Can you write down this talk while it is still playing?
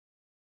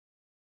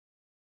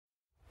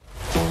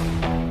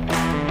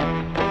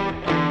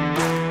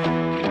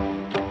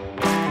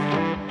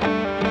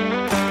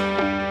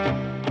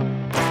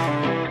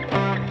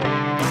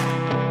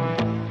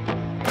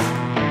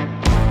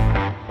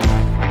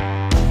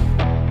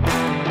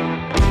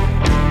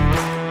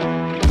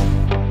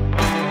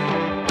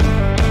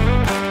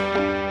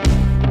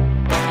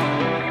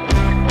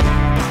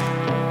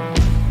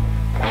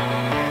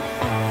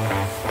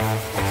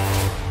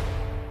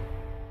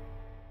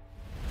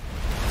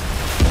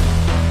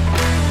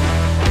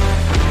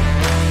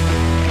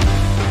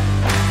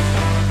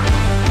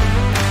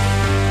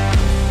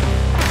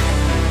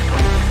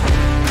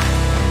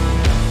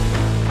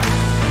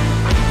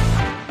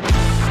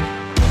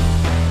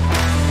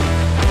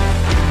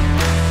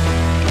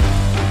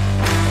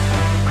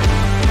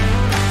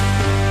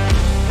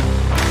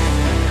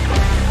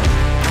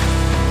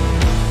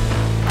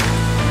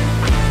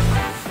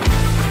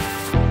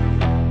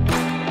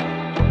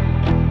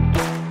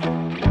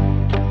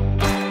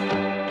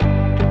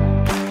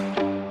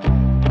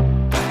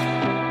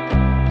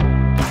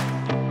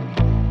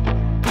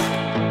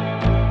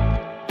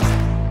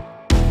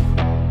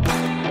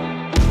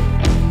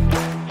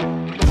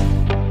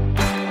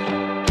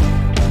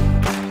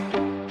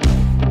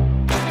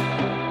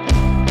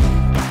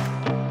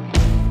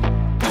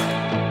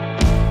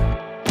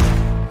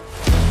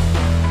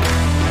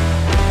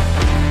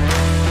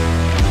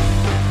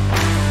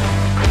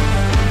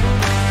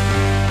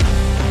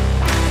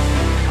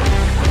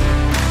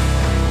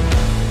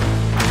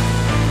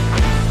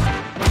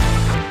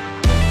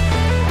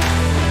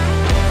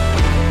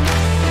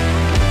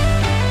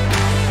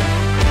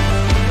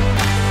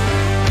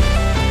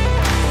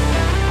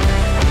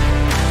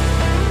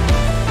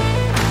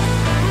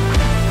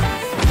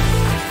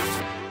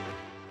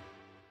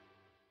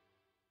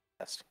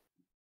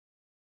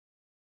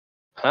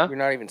Huh? You're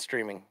not even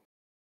streaming.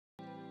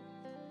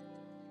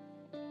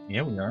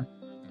 Yeah, we are.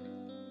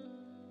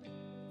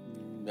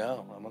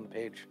 No, I'm on the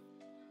page.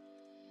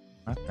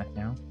 What the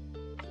hell?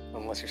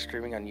 Unless you're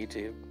streaming on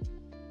YouTube.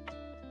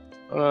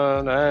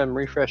 I'm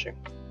refreshing.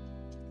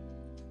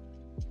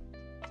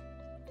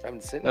 I'm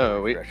sitting No,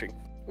 there we- refreshing.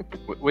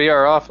 We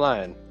are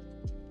offline.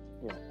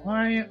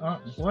 Why?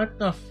 What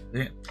the?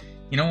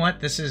 You know what?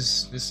 This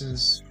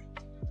is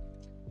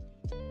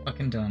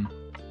fucking dumb.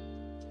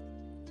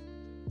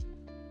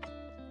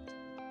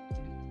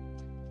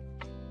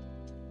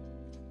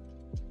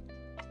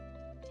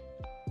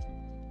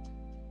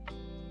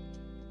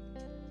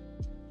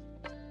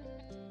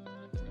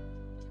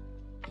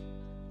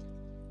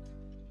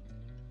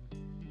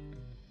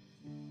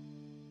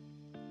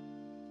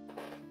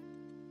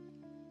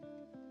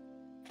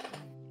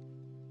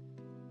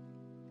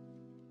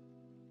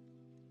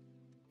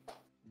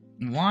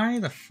 Why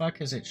the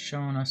fuck is it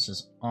showing us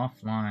as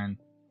offline?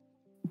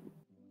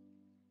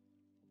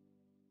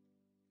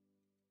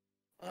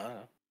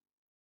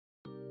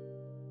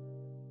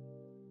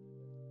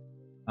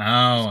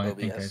 Oh, I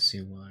think I OBS.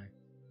 see why.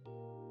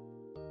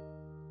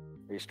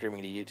 Are you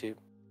streaming to YouTube?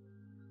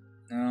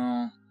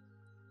 No.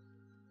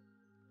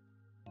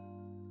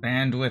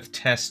 Bandwidth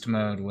test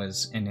mode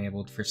was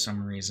enabled for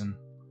some reason.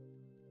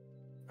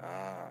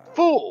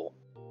 Fool!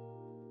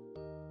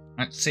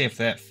 Let's see if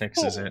that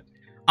fixes it.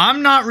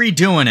 I'm not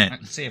redoing it.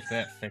 Let's see if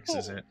that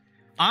fixes it.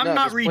 I'm No,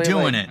 not just play,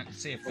 redoing like, it. Let's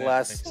see if The that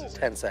last fixes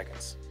 10 it.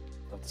 seconds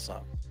of the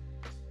song.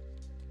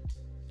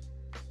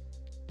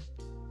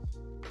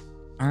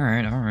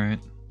 Alright, alright.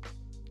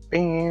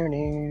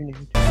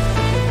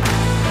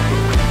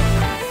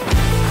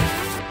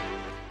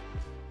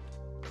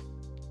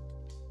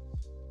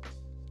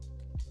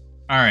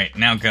 Alright,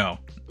 now go.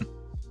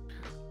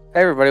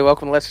 Hey everybody,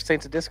 welcome to Lesser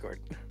Saints of Discord.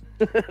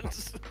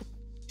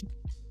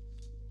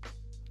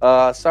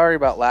 Sorry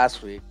about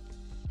last week.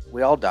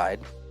 We all died.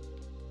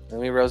 And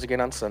we rose again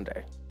on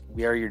Sunday.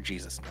 We are your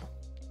Jesus now.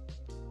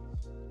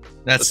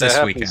 That's But that this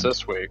happens weekend.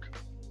 this week.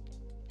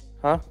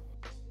 Huh?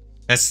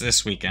 That's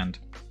this weekend.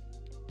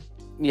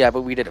 Yeah,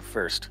 but we did it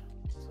first.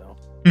 So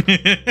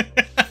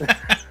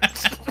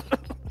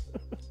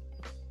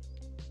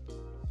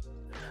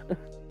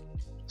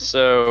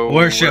So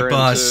Worship we're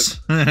us.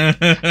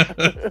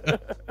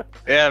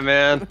 Yeah,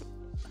 man.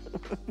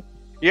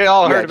 You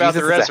all heard about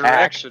the Jesus is a hack.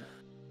 resurrection.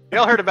 You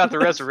all heard about the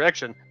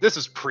resurrection. This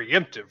is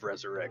preemptive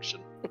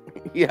resurrection.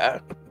 yeah.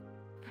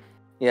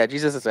 Yeah,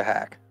 Jesus is a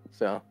hack.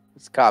 So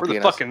it's We're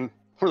copying the us.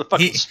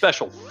 fucking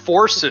special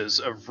forces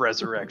of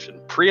resurrection.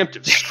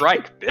 Preemptive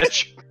strike,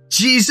 bitch.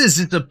 Jesus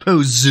is a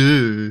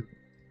poser.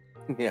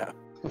 Yeah.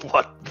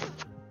 What?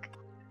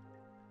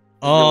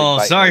 Oh,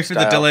 fighting sorry our for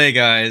the style. delay,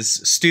 guys.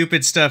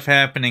 Stupid stuff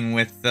happening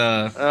with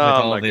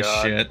all my this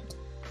God. shit.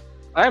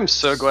 I am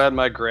so glad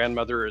my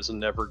grandmother is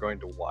never going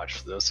to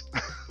watch this.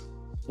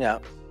 Yeah.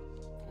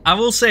 I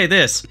will say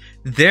this: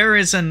 there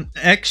is an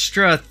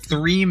extra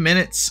 3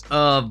 minutes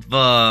of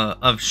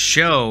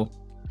show,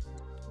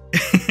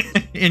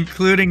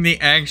 including the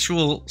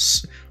actual.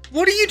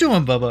 What are you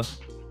doing, Bubba?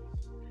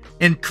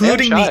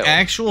 Including the child.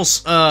 actual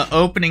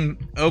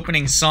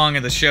opening song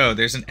of the show.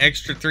 There's an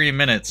extra 3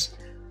 minutes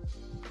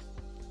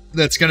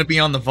that's gonna be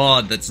on the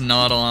VOD. That's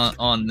not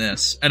on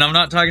this, and I'm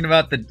not talking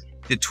about the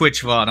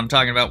Twitch VOD. I'm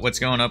talking about what's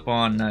going up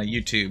on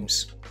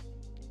YouTube's.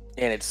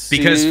 And it's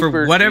Because for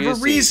super whatever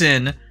juicy.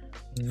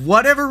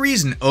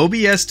 reason,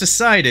 OBS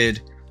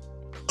decided,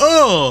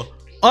 oh,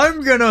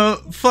 I'm gonna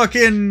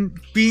fucking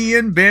be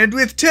in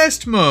bandwidth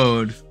test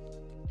mode.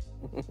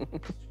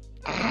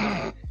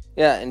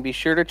 Yeah, and be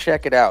sure to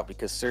check it out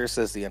because Sir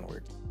says the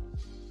N-word.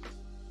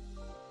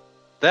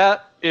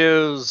 That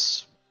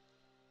is...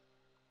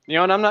 You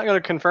know, and I'm not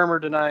going to confirm or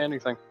deny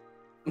anything.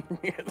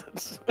 Yeah,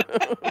 that's...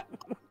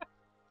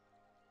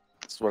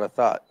 That's what I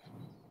thought.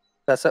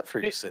 That's up for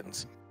your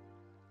sins.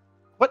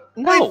 What?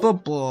 Play No!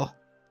 football.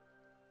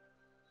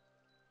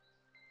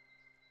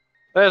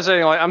 I was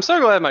saying, like, I'm so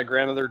glad my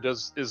grandmother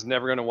is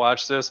never going to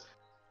watch this.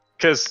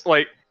 Because,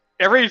 like,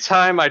 every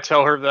time I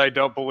tell her that I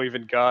don't believe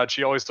in God,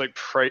 she always, like,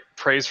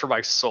 prays for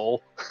my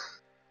soul.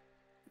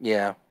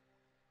 Yeah.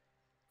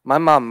 My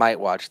mom might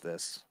watch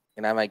this,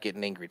 and I might get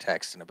an angry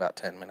text in about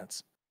 10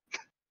 minutes.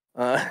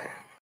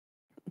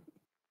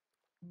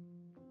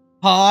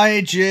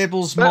 Hi,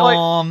 Jabel's But, like-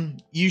 mom.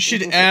 You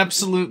should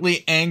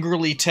absolutely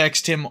angrily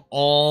text him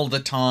all the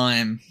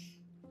time.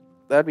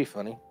 That'd be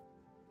funny.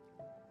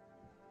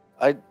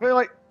 I mean,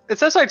 like,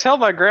 it's as I tell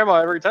my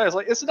grandma every time. It's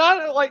like, it's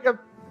not, like,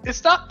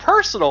 it's not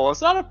personal.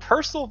 It's not a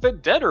personal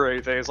vendetta or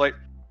anything. It's like,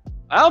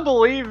 I don't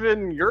believe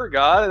in your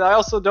God, and I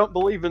also don't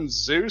believe in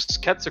Zeus,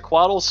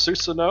 Quetzalcoatl,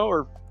 Susanoo,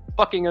 or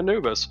fucking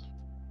Anubis.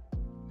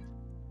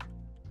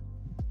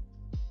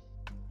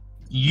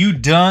 You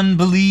done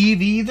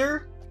believe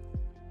either?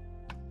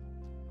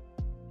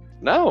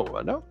 No,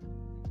 I don't.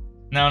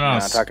 No, Nah,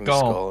 I'm talking to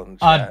Skull in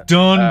I chat.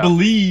 done Oh.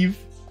 believe.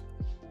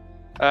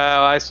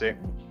 Oh, I see.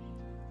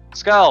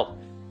 Skull.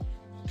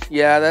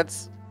 Yeah,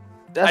 that's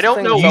I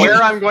don't know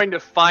where I'm going to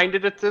find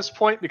it at this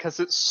point because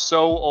it's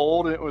so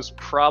old and it was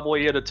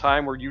probably at a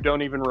time where you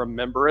don't even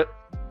remember it.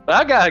 But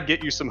I gotta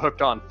get you some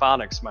Hooked on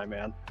Phonics, my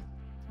man.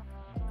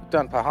 Hooked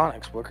on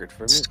Phonics worked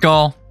for me.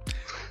 Skull.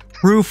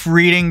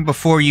 Proofreading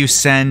before you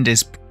send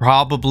is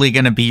probably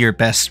going to be your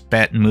best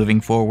bet moving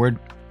forward.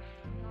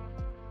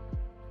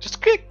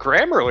 Just get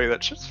Grammarly.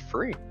 That shit's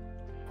free.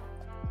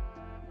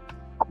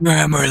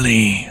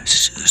 Grammarly,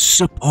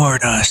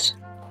 support us.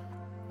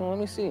 Well, let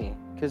me see.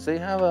 Because they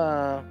have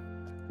a...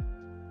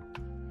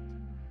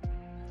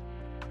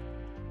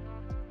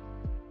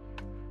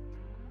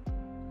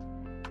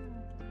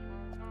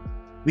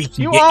 We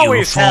can You get you a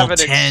always full have an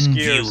 10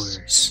 excuse.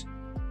 viewers.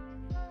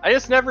 I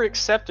just never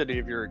accept any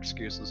of your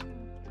excuses.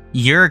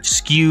 Your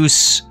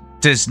excuse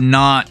does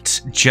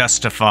not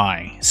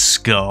justify,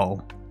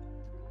 Skull.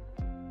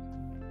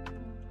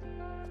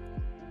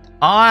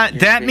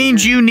 That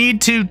means you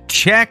need to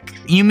check.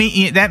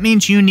 That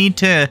means you need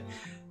to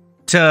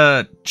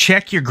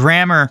check your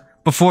grammar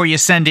before you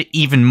send it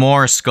even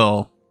more,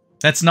 Skull.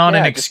 That's not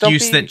an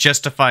excuse that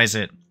justifies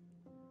it.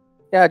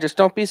 Yeah, just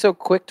don't be so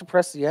quick to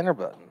press the enter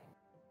button.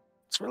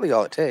 It's really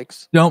all it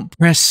takes. Don't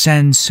press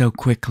send so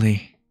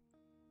quickly.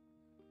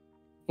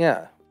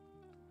 Yeah.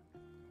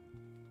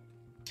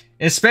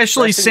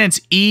 Especially since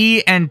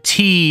E and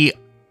T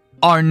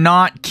are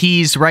not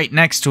keys right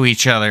next to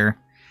each other.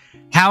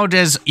 How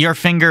does your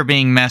finger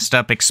being messed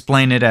up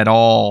explain it at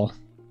all?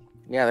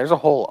 Yeah, there's a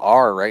whole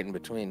R right in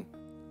between.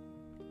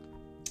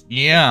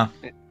 Yeah.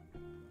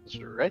 It's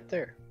right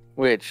there.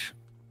 Which...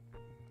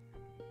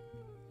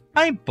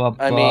 Hi, Bubba.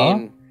 I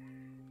mean...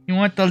 You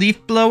want the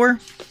leaf blower?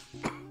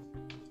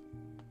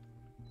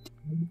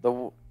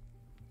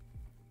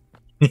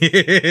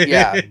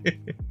 Yeah.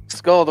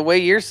 Skull, the way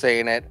you're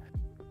saying it,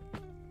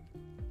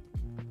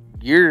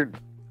 you're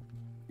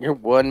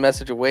one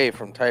message away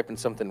from typing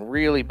something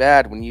really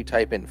bad when you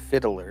type in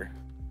fiddler.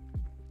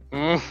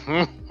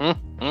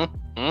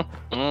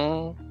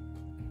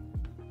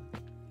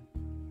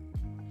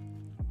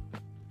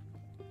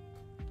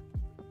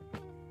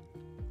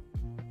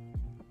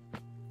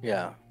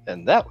 Yeah.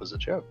 And that was a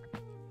joke.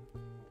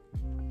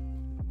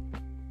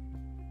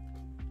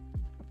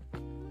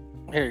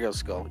 Here you go,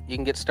 Skull. You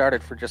can get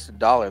started for just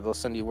 $1. They'll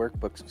send you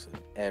workbooks and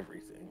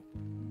everything.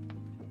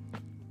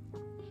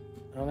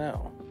 Oh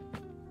no.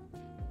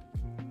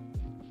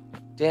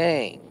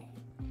 Dang.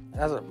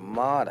 As a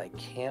mod, I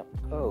can't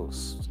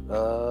post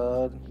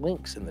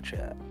links in the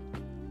chat.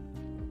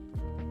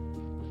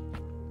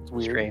 It's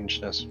weird.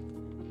 Strangeness.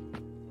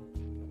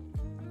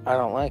 I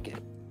don't like it.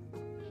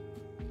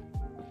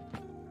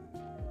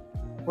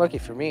 Lucky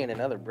for me, in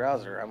another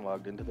browser, I'm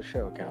logged into the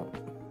show account.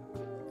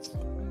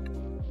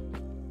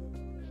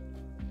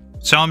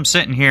 So I'm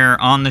sitting here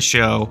on the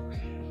show,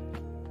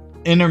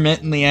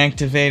 intermittently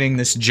activating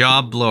this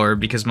job blower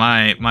because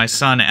my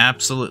son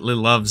absolutely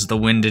loves the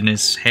wind in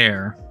his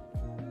hair.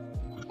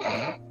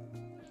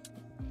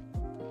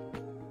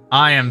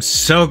 I am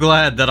so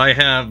glad that I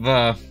have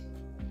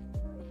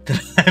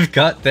that I've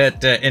got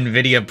that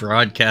NVIDIA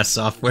broadcast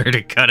software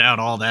to cut out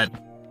all that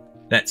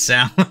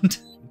sound.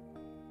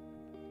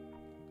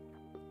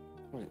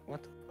 Wait,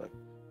 what the fuck?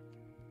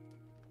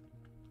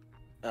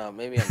 Oh,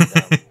 maybe I'm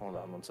dumb. Hold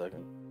on 1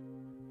 second.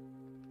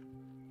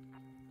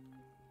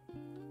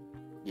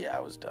 Yeah,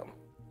 I was dumb.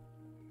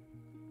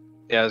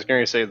 Yeah, I was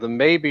going to say the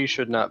maybe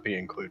should not be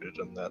included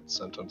in that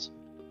sentence.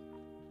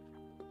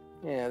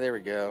 Yeah, there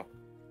we go.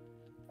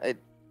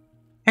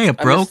 Hey, a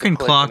broken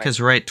clock is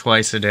right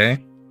twice a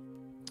day.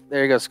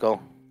 There you go, Skull.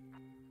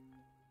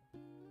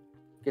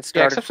 Get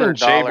started for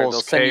 $1. They'll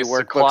send you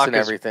workbooks and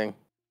everything.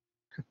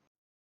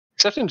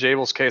 Except in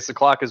Jabel's case, the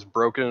clock is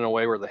broken in a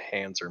way where the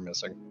hands are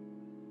missing.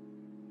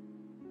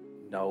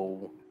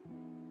 No.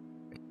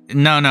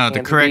 No,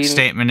 the correct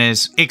statement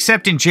is,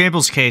 except in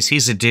Jabel's case,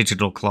 he's a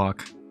digital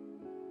clock.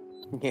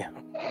 Yeah.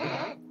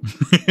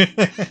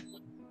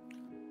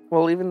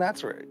 Well, even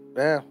that's right.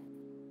 Yeah.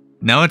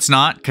 No, it's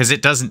not, because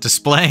it doesn't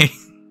display.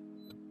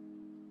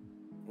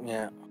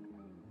 Yeah.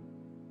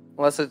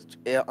 Unless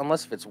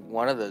if it's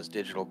one of those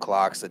digital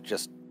clocks that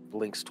just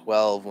blinks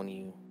 12 when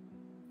you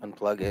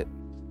unplug it.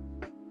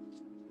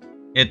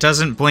 It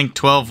doesn't blink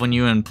 12 when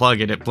you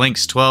unplug it. It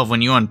blinks 12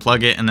 when you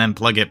unplug it and then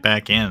plug it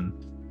back in.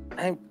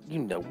 You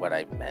know what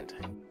I meant.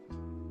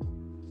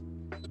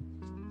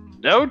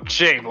 No,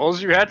 Jables,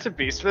 you had to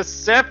be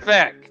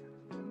specific.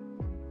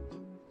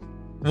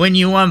 When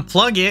you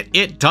unplug it,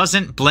 it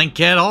doesn't blink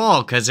at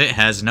all because it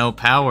has no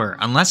power,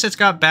 unless it's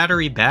got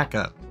battery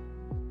backup.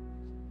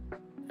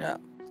 Yeah.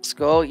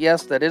 Skull,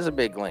 yes, that is a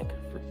big link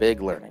for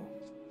big learning.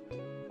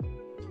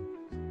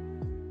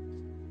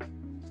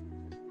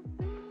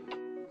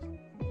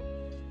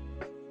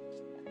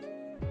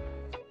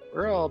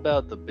 We're all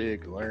about the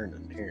big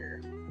learning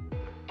here.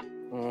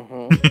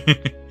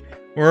 Mm-hmm.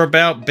 We're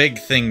about big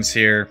things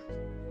here.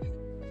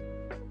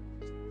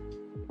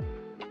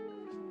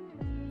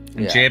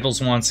 And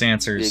Jables wants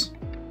answers.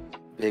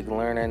 Big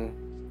learning,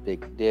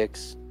 big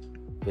dicks,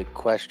 big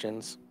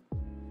questions,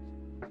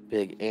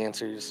 big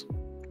answers,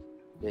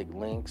 big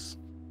links.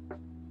 I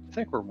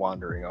think we're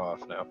wandering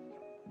off now.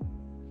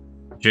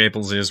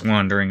 Jables is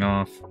wandering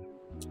off.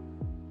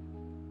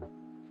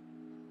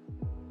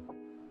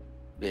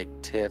 Big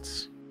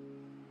tits.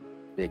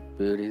 Big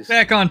booties.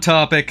 Back on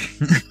topic.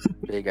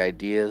 Big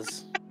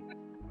ideas.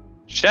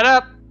 Shut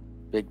up!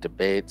 Big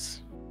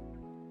debates.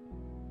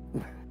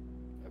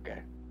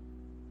 Okay.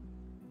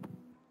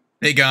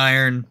 Big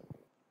iron.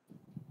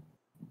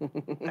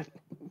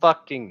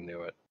 Fucking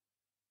knew it.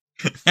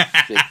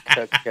 Big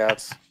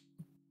cookouts.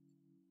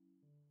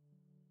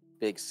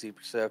 Big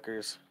super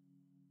soakers.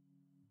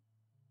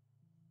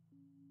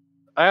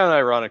 I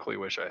unironically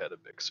wish I had a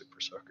big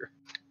super soaker.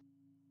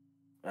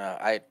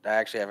 I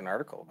actually have an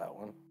article about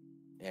one.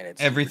 And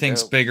it's super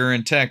Everything's dope. bigger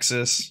in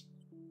Texas.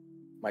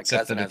 My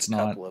except cousin that has it's a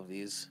not. couple of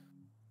these.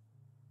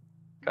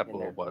 And Couple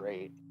they're of what?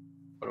 great.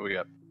 What do we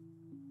got?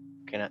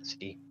 Cannot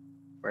see.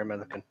 Where am I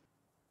looking?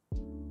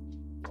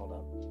 Hold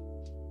on.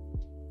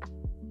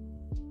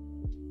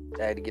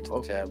 I had to get to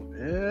the tab.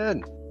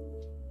 Man.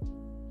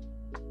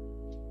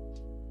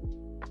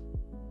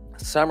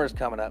 Summer's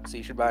coming up, so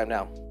you should buy them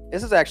now.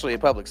 This is actually a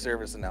public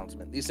service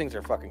announcement. These things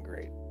are fucking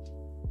great.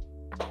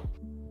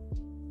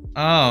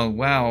 Oh,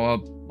 wow.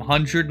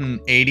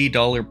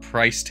 $180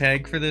 price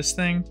tag for this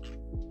thing?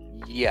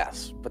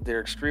 Yes, but they're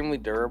extremely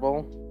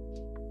durable.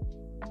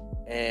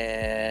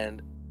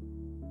 And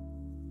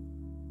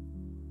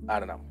I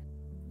don't know.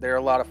 They're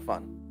a lot of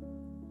fun.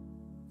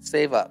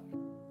 Save up.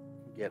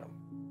 Get them.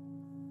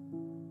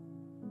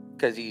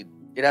 Because it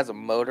has a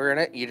motor in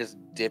it. You just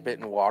dip it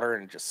in water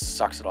and it just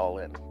sucks it all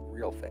in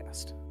real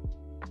fast.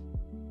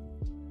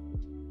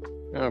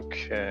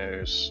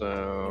 Okay,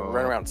 so... You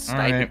run around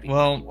sniping Alright, people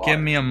well, in water. give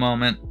me a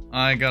moment.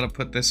 I gotta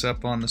put this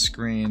up on the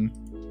screen.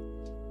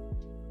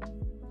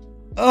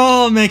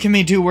 Oh, making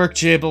me do work,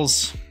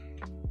 Jables.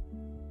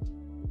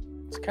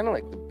 It's kind of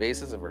like the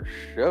basis of our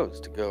shows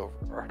to go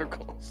over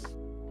articles.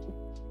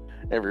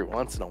 Every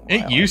once in a while.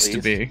 It used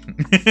to be.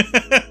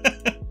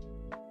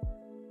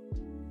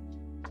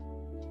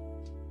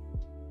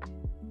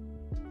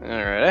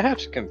 Alright, I have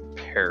to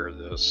compare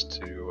this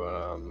to,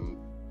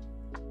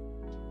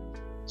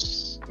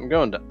 I'm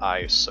going to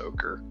Eye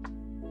Soaker.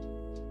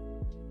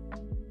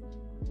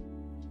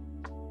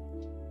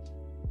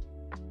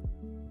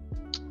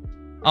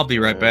 I'll be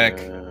right back.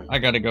 I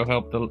gotta go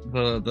help the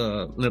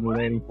little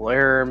lady.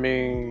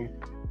 Laramie,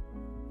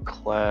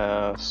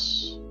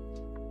 class,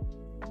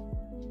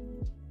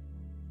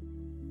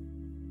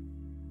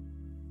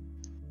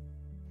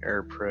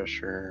 air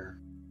pressure.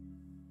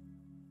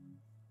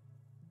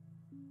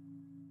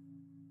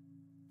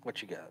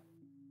 What you got?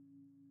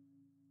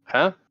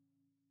 Huh?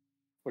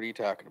 What are you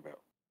talking about?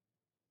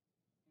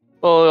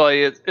 Well,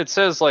 like it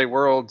says like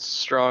world's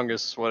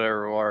strongest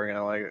whatever water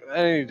gun. Like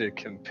I need to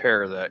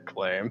compare that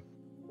claim.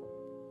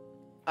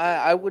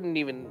 I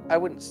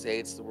wouldn't say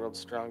it's the world's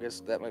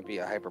strongest. That might be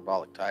a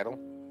hyperbolic title.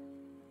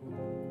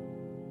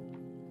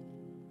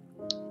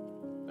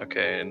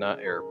 Okay,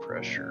 not air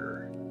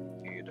pressure.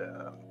 Need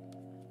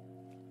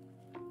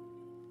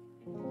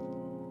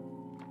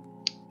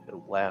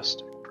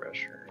elastic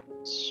pressure.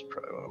 That's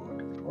probably what I'm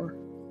looking for.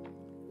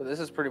 But this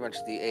is pretty much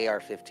the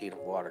AR-15 of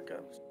water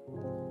guns.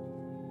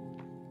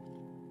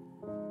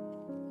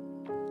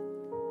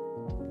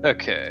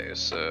 Okay,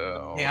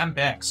 so Hey, I'm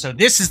back. So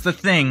this is the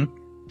thing.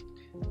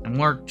 And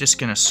we're just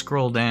gonna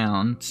scroll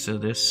down to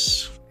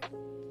this.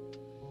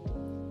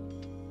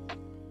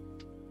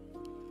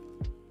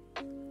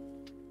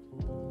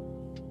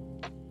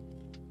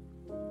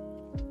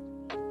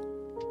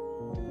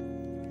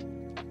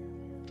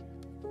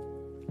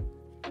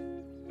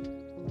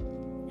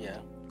 Yeah.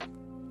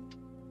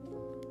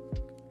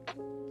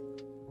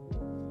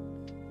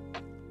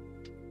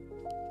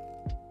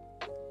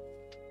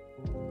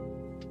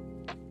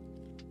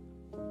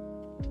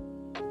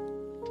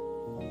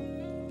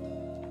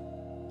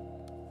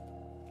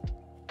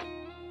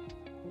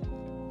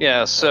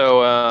 yeah,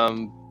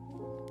 so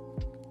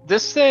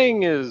this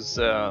thing is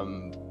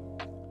I'm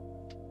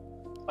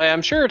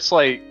sure it's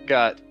like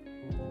got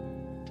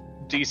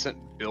decent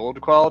build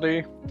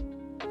quality.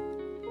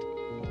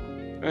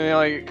 I mean,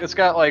 like it's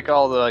got like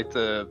all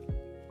the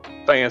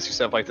fancy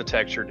stuff like the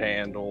textured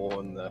handle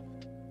and the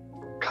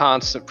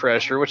constant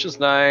pressure, which is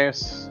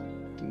nice.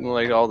 And,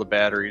 like all the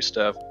battery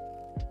stuff.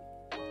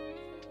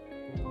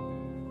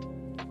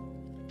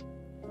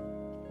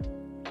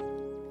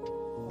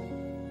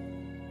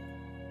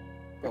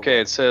 Okay,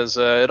 it says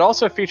it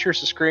also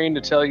features a screen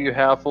to tell you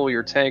how full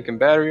your tank and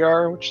battery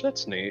are, which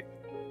that's neat.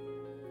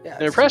 Yeah.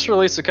 In a press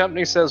release, the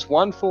company says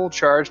one full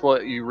charge will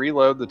let you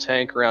reload the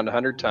tank around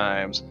 100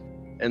 times,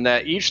 and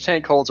that each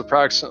tank holds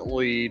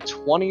approximately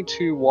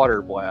 22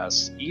 water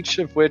blasts, each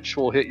of which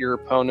will hit your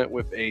opponent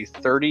with a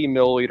 30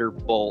 milliliter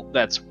bolt.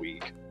 That's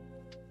weak.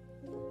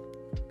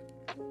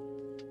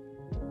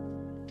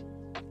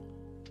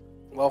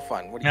 Well,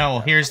 fun. What do you No,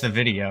 got? here's the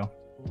video.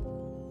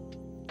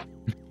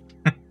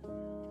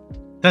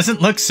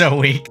 Doesn't look so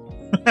weak.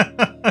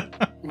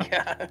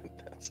 Yeah.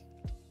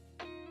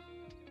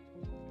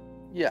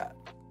 Yeah.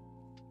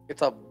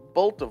 It's a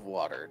bolt of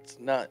water. It's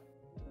not.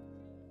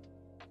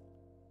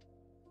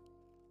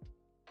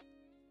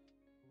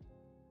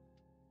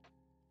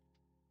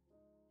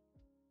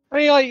 I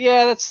mean, like,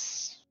 yeah,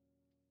 that's...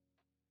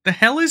 The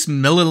hell is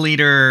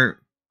milliliter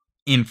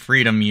in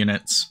freedom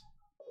units?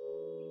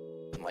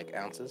 Like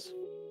ounces?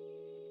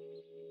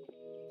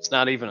 It's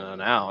not even an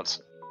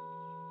ounce.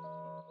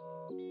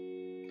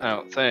 I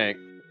don't think.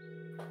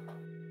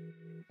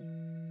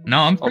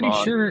 No, I'm Hold pretty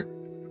on. sure.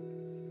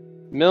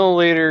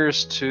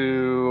 Milliliters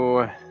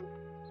to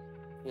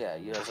Yeah,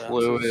 US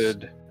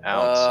fluid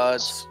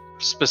ounces.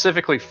 It's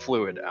Specifically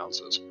fluid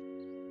ounces.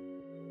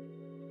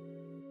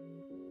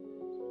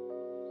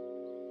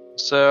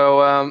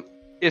 So,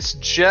 it's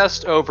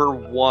just over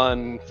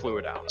 1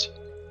 fluid ounce.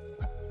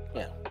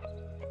 yeah.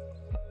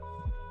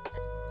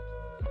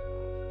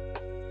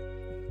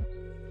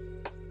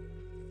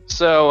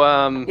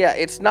 So, Yeah,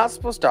 it's not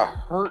supposed to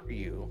hurt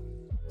you,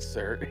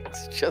 sir.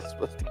 It's just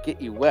supposed to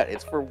get you wet.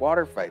 It's for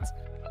water fights.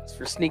 It's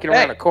for sneaking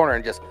around a corner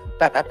and just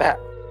bat, bat, bat.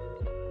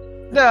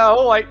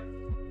 No, like,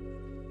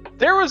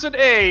 there was an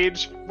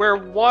age where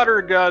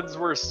water guns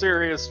were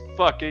serious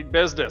fucking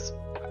business.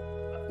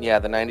 Yeah,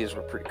 the 90s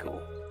were pretty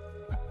cool.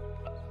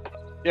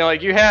 You know,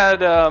 like, you had,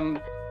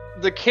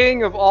 the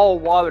king of all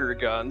water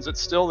guns,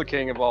 it's still the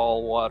king of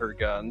all water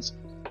guns,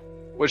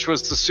 which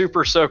was the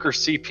Super Soaker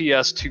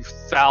CPS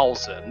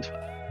 2000.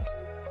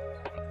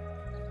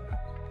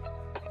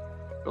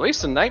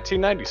 Released in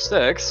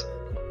 1996.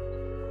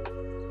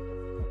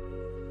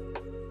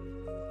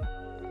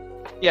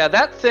 Yeah,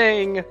 that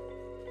thing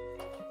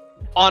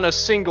on a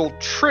single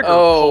trigger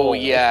Oh, pull.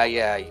 yeah.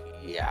 A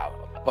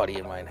buddy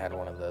of mine had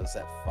one of those,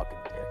 that fucking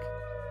dick.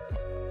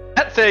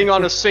 That thing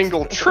on a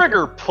single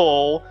trigger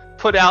pull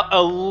put out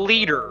 1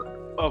 liter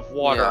of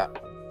water.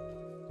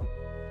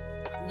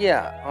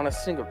 Yeah, on a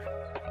single...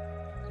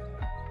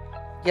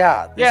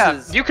 Yeah,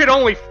 this is... You could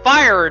only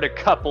fire it a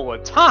couple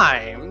of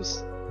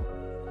times,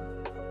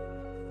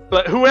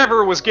 but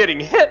whoever was getting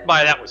hit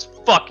by that was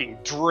fucking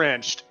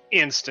drenched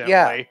instantly.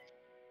 Yeah.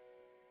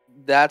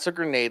 That's a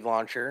grenade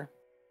launcher.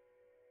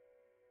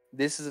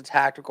 This is a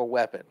tactical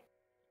weapon.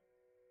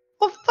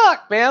 Well,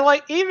 fuck, man.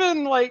 Like,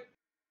 even, like,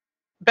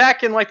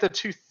 back in, like, the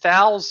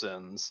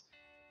 2000s,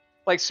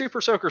 like,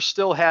 Super Soaker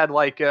still had,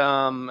 like,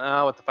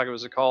 what the fuck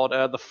was it called?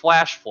 The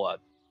Flash Flood.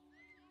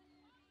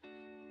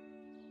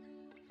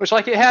 Which,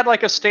 like, it had,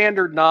 like, a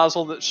standard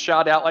nozzle that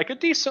shot out, like, a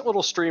decent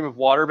little stream of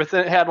water, but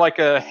then it had, like,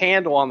 a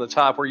handle on the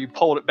top where you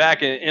pulled it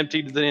back and it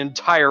emptied the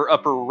entire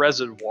upper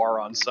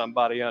reservoir on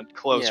somebody at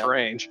close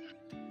range.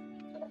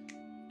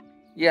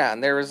 Yeah,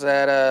 and there was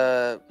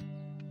that,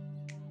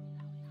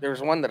 there was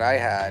one that I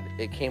had.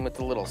 It came with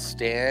the little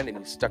stand, and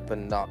you stuck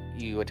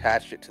you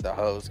attached it to the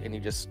hose, and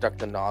you just stuck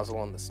the nozzle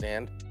on the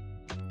stand,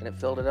 and it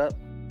filled it up.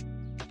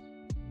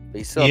 But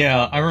you still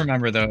I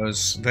remember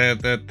those.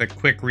 The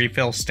quick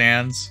refill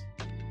stands.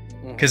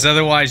 Because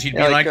otherwise you'd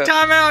be like,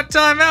 time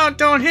out,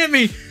 don't hit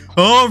me.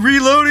 Oh,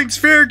 reloading's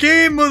fair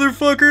game,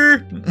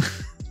 motherfucker.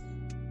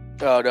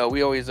 Oh no,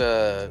 we always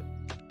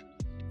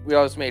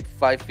made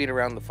 5 feet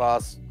around the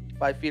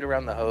 5 feet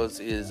around the hose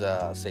is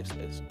safe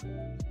space.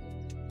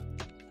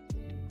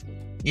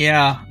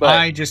 Yeah, but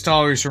I just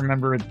always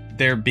remember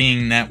there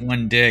being that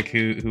one dick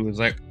who was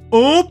like,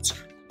 oops,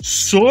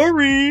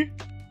 sorry.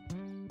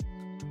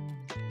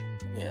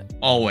 Yeah.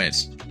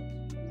 Always.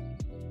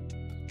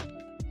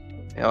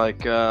 Yeah,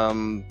 like,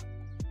 hell,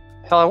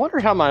 I wonder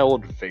how my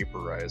old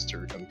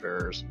vaporizer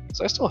compares.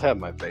 Because I still have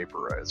my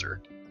vaporizer.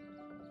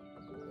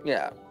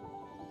 Yeah.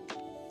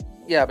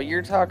 Yeah, but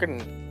you're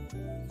talking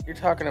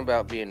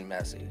about being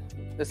messy.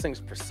 This thing's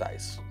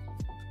precise.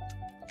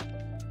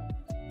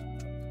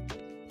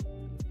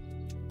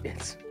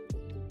 It's...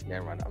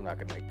 Never mind, I'm not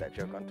going to make that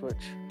joke on Twitch.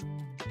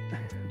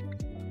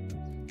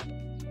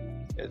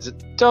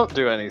 Don't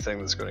do anything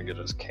that's going to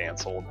get us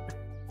canceled.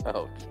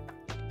 Oh.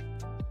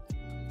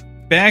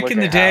 Back in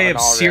the day of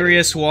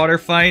serious water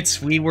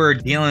fights, we were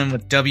dealing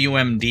with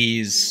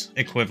WMD's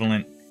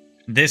equivalent.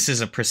 This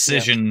is a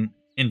precision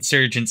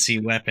insurgency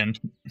weapon.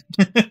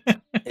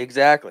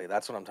 Exactly,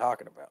 that's what I'm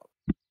talking about.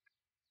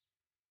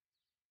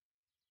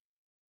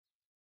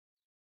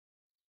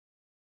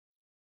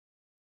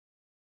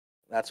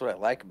 That's what I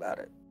like about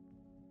it.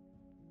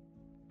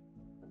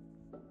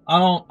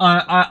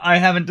 I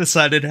haven't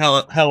decided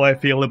how I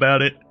feel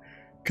about it,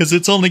 because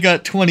it's only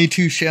got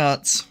 22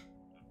 shots.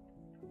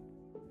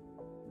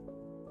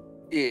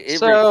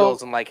 It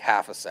refills in like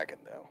half a second,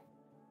 though.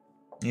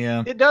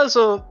 Yeah. It does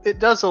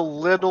a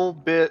little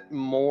bit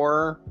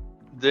more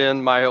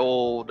than my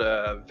old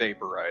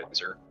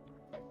vaporizer,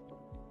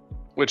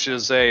 which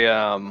is it's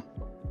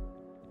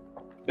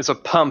a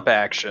pump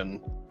action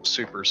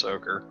Super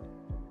Soaker.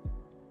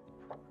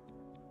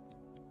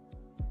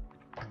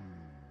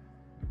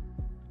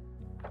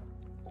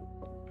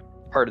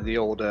 Part of the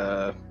old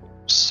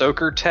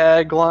Soaker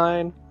tag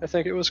line, I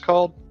think it was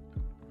called.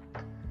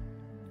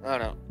 I don't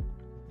know.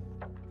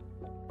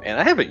 Man,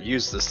 I haven't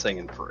used this thing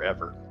in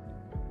forever.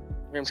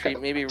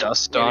 Rimshee, maybe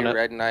dust on it.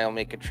 Red and I will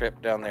make a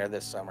trip down there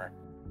this summer.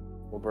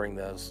 We'll bring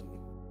those.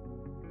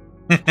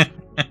 You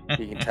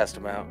can test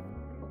them out.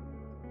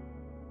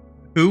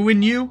 Who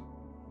and you?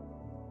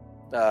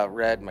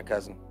 Red, my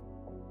cousin.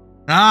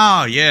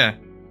 Oh, yeah.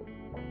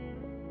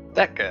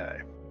 That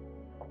guy.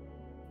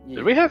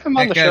 Did we have him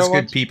on That the guy's show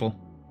good once? people.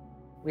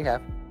 We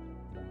have.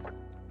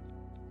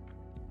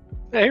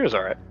 Yeah, he was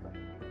alright.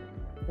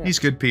 Yeah. He's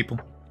good people.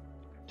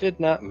 Did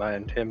not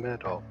mind him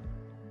at all.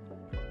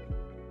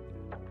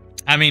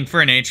 I mean,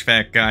 for an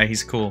HVAC guy,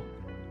 he's cool.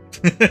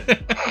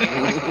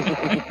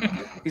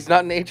 He's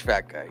not an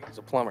HVAC guy. He's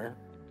a plumber.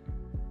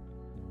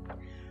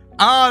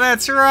 Oh,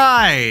 that's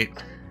right.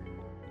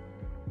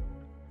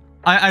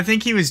 I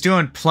think he was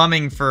doing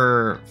plumbing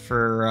for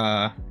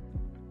an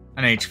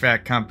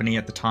HVAC company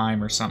at the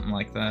time or something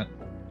like that.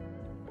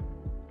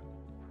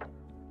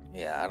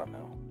 Yeah, I don't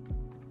know.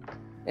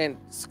 And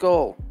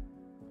Skull.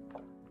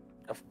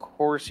 Of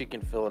course you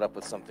can fill it up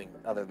with something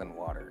other than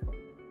water.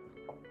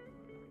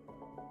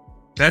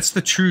 That's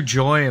the true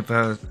joy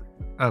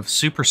of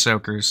super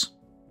soakers.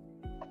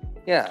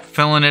 Yeah.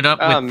 Filling it up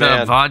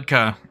with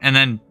vodka and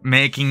then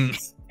making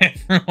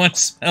everyone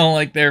smell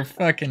like they're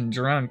fucking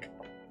drunk.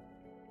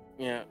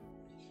 Yeah.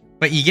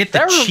 But you get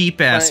the cheap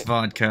ass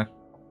vodka.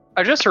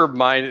 I just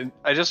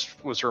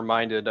was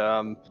reminded.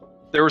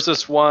 There was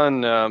this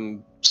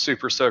one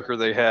super soaker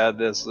they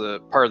had as the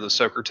part of the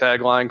soaker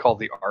tagline called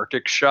the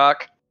Arctic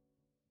Shock,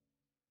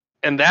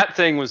 and that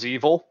thing was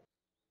evil.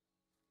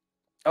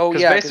 Oh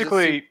yeah,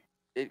 basically,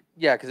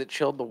 because it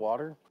chilled the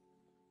water.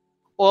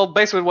 Well,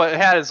 basically, what it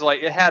had is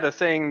like it had a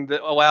thing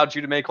that allowed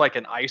you to make like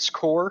an ice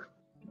core,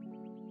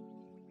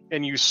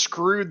 and you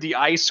screwed the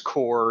ice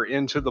core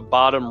into the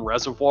bottom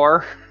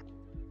reservoir.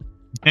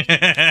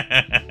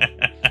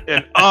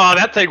 And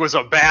that thing was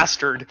a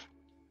bastard.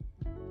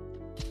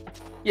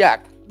 Yeah,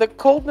 the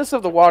coldness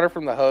of the water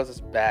from the hose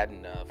is bad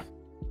enough.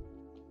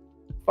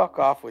 Fuck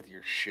off with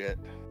your shit.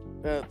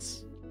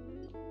 That's...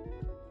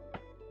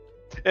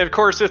 And of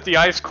course, if the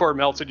ice core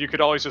melted, you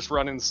could always just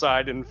run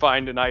inside and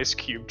find an ice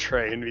cube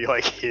tray and be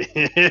like,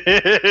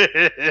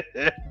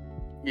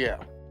 yeah.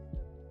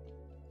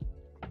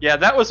 Yeah,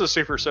 that was a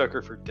super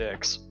soaker for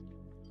dicks.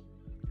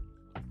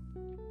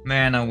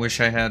 Man, I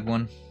wish I had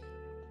one.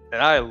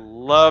 And I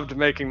loved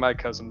making my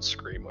cousin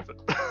scream with it.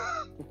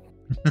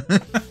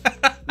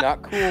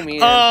 Not cool, man.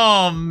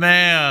 Oh,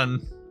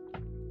 man.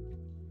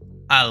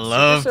 I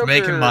loved Soaker...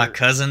 making my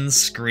cousins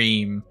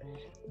scream.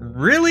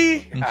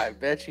 Really? I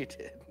bet you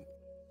did.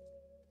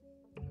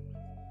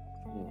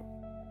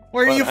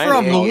 Where are you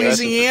from,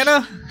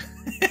 Louisiana?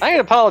 I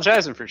ain't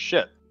apologizing for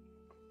shit.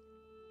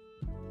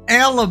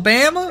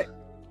 Alabama?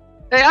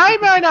 Hey, I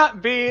might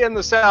not be in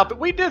the South, but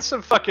we did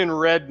some fucking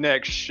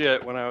redneck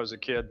shit when I was a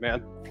kid,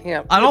 man.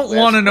 Yeah, I don't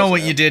want to know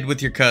what you did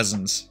with your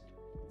cousins.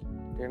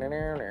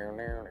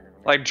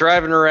 Like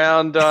driving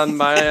around on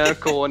my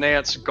uncle and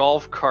aunt's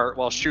golf cart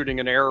while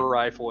shooting an air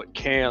rifle at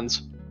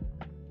cans.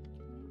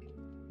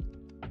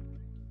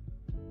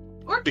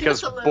 Or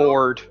Because kiss a little.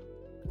 bored.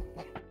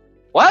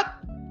 What?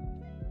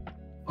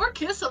 Or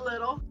kiss a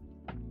little.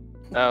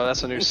 Oh,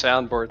 that's a new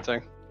soundboard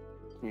thing.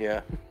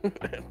 Yeah.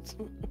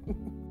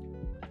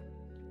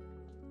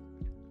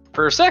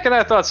 For a second,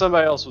 I thought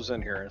somebody else was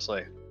in here. It's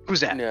like, who's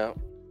that? No.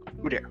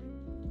 Who there?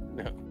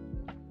 No.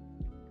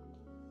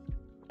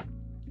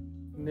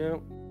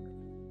 No.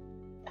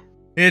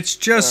 It's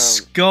just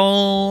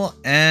Skull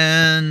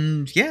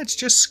and... Yeah, it's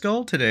just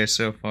Skull today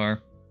so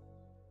far.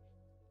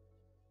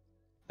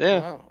 Yeah.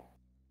 Wow.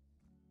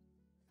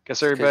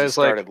 Guess everybody's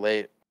like... started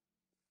late.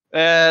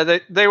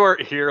 They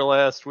weren't here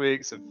last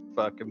week, so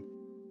fuck them.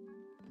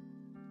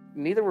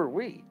 Neither were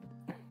we.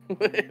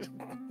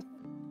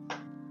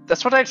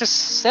 That's what I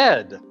just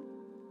said.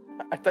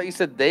 I thought you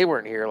said they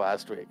weren't here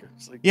last week.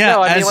 It's like, Yeah,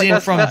 No, I mean, as like, in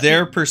that's- from that's-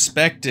 their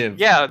perspective.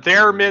 Yeah,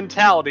 their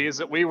mentality is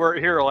that we weren't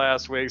here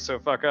last week, so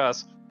fuck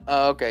us.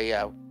 oh, okay,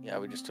 yeah. Yeah,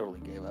 we just totally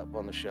gave up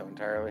on the show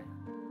entirely.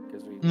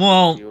 Because we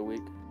Well, do a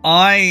week.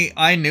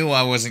 I knew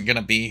I wasn't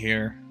gonna be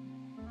here.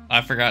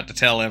 I forgot to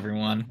tell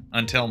everyone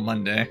until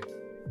Monday.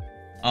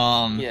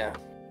 Yeah.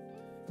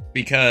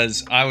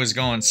 Because I was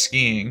going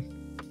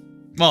skiing.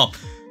 Well,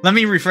 let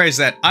me rephrase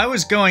that. I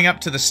was going up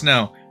to the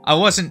snow. I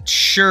wasn't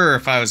sure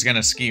if I was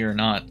gonna ski or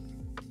not.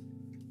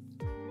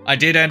 I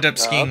did end up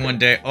skiing okay. one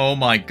day. Oh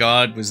my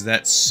god, was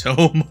that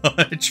so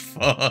much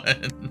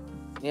fun.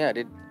 Yeah,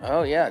 did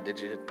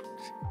you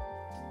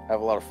have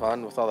a lot of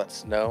fun with all that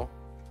snow?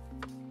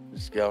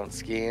 Just going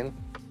skiing?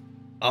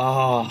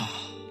 Oh,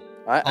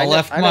 I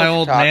left know what my you're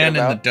old talking man in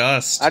the about.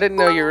 dust. I didn't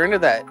know you were into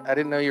that. I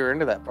didn't know you were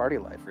into that party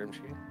life,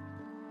 Rimshee.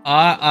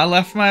 I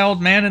left my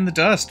old man in the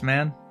dust,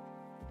 man.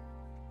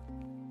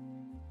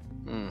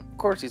 Of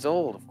course he's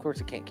old. Of course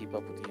he can't keep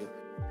up with you.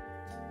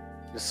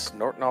 Just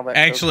snorting all that.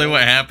 Actually, cocaine.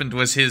 what happened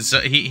was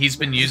he's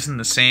been using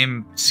the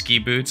same ski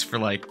boots for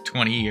like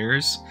 20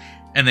 years,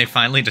 and they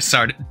finally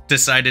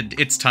decided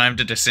it's time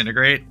to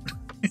disintegrate.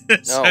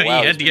 So Oh, wow, he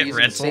he's had to been get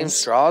using the same rentals.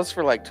 straws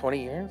for like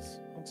 20 years.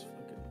 That's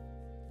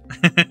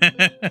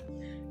fucking...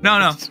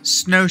 No,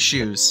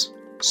 snowshoes.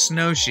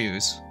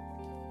 Snowshoes.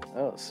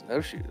 Oh,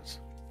 snowshoes.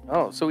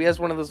 Oh, so he has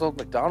one of those old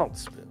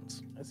McDonald's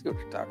spoons. I see what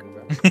you're talking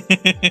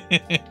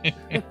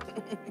about.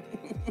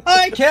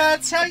 Hi,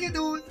 cats. How you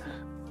doing?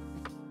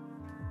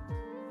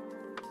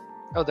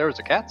 Oh, there was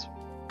a cat?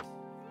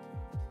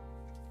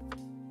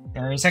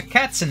 There is a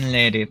Katzen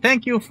lady.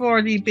 Thank you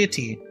for the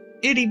bitty.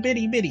 Itty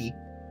bitty bitty.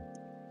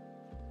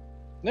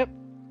 Yep.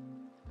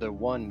 The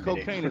one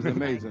bitty. Cocaine is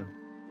amazing.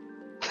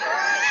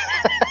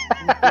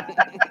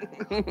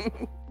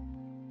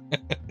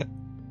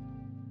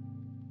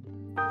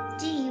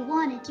 Do you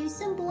want to do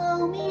some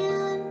blow,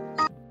 man?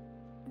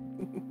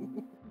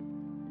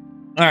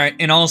 All right.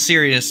 In all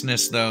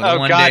seriousness, though, the Oh,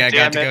 one God day I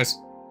got to damn go. it.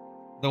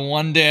 The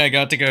one day I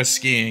got to go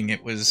skiing,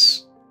 it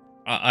was.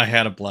 I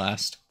had a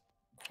blast.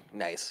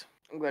 Nice.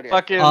 I'm glad you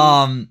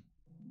Fucking.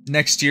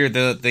 Next year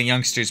the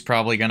youngsters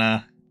probably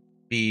gonna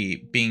be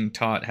being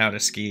taught how to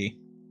ski.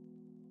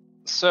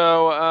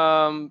 So,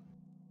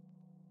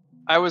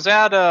 I was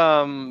at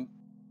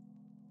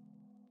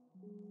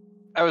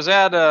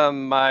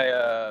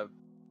my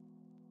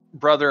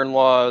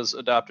brother-in-law's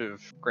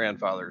adoptive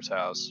grandfather's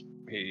house.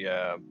 He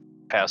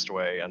passed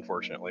away,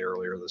 unfortunately,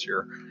 earlier this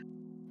year.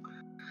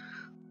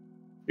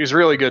 He's a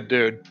really good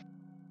dude.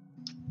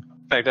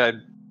 In fact, I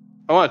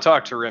want to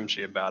talk to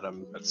Rimshee about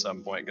him at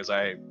some point, because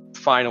I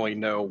finally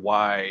know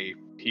why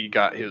he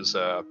got his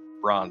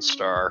Bronze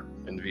Star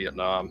in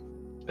Vietnam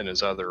and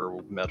his other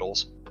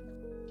medals.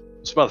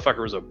 This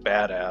motherfucker was a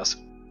badass.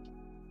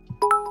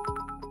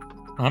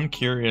 I'm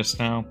curious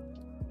now.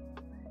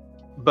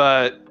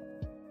 But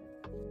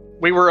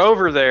we were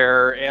over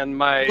there, and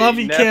my Love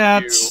you, nephew,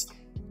 cats.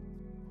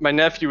 my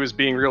nephew was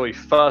being really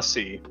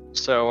fussy.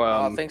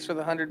 So thanks for the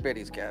 100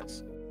 biddies,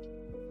 cats.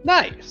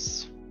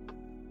 nice.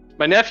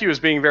 My nephew was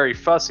being very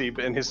fussy,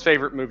 and his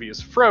favorite movie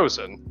is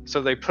Frozen.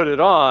 So they put it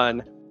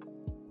on,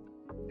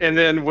 and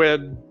then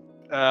when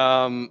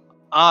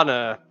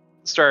Anna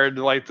started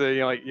like do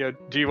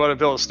you want to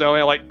build a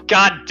snowman? I'm like,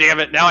 God damn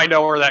it! Now I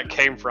know where that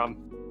came from.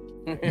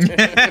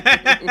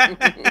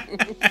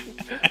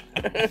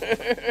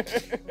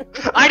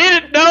 I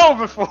didn't know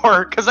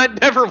before because I'd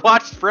never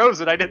watched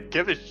Frozen. I didn't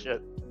give a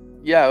shit.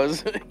 Yeah, it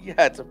was.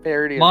 Yeah, it's a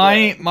parody.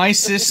 My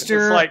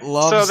sister It's like,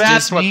 loves so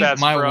that's Disney. what that's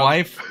My from.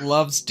 wife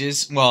loves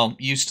Disney. Well,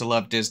 used to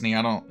love Disney.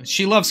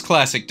 She loves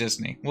classic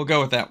Disney. We'll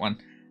go with that one.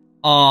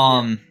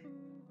 I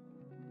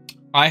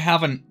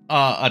have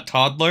a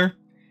toddler,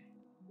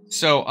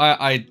 so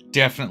I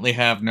definitely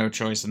have no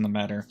choice in the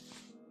matter.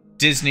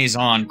 Disney's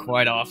on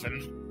quite often.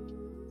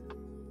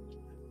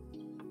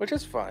 Which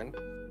is fine.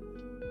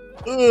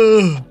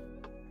 Ugh.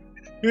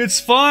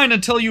 It's fine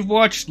until you've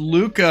watched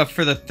Luca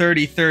for the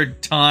 33rd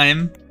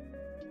time.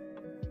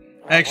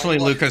 Actually, Why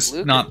you watch Luca's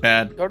Luca? not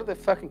bad. Go to the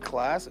fucking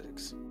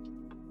classics.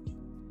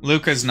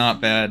 Luca's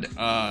not bad.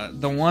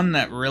 The one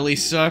that really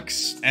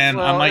sucks, and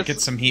I Well, might it's-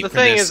 get some heat the for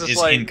thing this, is, it's is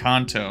like-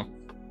 Encanto.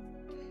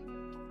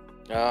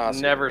 Ah, so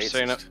Never you're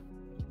seen racist.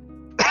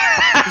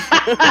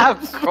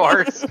 Of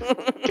course.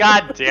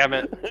 God damn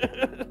it.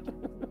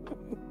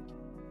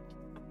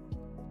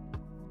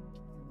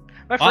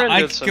 My friend I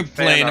did could some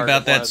complain fan art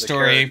about of that one of the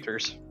story.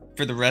 characters.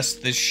 For the rest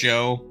of this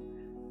show,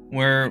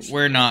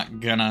 we're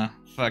not gonna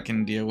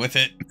fucking deal with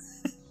it.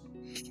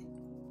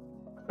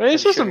 I mean,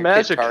 it's Have you just a shown your kid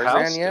magic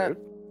Tarzan house, yet?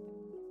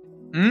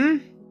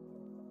 dude.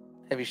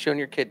 Have you shown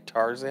your kid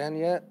Tarzan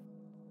yet?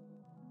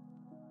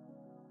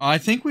 I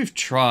think we've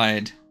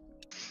tried.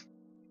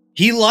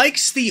 He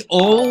likes the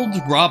old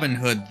Robin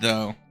Hood,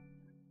 though.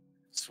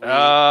 Sweet.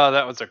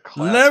 That was a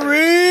classic.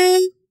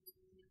 Larry!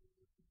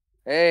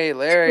 Hey,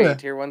 Larry, Yeah.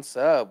 tier 1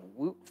 sub.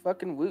 Woot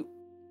fucking woot.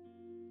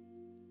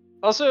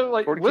 Also,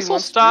 like 42 Whistle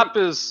months Stop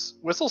is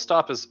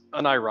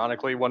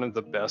unironically one of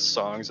the best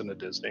songs in a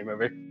Disney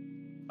movie.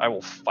 I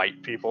will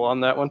fight people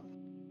on that one.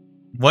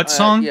 What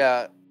song?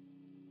 Yeah.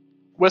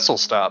 Whistle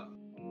Stop.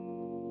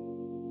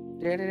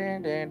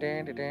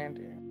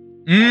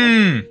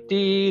 Mmm.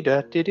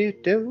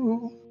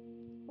 Dee-da-dee-dee-doo.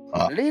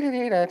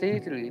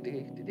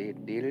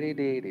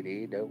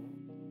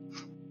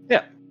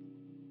 Yeah.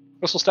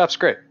 Whistle Stop's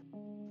great.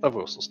 Love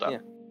Whistle Stop. Yeah.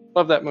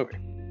 Love that movie.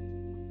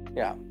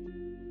 Yeah.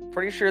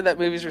 Pretty sure that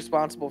movie's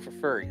responsible for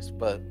furries,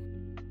 but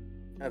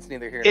that's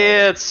neither here nor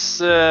there.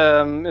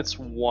 It's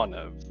one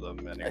of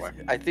them anyway.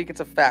 I think it's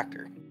a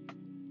factor.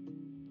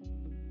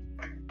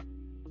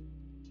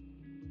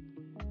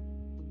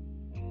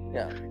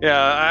 Yeah. Yeah,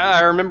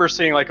 I remember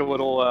seeing like a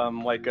little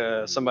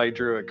somebody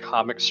drew a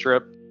comic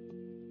strip.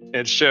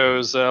 It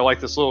shows like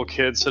this little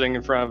kid sitting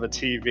in front of a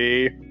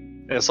TV.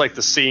 And it's like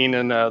the scene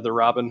in the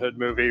Robin Hood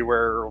movie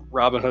where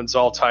Robin Hood's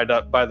all tied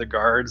up by the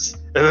guards.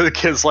 And then the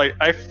kid's like,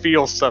 I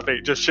feel something.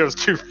 It just shows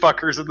two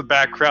fuckers in the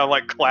background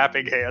like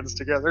clapping hands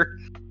together.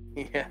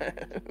 Yeah.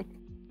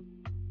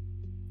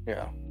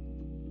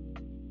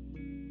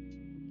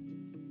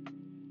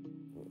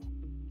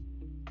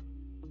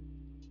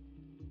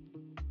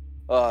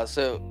 Yeah.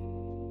 So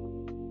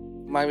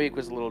my week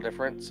was a little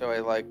different. So I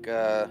like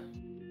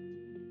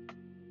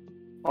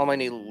all my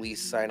new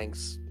lease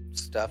signings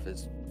stuff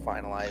is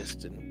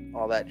finalized and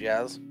all that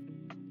jazz.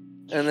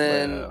 And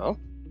then Well,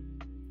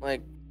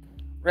 like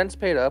rent's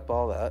paid up,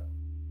 all that.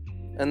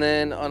 And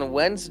then on a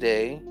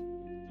Wednesday,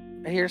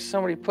 I hear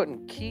somebody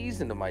putting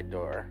keys into my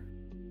door.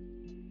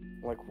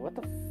 I'm like, what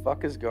the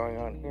fuck is going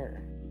on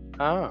here?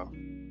 oh.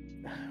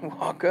 I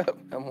walk up.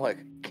 I'm like,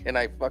 can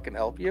I fucking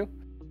help you?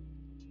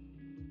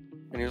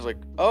 And he was like,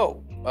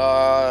 oh,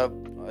 I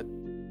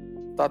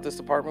thought this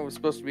apartment was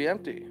supposed to be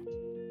empty.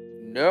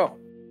 No.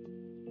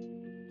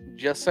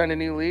 Just signed a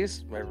new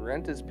lease. My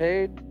rent is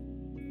paid.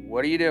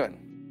 What are you doing?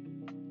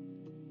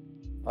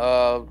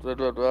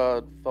 Fumbled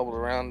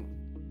around.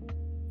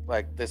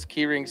 Like, this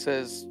keyring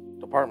says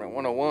Department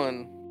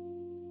 101.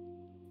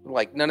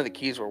 Like, none of the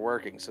keys were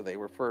working, so they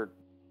referred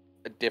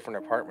a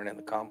different apartment in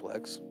the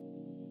complex.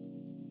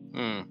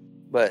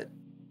 But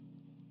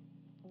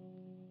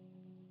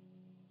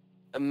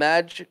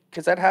imagine,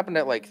 because that happened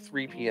at like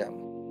 3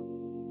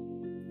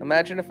 p.m.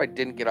 Imagine if I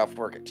didn't get off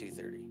work at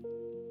 2:30.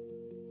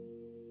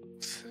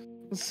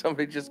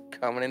 Somebody just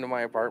coming into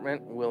my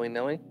apartment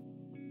willy-nilly.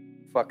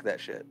 Fuck that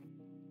shit.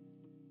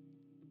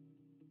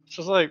 It's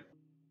just like,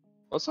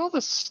 what's all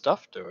this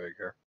stuff doing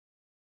here?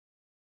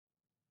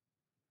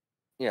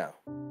 Yeah.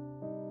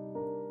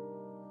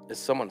 Is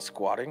someone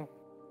squatting?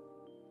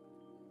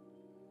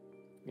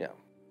 Yeah.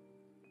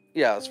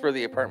 Yeah, it's for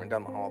the apartment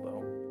down the hall,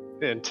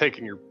 though. And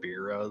taking your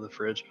beer out of the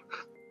fridge.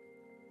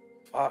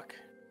 Fuck.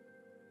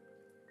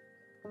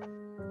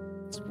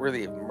 It's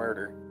worthy of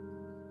murder.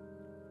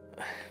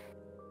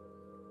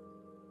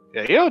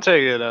 Yeah, you don't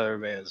take another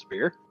man's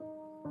beer.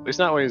 At least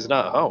not when he's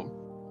not home.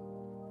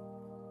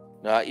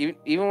 No,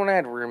 even when I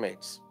had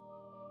roommates,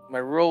 my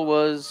rule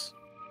was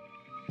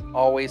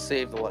always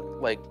save the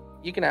like.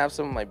 You can have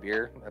some of my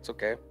beer. That's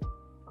okay.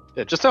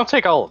 Yeah, just don't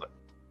take all of it.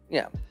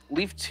 Yeah,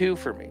 leave 2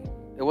 for me.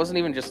 It wasn't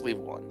even just leave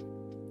 1.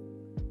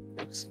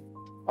 It was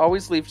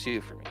always leave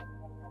 2 for me.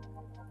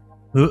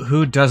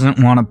 Who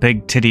doesn't want a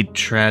big titty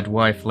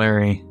TradWife,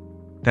 Larry?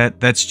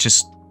 That's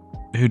just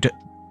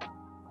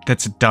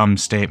that's a dumb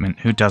statement.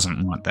 Who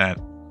doesn't want that?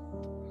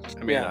 I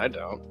mean, Yeah. I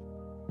don't.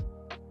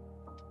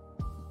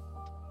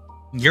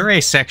 You're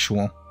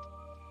asexual.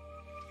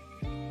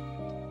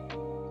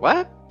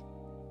 What?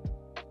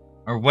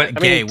 Or what? I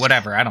Gay, mean,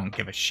 whatever. I don't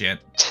give a shit.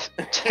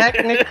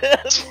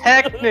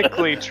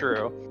 Technically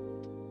true.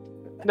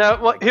 No,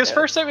 well, his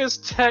first statement is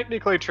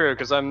technically true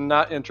because I'm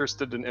not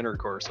interested in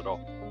intercourse at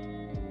all.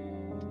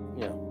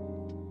 Yeah.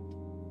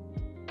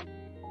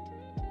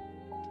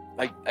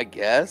 I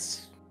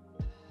guess.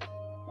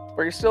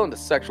 But you're still into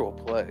sexual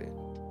play.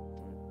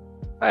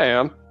 I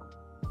am.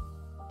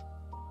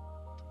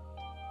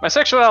 My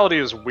sexuality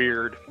is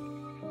weird.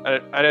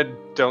 I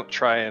don't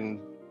try and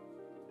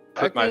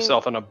put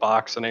myself in a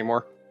box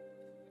anymore.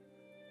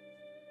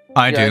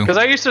 I do. Because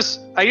I used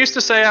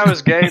to say I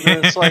was gay,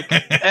 but it's like,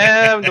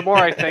 the more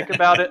I think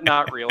about it,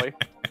 not really.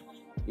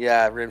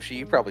 Yeah, Rimshee,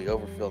 you probably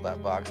overfilled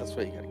that box. That's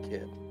why you got a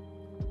kid.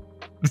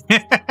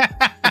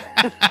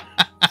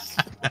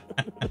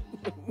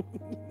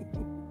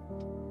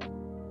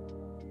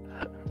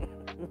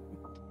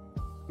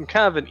 I'm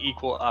kind of an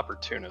equal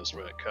opportunist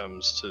when it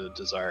comes to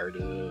desire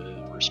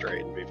to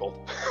restrain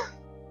people.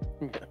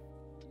 Yeah.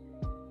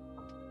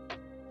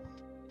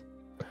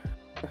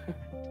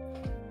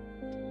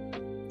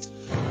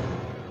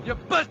 You're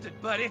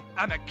busted, buddy.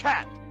 I'm a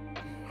cat.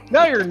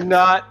 No, you're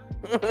not.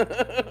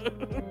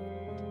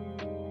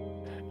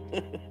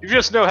 You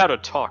just know how to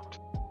talk.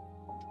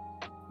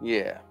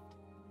 Yeah.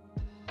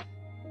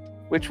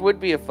 Which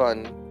would be a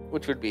fun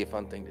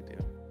thing to do.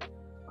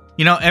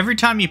 You know, every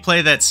time you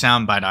play that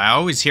soundbite, I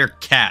always hear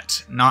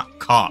cat, not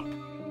cop.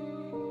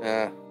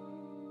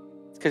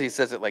 It's because he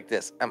says it like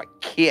this. I'm a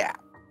cat.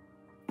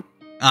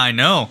 I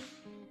know.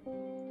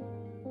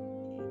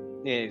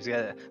 Yeah, he's got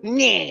a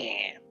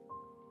yeah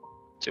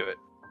to it.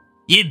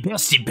 You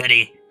busted,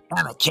 buddy.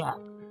 I'm a cat.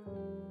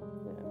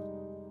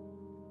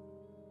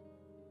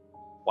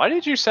 Why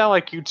did you sound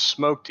like you'd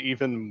smoked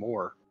even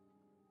more?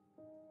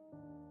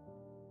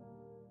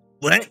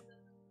 What?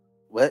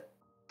 What?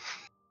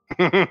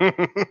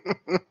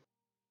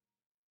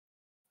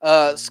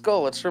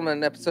 Skull, it's from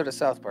an episode of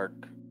South Park.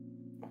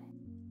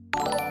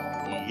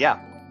 Yeah.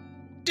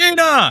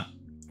 Dina!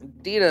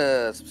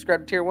 Dina,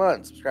 subscribe to Tier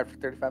 1. Subscribe for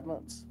 35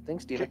 months.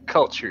 Thanks, Dina. Get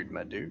cultured,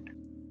 my dude.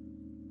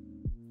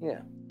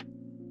 Yeah.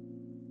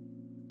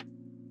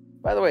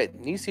 By the way,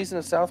 new season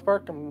of South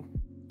Park, I'm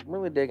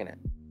really digging it.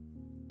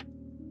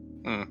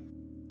 Hmm.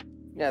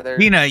 Yeah, they're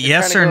Dina,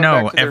 yes kinda or going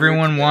no? back to their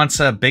Everyone roots wants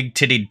a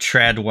big-titted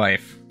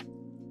TradWife.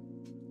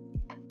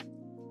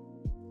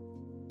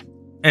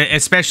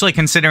 Especially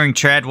considering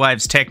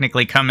TradWives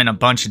technically come in a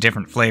bunch of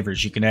different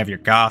flavors. You can have your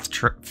goth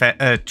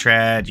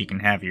trad, you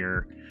can have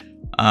your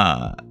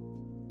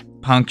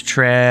punk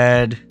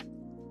trad,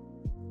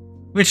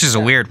 which is a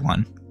weird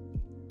one.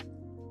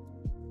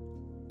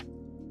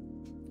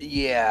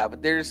 Yeah,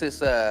 but there's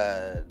this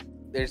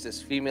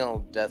female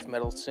death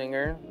metal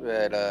singer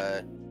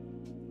that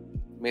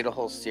made a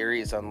whole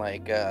series on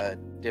like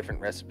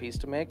different recipes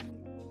to make,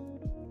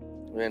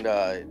 and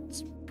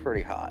it's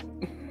pretty hot.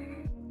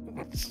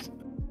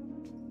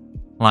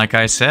 Like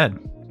I said.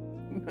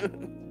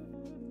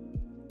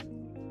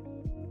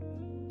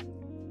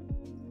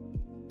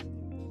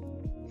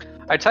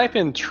 I type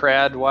in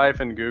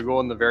TradWife in Google,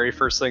 and the very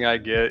first thing I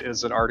get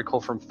is an article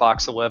from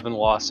Fox 11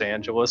 Los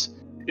Angeles.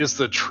 Is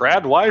the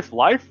TradWife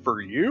life for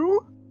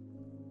you?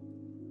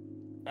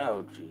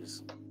 Oh,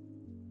 jeez.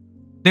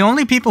 The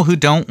only people who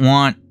don't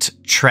want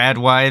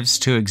TradWives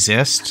to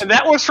exist... And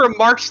that was from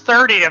March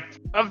 30th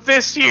of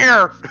this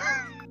year!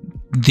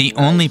 The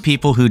only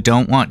people who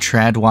don't want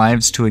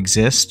TradWives to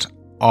exist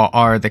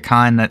are the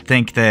kind that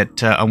think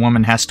that a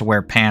woman has to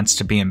wear pants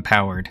to be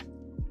empowered.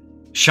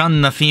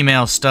 Shun the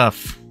female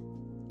stuff.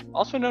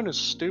 Also known as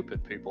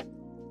stupid people.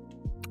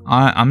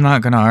 I'm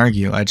not going to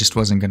argue. I just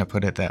wasn't going to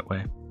put it that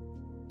way.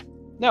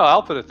 No,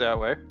 I'll put it that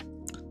way.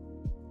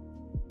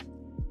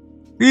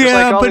 Yeah,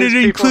 like all but it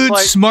these people, includes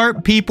like-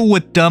 smart people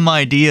with dumb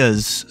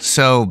ideas.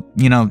 So,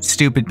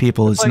 stupid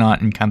people is like-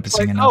 not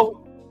encompassing Like, enough.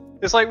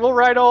 it's like we'll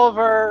write all of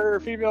our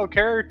female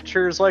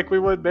characters like we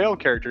would male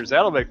characters.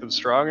 That'll make them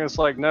strong. It's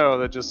like, no,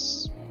 that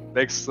just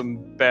makes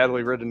them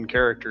badly written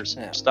characters.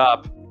 Yeah.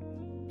 Stop.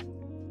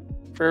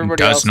 For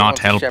everybody Does else that not wants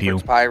a help shepherd's you.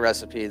 pie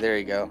recipe, there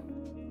you go.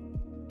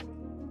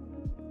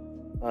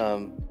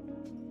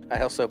 I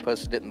also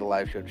posted it in the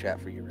live show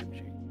chat for you,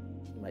 Rimshee.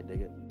 You might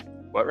dig it.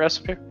 What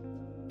recipe?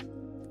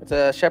 It's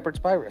a shepherd's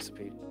pie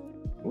recipe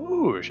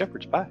Ooh,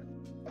 shepherd's pie.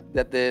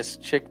 that this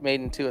chick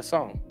made into a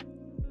song.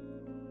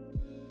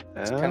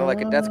 It's kind of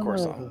like a deathcore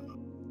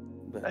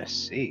song. But I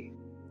see.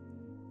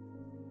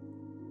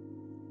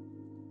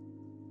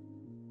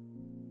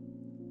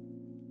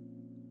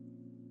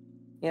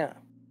 yeah.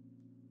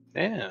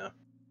 Yeah.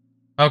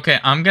 Okay,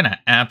 I'm going to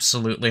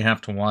absolutely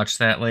have to watch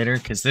that later,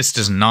 because this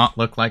does not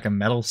look like a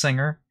metal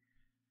singer.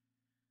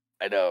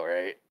 I know,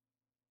 right?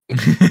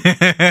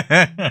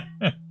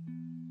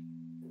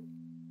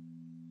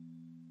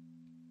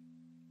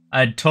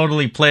 I'd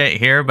totally play it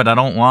here, but I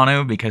don't want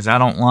to, because I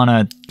don't want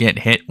to get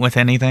hit with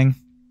anything.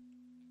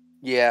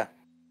 Yeah.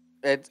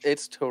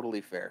 It's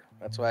totally fair.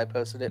 That's why I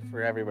posted it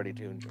for everybody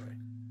to enjoy.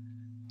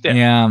 Yeah.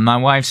 Yeah, my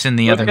wife's in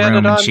the Look other at it room,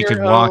 and on she your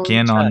could walk own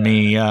in on time.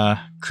 me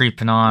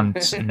creeping on.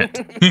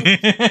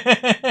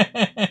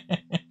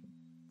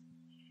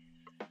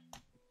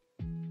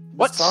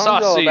 What The song's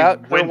all saucy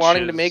about her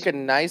wanting to wenches. make a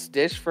nice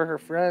dish for her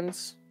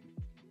friends.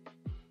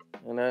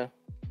 And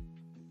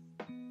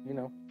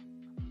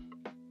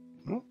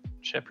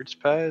Shepherd's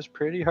pie is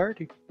pretty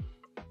hearty.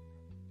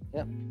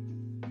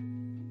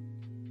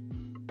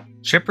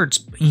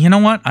 Shepherd's... You know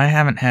what? I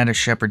haven't had a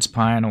shepherd's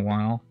pie in a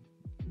while.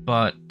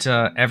 But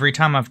every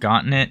time I've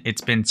gotten it,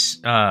 it's been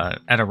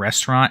at a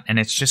restaurant, and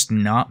it's just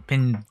not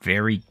been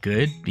very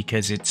good,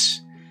 because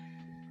it's...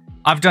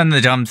 I've done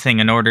the dumb thing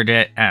and ordered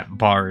it at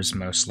bars,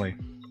 mostly.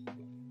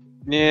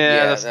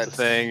 Yeah, that's the that's-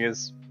 thing.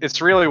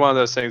 It's really one of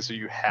those things that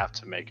you have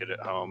to make it at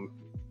home.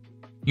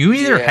 You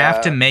either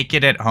have to Yeah. make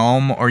it at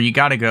home, or you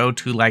gotta go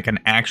to, like, an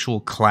actual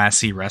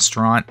classy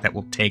restaurant that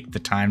will take the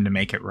time to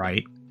make it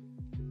right.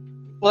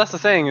 Well, that's the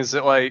thing, is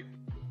that, like,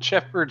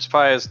 shepherd's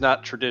pie is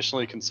not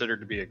traditionally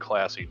considered to be a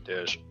classy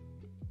dish.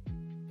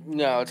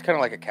 no, it's kind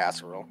of like a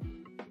casserole.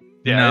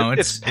 Yeah, No,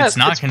 it's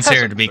not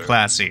considered to be peasant food.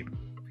 classy.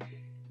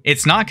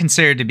 It's not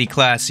considered to be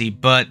classy,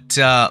 but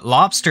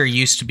lobster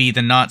used to be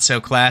the not so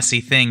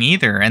classy thing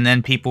either. And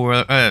then people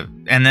were,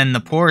 and then the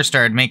poor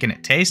started making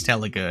it taste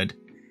hella good.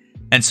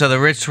 And so the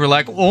rich were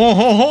like,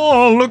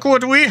 "Oh, look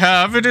what we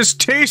have! It is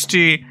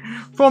tasty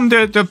from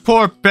the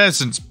poor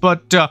peasants,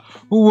 but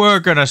we're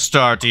gonna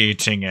start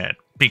eating it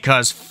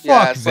because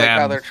Yeah, fuck it's like how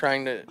them." they're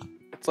trying to.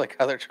 It's like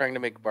how they're trying to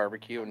make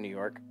barbecue in New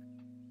York.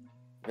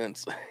 And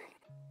it's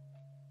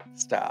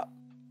stop,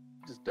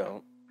 just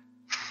don't.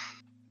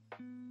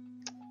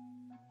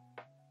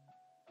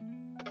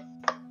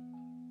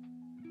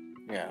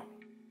 Yeah.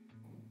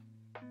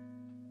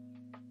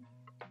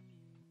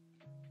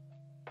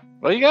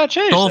 Well, you gotta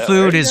change Soul that,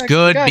 food right? is You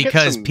good gotta get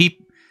because some- people.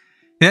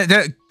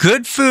 The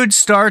good food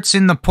starts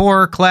in the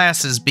poorer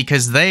classes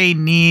because they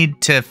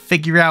need to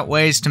figure out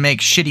ways to make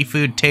shitty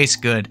food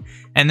taste good,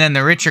 and then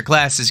the richer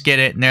classes get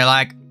it, and they're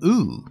like,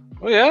 "Ooh,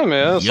 Well, yeah,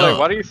 man. It's Yuck. like,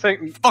 why do you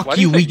think? fuck why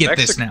do you! you We think get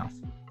this now."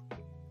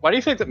 Why do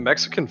you think that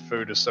Mexican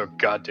food is so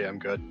goddamn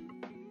good?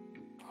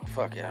 Oh,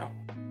 fuck yeah.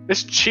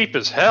 It's cheap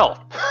as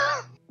hell.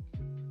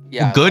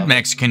 Yeah. I Good love it.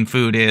 Mexican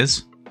food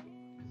is.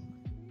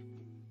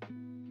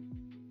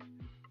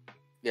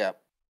 Yeah.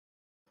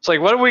 It's like,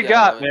 what do we Yeah,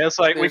 got, but man? It's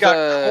like we there's got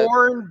a-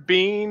 corn,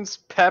 beans,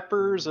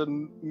 peppers,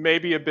 and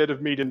maybe a bit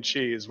of meat and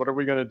cheese. What are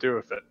we gonna do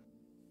with it?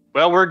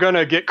 Well, we're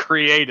gonna get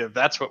creative.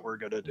 That's what we're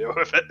gonna do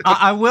with it.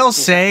 I will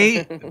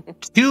say,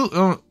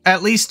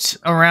 at least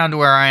around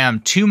where I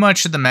am, too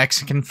much of the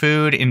Mexican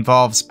food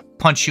involves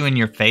punch you in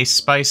your face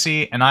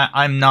spicy, and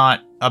I'm not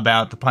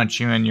about the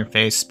punch you in your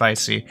face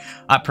spicy.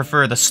 I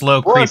prefer the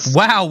slow creep. Plus-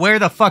 Wow, where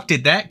the fuck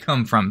did that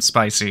come from,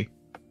 spicy?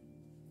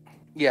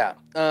 Yeah.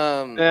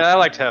 Yeah, I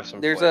like to have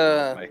some. There's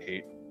flavor a- with my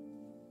heat.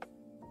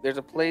 There's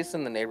a place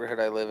in the neighborhood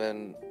I live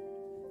in.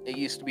 It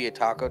used to be a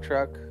taco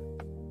truck,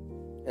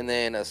 and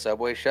then a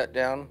Subway shut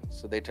down,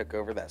 so they took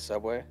over that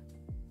Subway.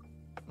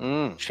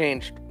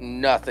 Changed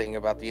nothing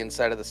about the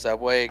inside of the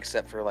Subway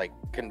except for like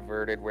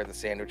converted where the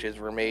sandwiches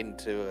were made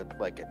into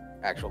like an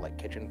actual like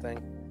kitchen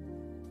thing.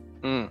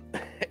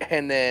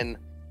 And then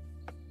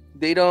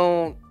they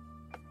don't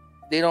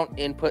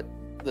input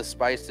the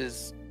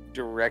spices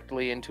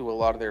directly into a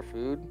lot of their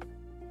food,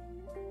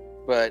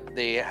 but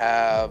they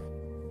have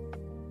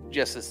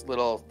just this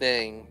little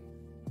thing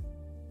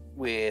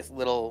with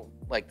little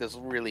like those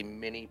really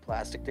mini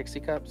plastic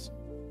Dixie cups.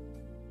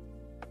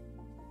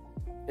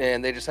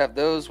 And they just have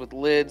those with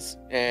lids,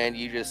 and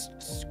you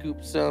just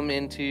scoop some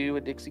into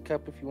a Dixie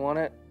cup if you want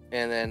it.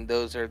 And then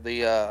those are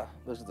the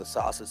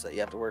sauces that you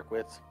have to work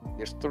with.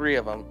 There's 3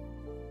 of them,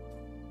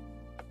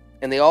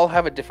 and they all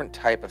have a different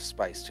type of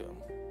spice to them.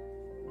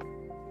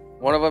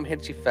 One of them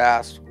hits you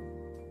fast.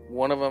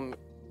 One of them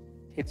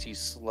hits you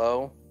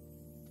slow,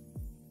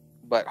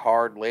 but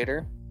hard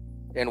later.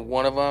 And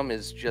one of them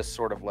is just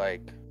sort of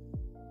like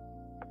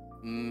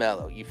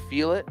mellow. You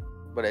feel it,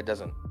 but it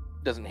doesn't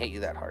hit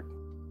you that hard.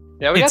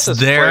 Yeah, we It's got this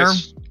there.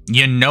 place.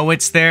 You know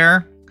it's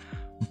there,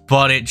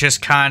 but it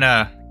just kind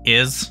of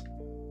is.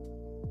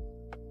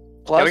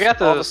 Plus, we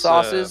got all the this,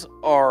 sauces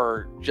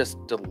are just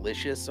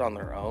delicious on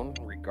their own,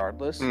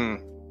 regardless.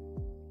 Mm.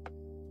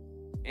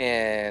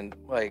 And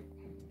like,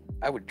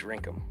 I would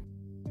drink them.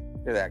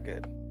 They're that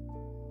good.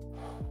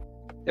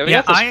 Yeah, we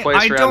Yeah, got this place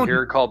I around don't-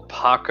 here called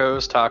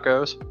Paco's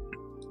Tacos.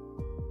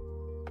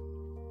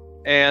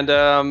 And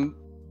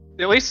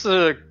at least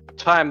the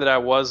time that I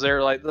was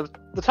there, like the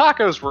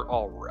tacos were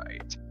all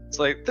right. It's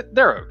like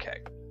they're okay.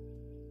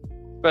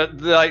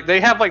 But like they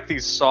have like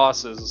these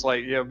sauces. It's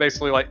like, you know,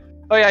 basically like,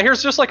 oh yeah,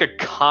 here's just like a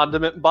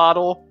condiment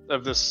bottle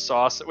of this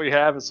sauce that we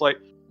have. It's like,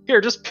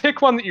 here, just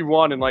pick one that you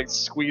want and like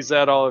squeeze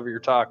that all over your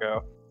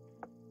taco.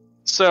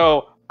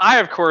 So I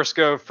of course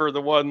go for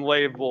the one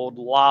labeled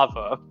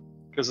lava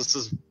because it's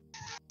this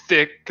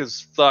thick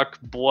as fuck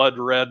blood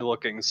red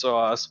looking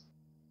sauce.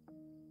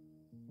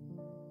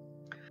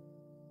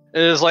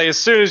 And it's like as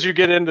soon as you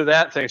get into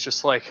that thing, it's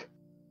just like,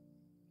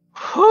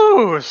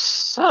 whew,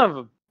 son of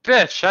a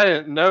bitch, I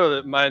didn't know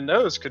that my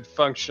nose could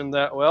function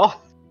that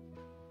well.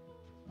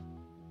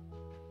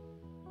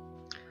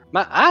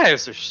 My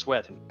eyes are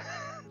sweating.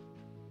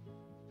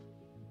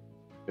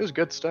 It was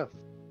good stuff.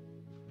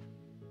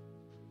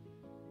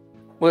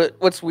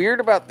 What's weird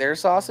about their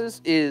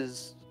sauces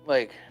is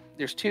like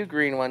there's 2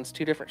 green ones,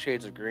 2 different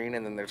shades of green,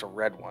 and then there's a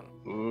red one.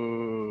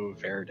 Ooh,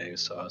 Verde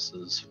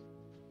sauces.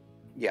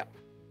 Yeah.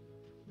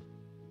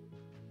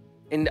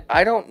 And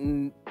I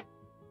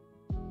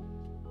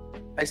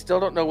still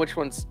don't know which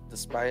one's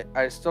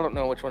I still don't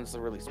know which one's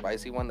the really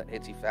spicy one that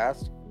hits you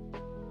fast.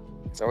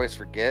 I always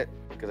forget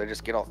because I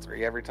just get all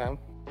 3 every time.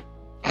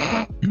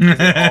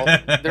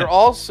 They're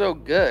all so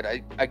good.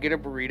 I get a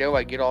burrito,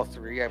 I get all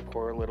 3, I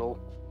pour a little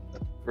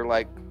for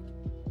like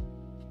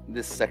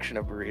this section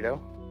of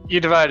burrito. You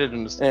divided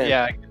into... Yeah.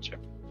 Yeah, I get you.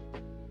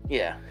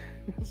 Yeah.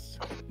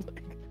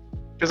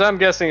 Because I'm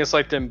guessing it's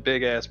like them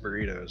big ass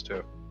burritos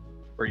too,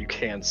 where you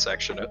can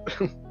section it.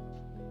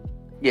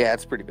 Yeah,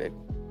 it's pretty big.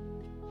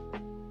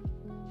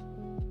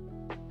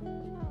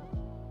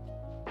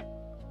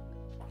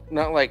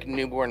 Not like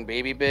newborn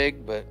baby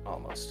big, but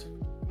almost.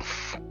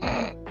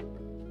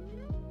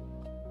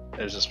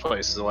 There's just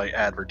places that like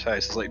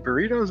advertise it's like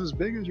burritos as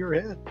big as your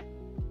head.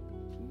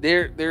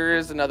 There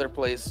is another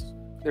place.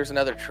 There's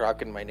another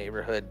truck in my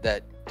neighborhood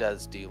that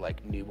does do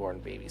like newborn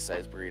baby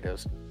size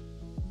burritos.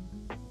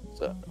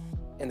 So,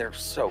 and they're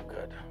so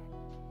good.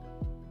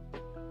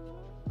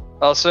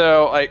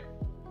 Also, like,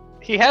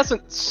 he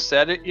hasn't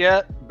said it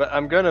yet, but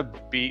I'm gonna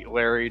beat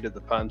Larry to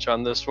the punch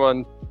on this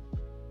one.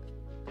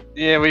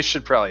 Yeah, we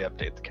should probably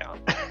update the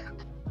count.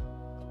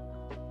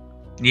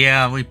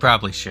 Yeah, we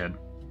probably should.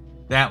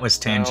 That was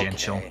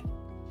tangential. Okay.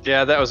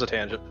 Yeah, that was a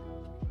tangent.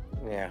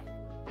 Yeah,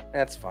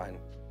 that's fine.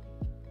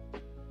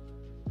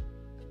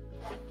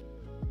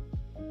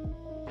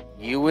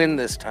 You win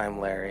this time,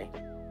 Larry.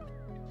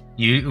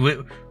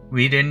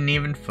 We didn't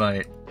even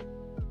fight.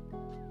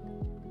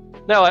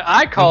 No, like,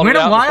 I called It it went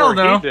a out while,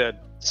 before though. he did.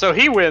 So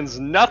he wins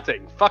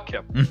nothing. Fuck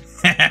him.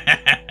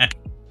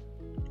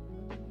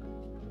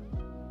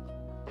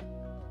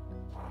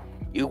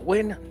 You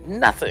win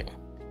nothing.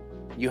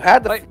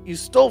 You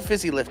stole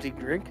fizzy lifting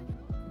drink,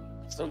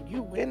 so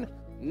you win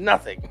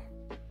nothing.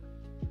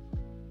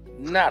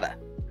 Nada.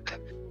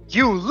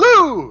 You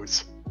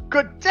lose!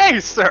 Good day,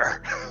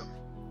 sir!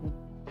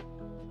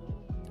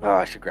 Oh,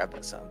 I should grab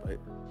that soundbite.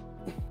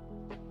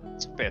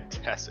 It's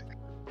fantastic.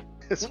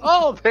 It's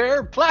all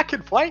there, black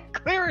and white,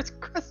 clear as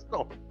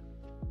crystal.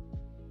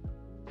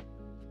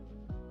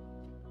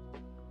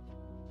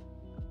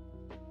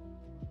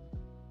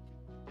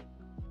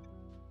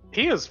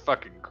 He is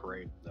fucking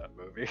great in that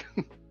movie.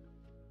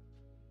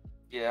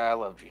 Yeah, I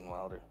love Gene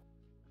Wilder.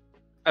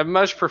 I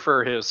much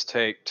prefer his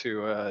take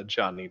to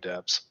Johnny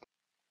Depp's.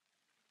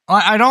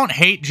 I don't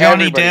hate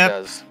Johnny Everybody Depp.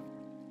 does.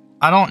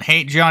 I don't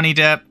hate Johnny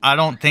Depp. I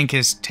don't think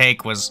his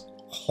take was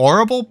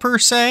horrible per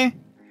se.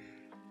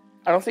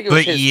 I don't think it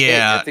was But his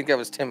yeah. take. I think that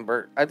was Tim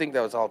Burton. I think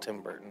that was all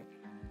Tim Burton.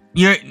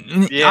 Yeah,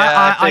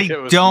 I think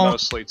it was don't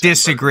mostly Tim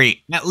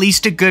disagree. At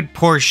least a good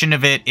portion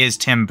of it is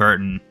Tim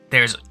Burton.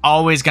 There's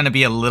always going to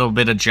be a little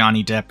bit of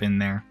Johnny Depp in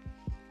there.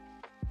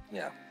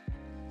 Yeah.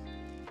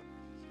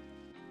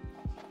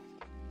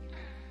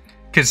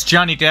 Because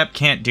Johnny Depp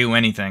can't do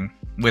anything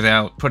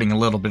without putting a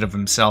little bit of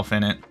himself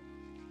in it.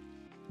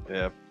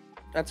 Yeah.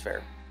 That's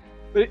fair.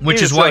 But Which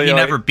is was why really he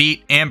like- never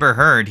beat Amber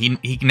Heard. He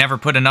never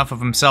put enough of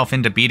himself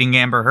into beating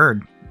Amber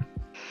Heard.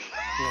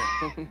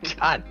 Yeah.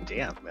 God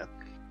damn, man.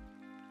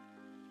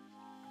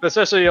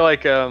 Especially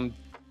like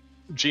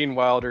Gene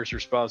Wilder's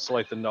response to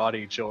like the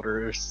naughty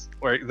children,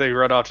 where they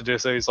run off to do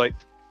so. He's like,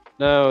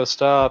 "No,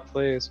 stop,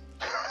 please."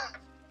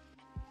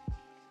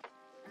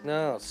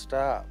 No,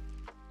 stop.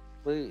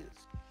 Please.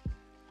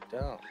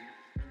 Don't.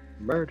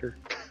 Murder.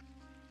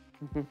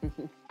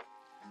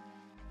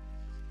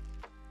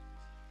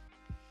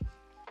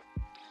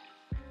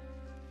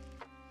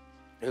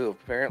 Ooh,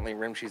 apparently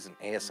Rimshee's in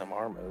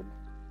ASMR mode.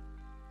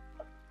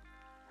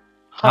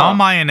 How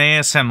am I in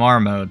ASMR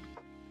mode?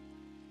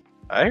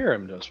 I hear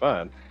him just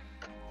fine.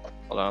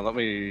 Hold on, let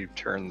me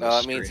turn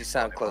this. It means you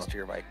sound close to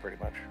your mic, pretty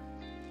much.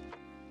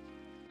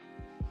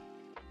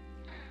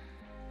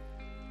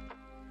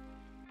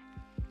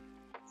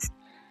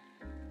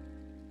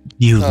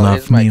 You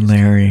love me,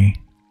 Larry.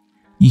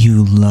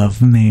 You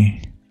love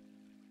me.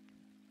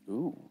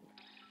 Ooh.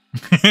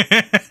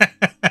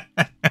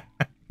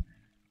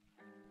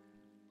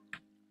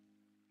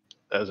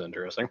 That's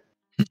interesting.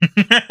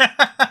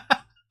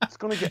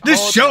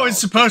 This show is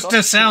supposed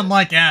to sound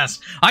like ass.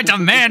 I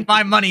demand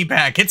my money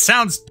back. It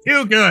sounds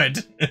too good.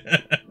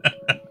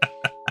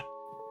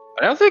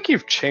 I don't think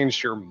you've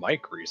changed your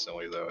mic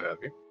recently, though, have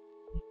you?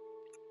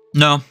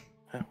 No.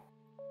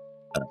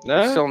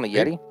 No. You're still on the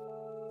Yeti?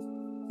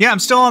 Yeah, I'm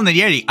still on the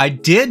Yeti. I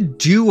did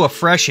do a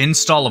fresh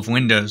install of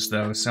Windows,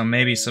 though, so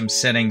maybe some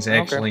settings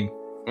actually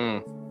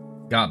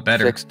got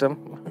better. Fixed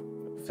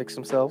them? Fixed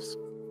themselves?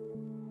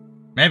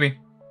 Maybe.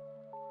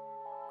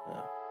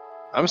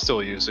 I'm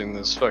still using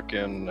this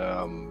fucking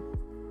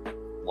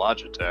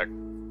Logitech.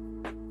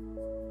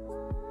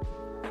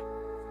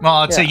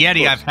 Well, it's a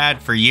Yeti I've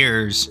had for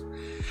years.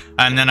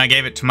 And then I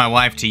gave it to my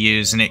wife to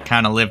use, and it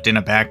kind of lived in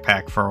a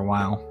backpack for a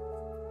while.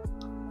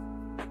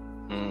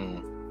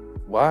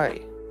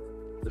 Why?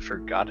 The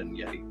Forgotten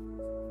Yeti.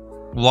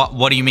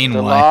 What do you mean,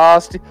 the why?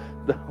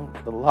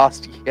 The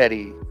lost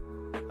Yeti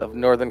of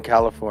Northern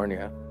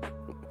California.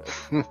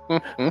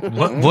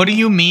 What do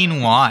you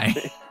mean, why?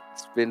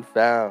 It's been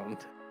found.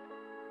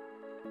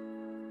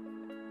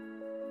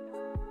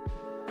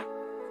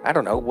 I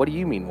don't know. What do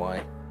you mean,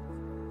 why?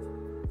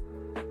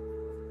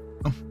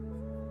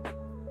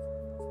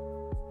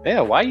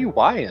 Yeah, why you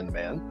whying,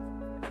 man?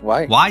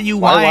 Why? Why you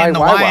whying the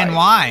why and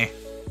why?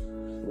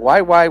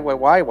 Why? Why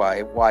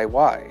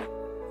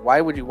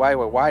would you why?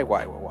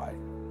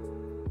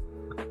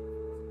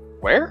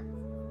 Where?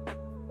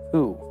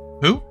 Who?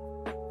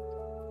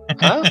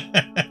 Huh?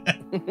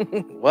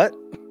 What?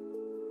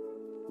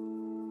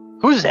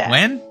 Who's that?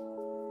 When?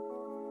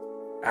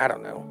 I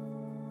don't know.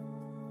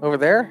 Over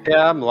there?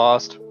 Yeah, I'm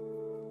lost.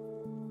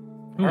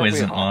 Who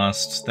isn't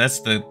lost? That's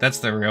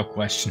the real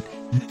question.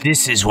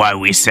 This is why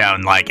we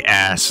sound like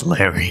ass,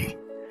 Larry.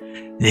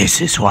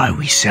 This is why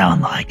we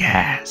sound like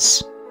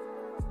ass.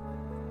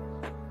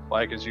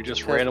 Why? Because you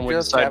just Because randomly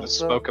just decided have to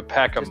some- smoke a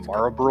pack of just-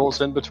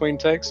 Marlboros in between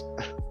takes?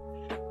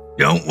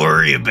 Don't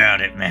worry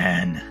about it,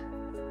 man.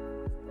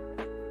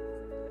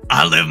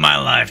 I live my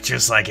life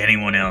just like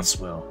anyone else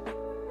will.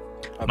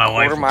 My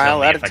wife will kill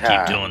me if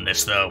I keep doing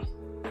this, though.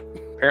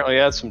 Apparently,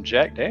 I had some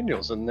Jack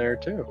Daniels in there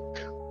too.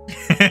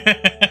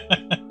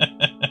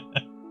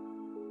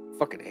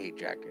 Fucking hate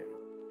Jack Daniels.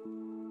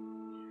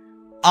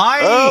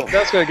 Oh,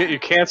 that's gonna get you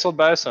canceled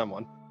by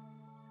someone.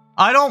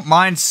 I don't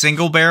mind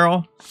single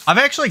barrel. I've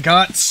actually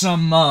got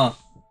some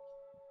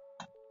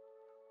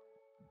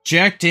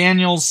Jack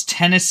Daniels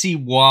Tennessee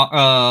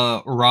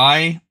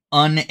rye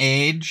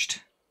unaged.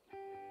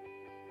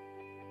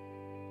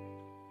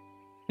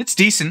 It's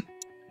decent.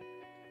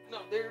 No,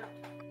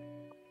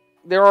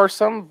 there are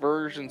some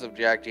versions of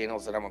Jack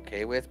Daniels that I'm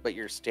okay with, but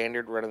your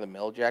standard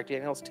run-of-the-mill Jack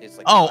Daniels tastes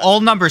like plastic.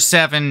 Old Number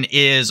 7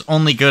 is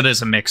only good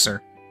as a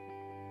mixer.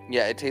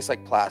 Yeah, it tastes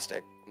like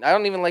plastic. I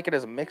don't even like it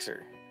as a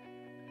mixer.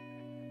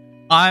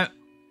 I'm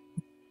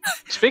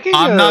Speaking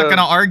not going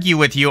to argue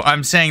with you.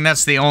 I'm saying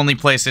that's the only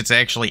place it's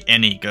actually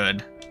any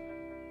good.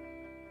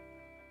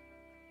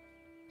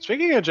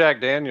 Speaking of Jack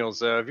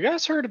Daniels, have you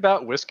guys heard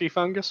about whiskey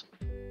fungus?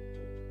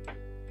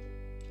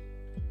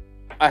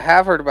 I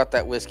have heard about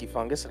that whiskey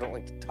fungus. I don't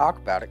like to talk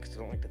about it because I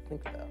don't like to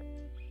think about it.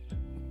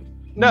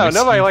 No, Whiskey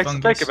nobody likes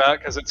fungus? to think about it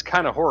because it's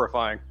kind of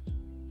horrifying.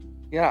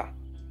 Yeah.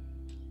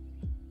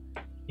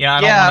 Yeah,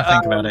 I don't want to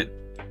think about it.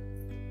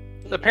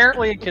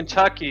 Apparently in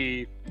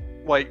Kentucky,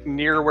 like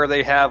near where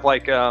they have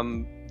like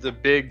the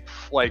big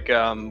like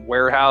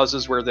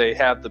warehouses where they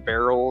have the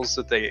barrels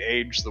that they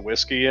age the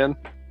whiskey in,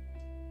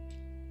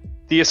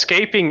 the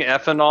escaping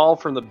ethanol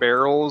from the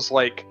barrels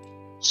like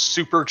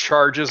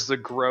supercharges the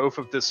growth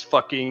of this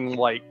fucking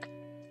like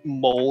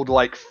mold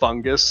like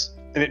fungus,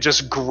 and it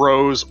just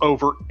grows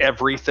over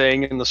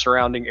everything in the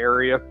surrounding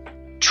area.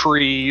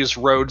 Trees,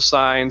 road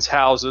signs,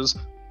 houses.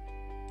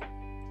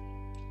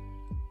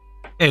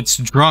 It's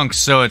drunk,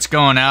 so it's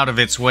going out of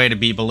its way to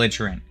be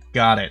belligerent.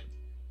 Got it.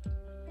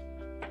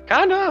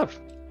 Kind of.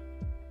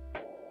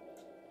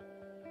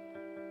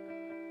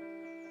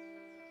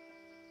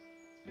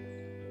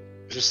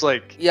 Just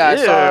like,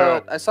 Yeah,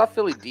 ew. I saw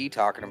Philly D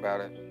talking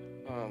about it.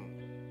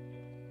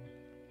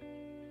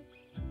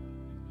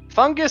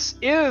 Fungus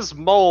is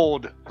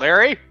mold,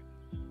 Larry.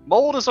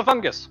 Mold is a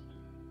fungus.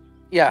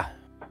 Yeah.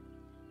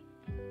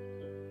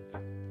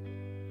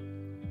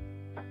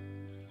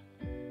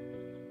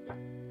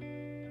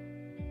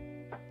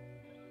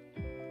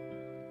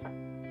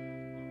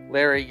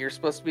 Larry, you're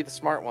supposed to be the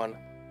smart one.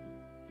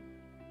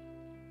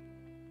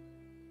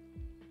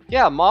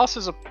 Yeah, moss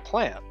is a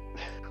plant.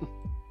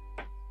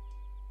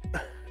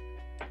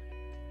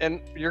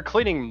 And you're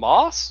cleaning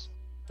moss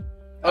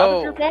out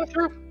of your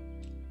bathroom?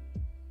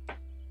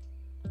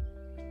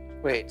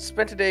 Wait,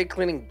 spent a day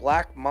cleaning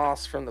black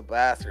moss from the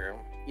bathroom.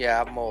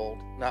 Yeah, mold,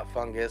 not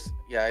fungus.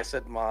 Yeah, I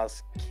said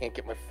moss. Can't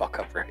get my fuck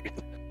up right.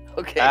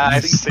 Okay. I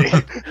see.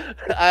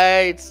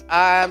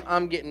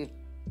 I'm getting.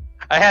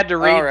 I had to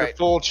read Alright. the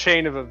full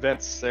chain of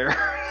events there.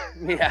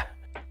 Yeah.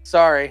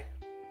 Sorry.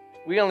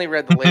 We only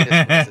read the latest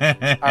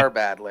message. Our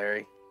bad,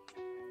 Larry.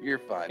 You're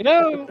fine.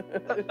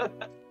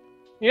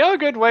 You know, a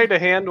good way to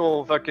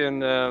handle fucking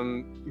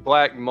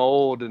black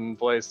mold in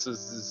places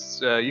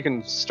is you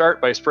can start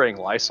by spraying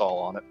Lysol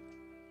on it.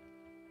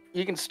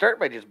 You can start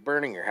by just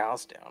burning your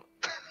house down.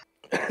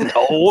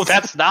 No,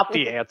 that's not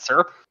the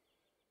answer.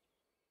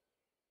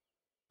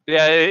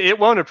 Yeah, it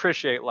won't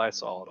appreciate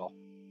Lysol at all.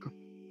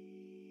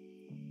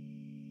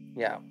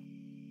 Yeah.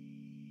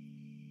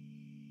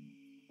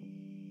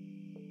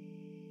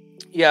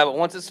 Yeah, but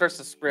once it starts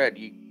to spread,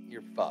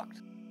 you're fucked.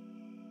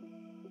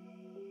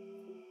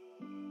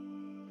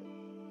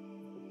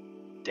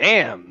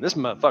 Damn, this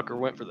motherfucker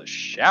went for the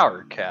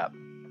shower cap.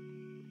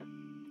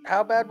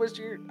 How bad was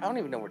your? I don't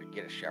even know where to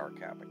get a shower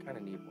cap. I kind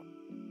of need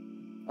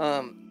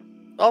one.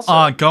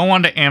 Also, go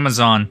onto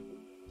Amazon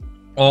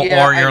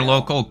or your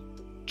local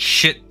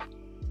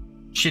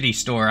shitty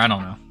store. I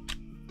don't know.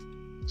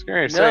 I was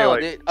gonna say,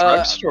 like,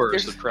 drugstores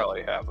there's- would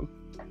probably have them.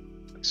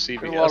 Like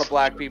CVS. There's a lot of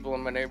black people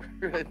in my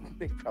neighborhood.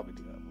 They probably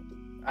do have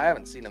one. I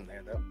haven't seen them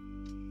there though.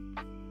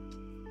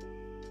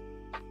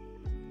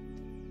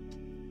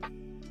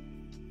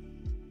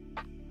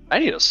 I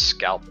need a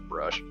scalp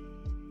brush.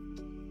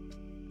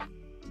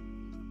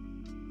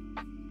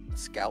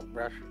 Scalp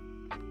brush.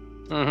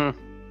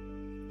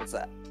 Mm-hmm. What's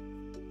that?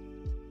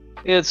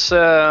 It's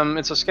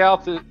a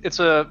scalp. It's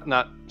a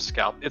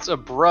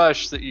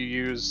brush that you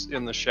use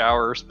in the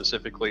shower,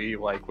 specifically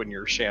like when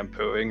you're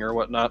shampooing or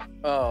whatnot.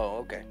 Oh,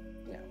 okay.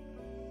 Yeah.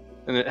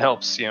 And it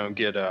helps,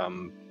 get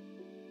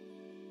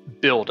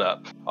build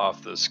up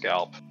off the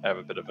scalp. I have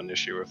a bit of an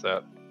issue with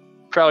that.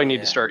 Probably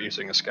need to start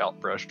using a scalp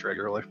brush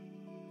regularly.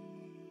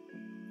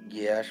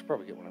 Yeah, I should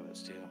probably get one of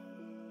those too.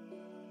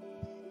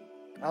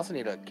 I also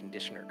need a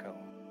conditioner comb.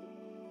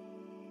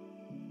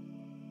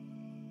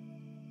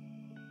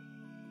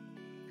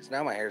 Because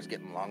now my hair's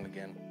getting long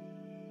again.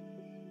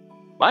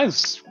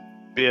 Mine's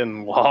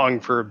been long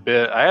for a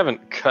bit. I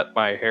haven't cut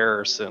my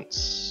hair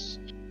since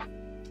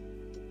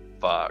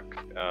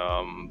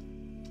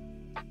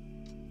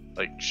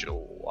like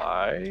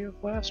July of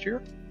last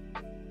year.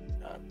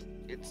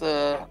 It's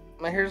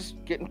my hair's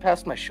getting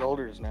past my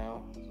shoulders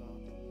now. So.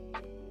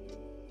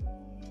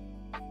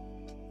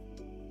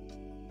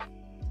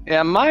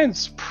 Yeah,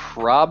 mine's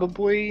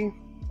probably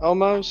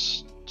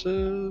almost.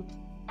 The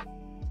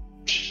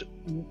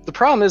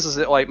problem is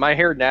that like my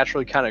hair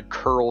naturally kind of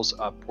curls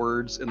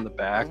upwards in the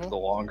back the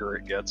longer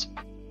it gets.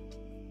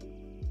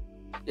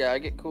 Yeah, I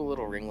get cool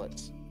little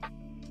ringlets.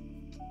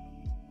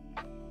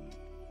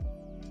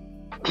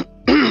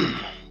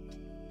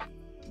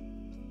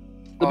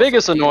 The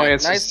biggest Dina,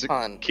 annoyance nice is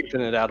pun. keeping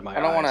it out of my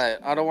eyes.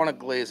 I don't want to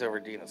glaze over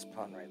Dina's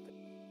pun right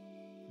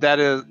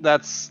there.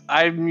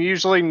 I'm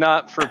usually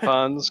not for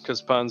puns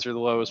because puns are the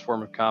lowest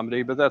form of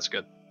comedy, but that's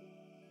good.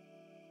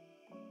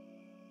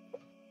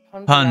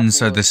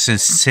 Puns are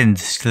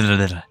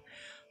the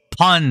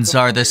puns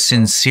are the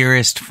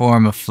sincerest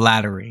form of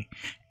flattery,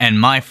 and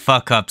my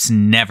fuck ups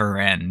never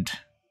end.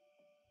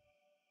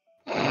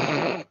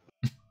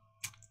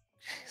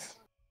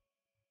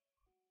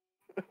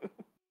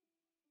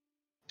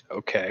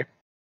 Okay.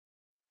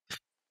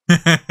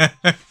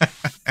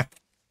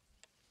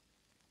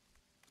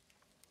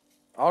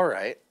 All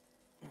right.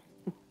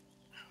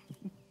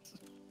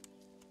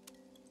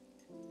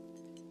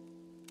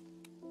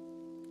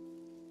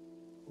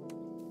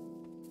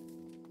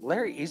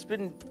 Larry,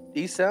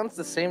 he sounds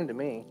the same to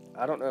me.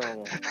 I don't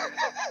know.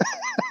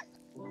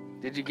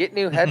 Did you get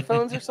new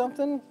headphones or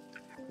something?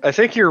 I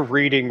think you're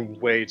reading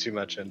way too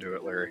much into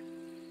it, Larry.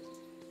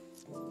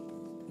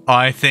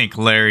 I think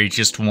Larry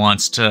just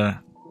wants to...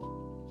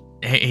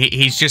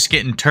 He's just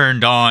getting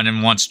turned on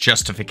and wants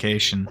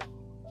justification.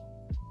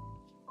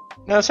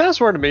 No, it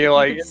sounds more to me You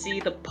like... can see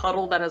the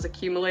puddle that has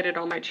accumulated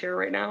on my chair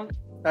right now.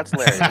 That's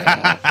Larry.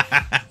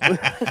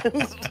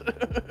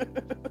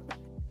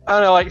 I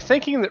don't know, like,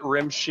 thinking that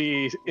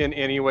Rimshee in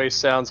any way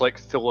sounds like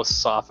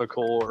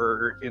philosophical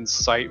or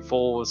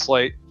insightful is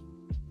like...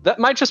 That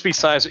might just be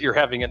signs that you're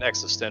having an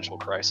existential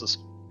crisis.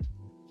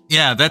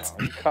 Yeah, that's...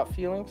 Cut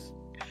feelings?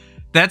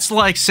 That's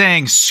like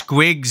saying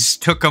Squigs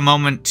took a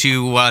moment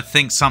to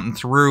think something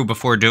through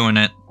before doing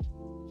it.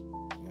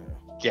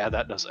 Yeah,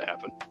 that doesn't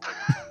happen.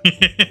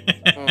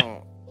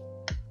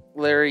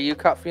 Larry, you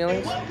caught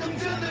feelings? Welcome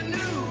to the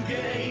new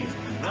game.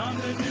 I'm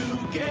the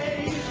new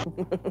game.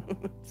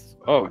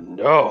 Oh,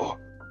 no.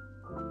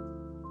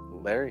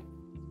 Larry.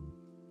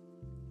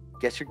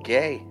 Guess you're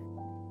gay.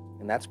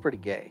 And that's pretty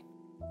gay.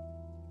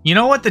 You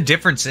know what the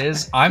difference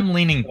is? I'm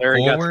leaning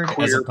Larry got the forward as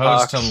queer opposed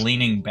box. to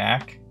leaning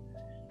back.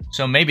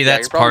 So maybe Yeah,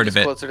 that's you're probably part of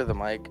just it. closer to the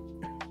mic.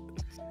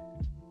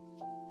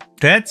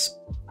 That's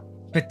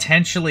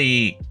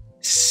potentially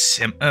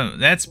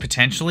that's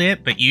potentially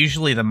it, but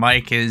usually the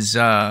mic is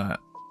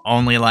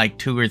only like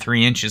 2 or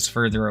 3 inches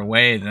further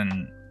away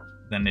than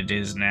it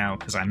is now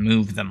because I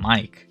moved the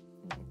mic.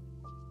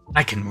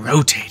 I can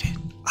rotate it.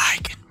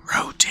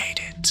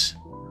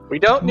 We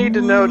don't need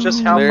to know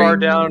just how Larry- far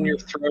down your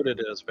throat it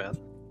is, man.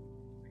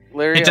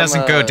 Larry, It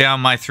doesn't on go the-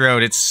 down my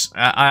throat. It's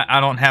I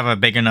don't have a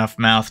big enough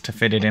mouth to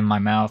fit it in my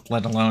mouth,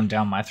 let alone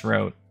down my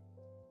throat.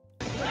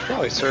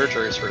 Probably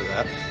surgeries for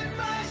that.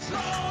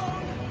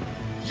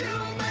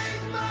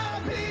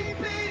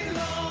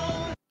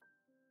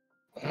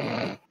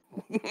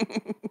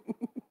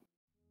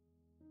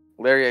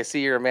 Larry, I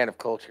see you're a man of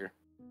culture.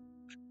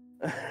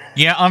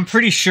 Yeah, I'm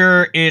pretty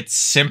sure it's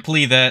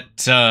simply that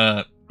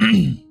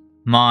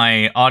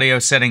my audio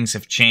settings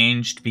have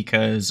changed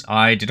because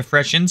I did a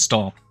fresh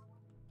install.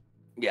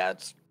 Yeah,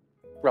 it's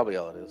probably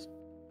all it is.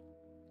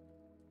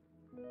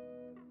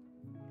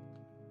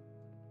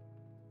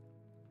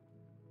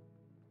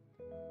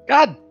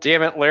 God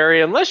damn it,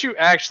 Larry. Unless you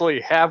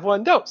actually have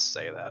one, don't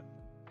say that.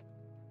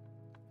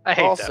 I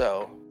hate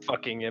Also, that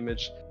fucking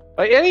image.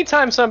 Like,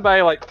 anytime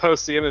somebody, like,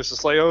 posts the image,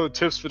 it's like, oh,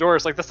 Tiff's fedora.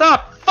 It's like, that's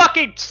not a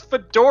fucking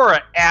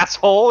fedora,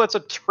 asshole. It's a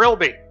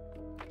trilby.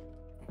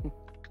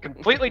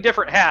 Completely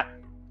different hat.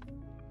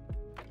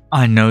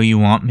 I know you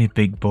want me,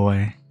 big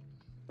boy.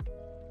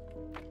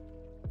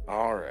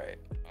 all right.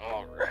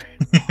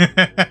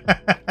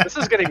 This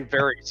is getting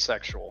very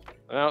sexual.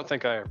 I don't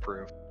think I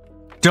approve.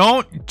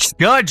 Don't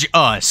judge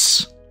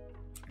us.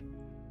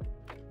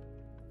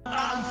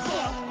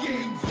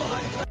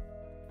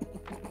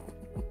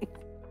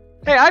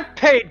 Hey, I've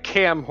paid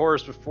cam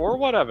whores before.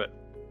 What of it?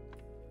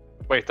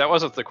 Wait, that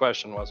wasn't the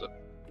question, was it?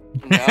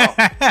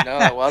 No,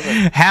 it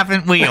wasn't.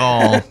 Haven't we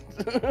all?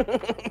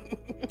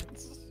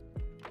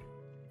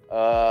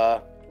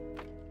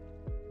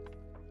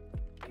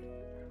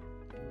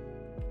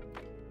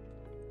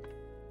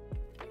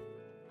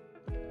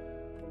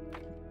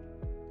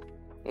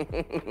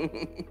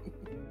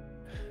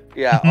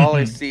 Yeah, all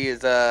I see is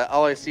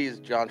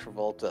John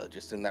Travolta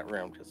just in that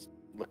room, just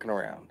looking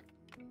around.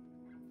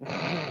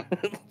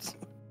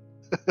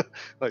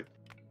 Like,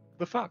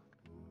 the fuck?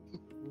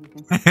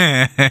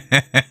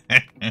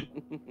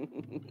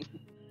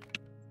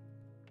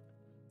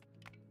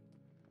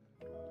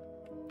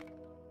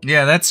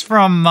 Yeah, that's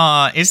from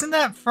isn't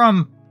that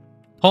from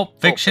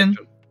Pulp Fiction?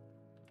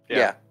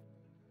 Yeah.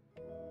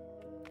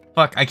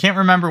 Fuck, I can't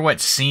remember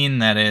what scene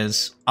that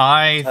is.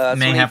 I That's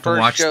may when he have to first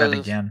watch that shows-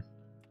 again.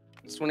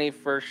 It's when he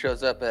first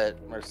shows up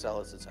at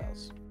Marcellus's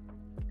house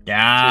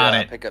Got to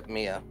it. pick up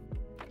Mia.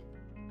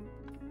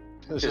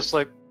 It's just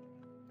like,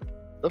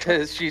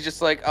 Because she's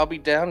just like, I'll be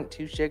down in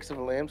 2 shakes of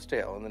a lamb's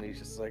tail. And then he's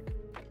just like,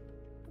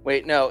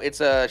 wait, no, it's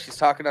she's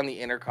talking on the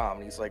intercom.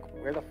 And he's like,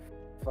 where the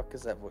fuck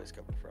is that voice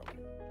coming from?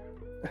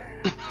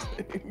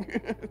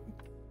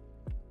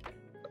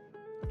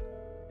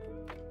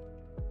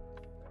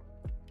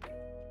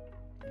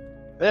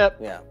 yep.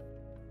 Yeah.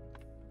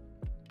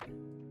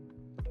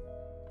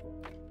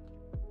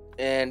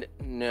 And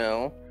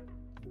no,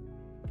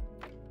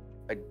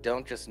 I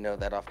don't just know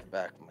that off the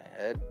back of my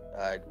head.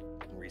 I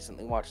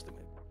recently watched the movie.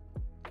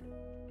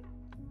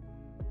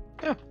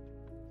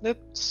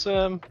 It's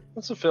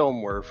a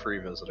film worth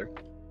revisiting.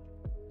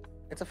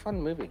 It's a fun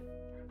movie.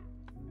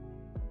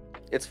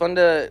 It's fun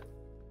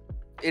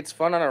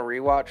on a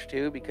rewatch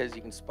too, because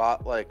you can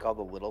spot like all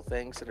the little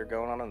things that are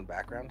going on in the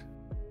background.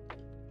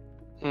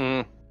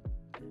 Hmm.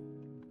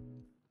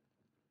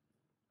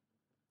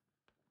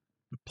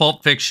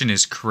 Pulp Fiction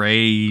is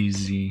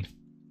crazy.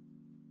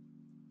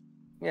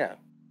 Yeah.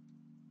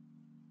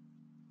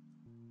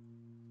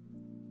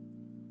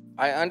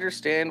 I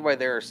understand why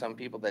there are some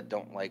people that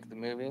don't like the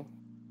movie.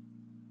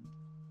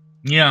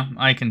 Yeah,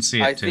 I can see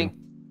it too.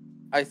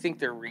 I think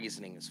their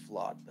reasoning is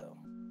flawed though.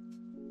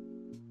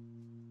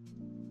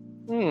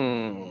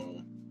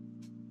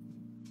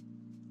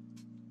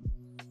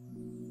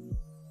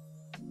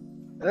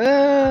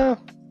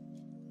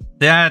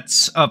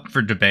 That's up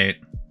for debate.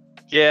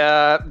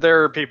 Yeah,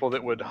 there are people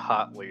that would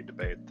hotly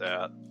debate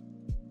that.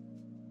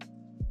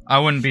 I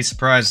wouldn't be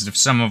surprised if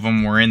some of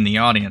them were in the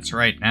audience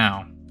right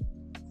now.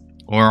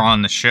 Or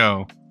on the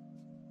show.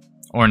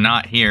 Or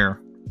not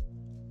here.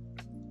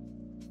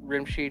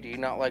 Rimshee, do you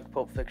not like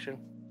Pulp Fiction?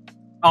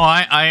 Oh,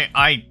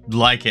 I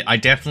like it. I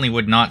definitely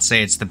would not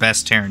say it's the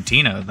best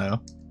Tarantino, though.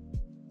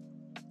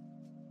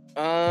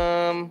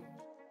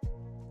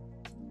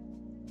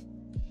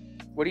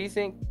 What do you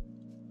think?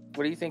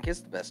 What do you think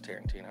is the best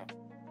Tarantino?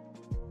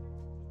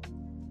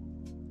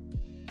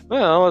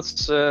 Well,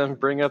 let's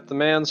bring up the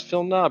man's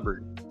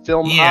filmography.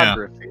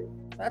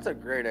 That's a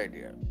great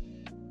idea.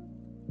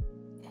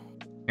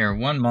 Here,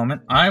 one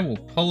moment. I will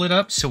pull it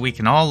up so we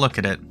can all look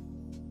at it.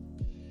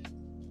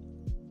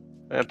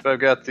 Yep, I've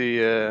got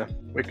the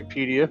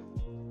Wikipedia.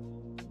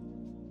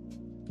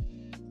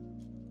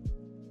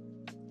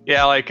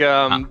 Yeah, like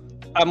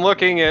I'm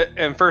looking at,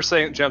 and first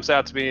thing that jumps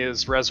out to me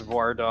is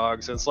Reservoir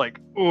Dogs. And it's like,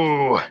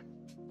 ooh,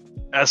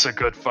 that's a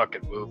good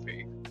fucking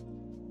movie.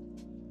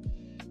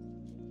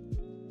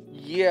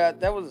 Yeah,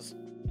 that was.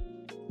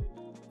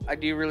 I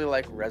do really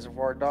like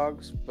Reservoir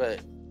Dogs, but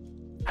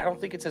I don't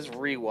think it's as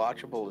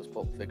rewatchable as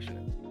Pulp Fiction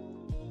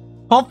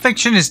is. Pulp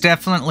Fiction is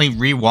definitely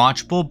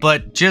rewatchable,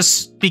 but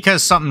just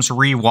because something's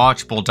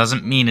rewatchable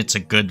doesn't mean it's a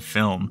good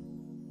film.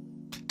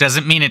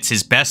 Doesn't mean it's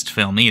his best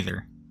film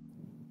either.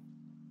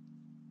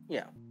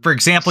 Yeah. For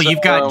example,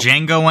 you've got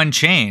Django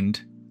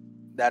Unchained.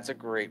 That's a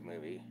great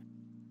movie.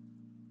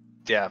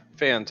 Yeah,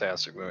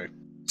 fantastic movie.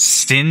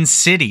 Sin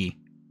City.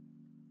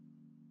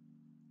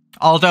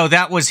 Although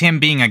that was him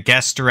being a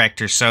guest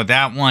director, so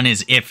that one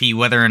is iffy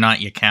whether or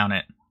not you count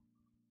it.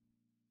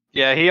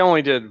 Yeah, he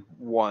only did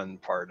one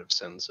part of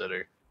Sin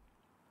City.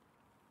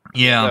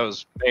 Yeah.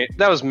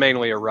 That was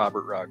mainly a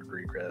Robert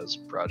Rodriguez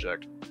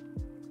project.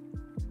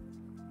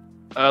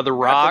 The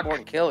Rock.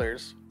 Born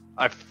Killers.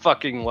 I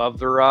fucking love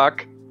The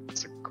Rock.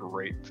 It's a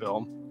great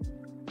film.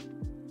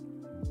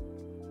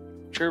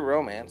 True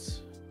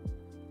Romance.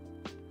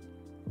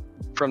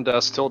 From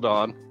Dusk Till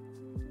Dawn.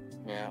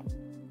 Yeah.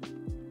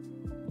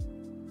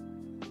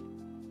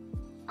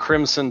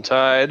 Crimson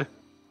Tide.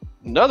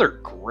 Another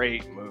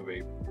great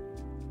movie.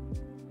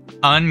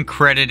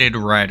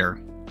 Uncredited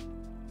writer.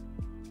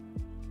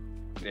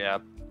 Yeah.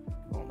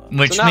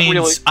 Which So not means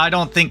really- I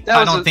don't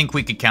think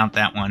we could count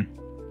that one.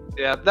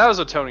 Yeah, that was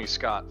a Tony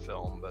Scott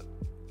film, but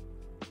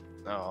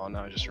no,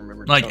 I just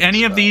remembered. Like Tony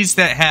any of Scott. these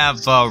that have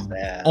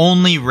Sad.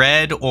 only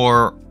red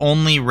or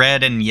only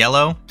red and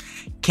yellow,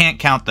 can't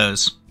count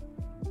those.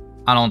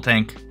 I don't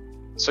think.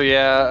 So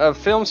yeah, of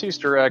films he's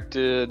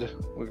directed,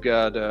 we've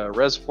got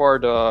Reservoir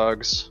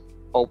Dogs,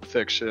 Pulp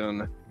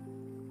Fiction,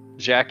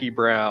 Jackie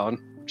Brown,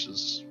 which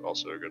is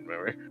also a good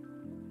movie.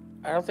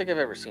 I don't think I've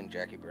ever seen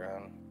Jackie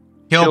Brown.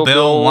 Kill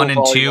Bill 1 and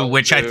Volume 2,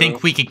 which I 2.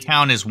 think we could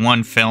count as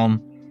one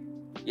film.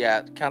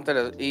 Yeah, count that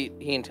as he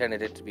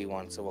intended it to be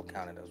one, so we'll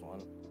count it as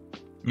one.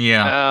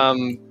 Yeah.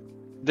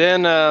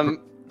 Then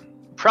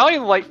probably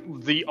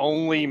like the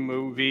only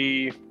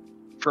movie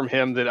from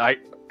him that I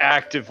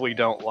actively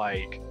don't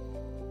like.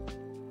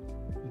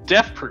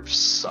 Death Proof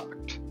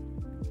sucked.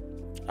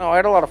 Oh, I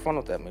had a lot of fun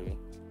with that movie.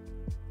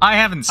 I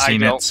haven't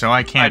seen it, don't- so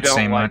I can't don't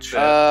say like much.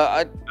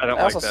 that. I don't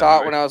also like that saw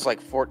movie. it when I was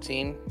like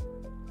 14.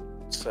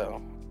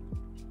 So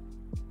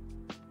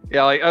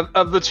Yeah, like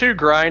of the two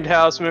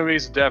Grindhouse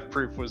movies, Death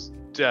Proof was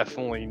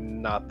definitely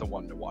not the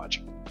one to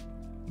watch.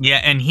 Yeah,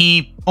 and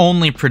he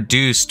only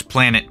produced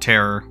Planet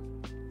Terror.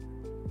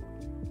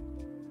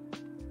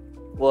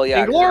 well,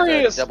 yeah, 'cause it was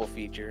Inglorious- a double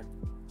feature.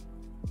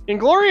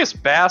 Inglourious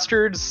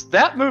Bastards,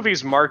 that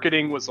movie's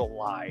marketing was a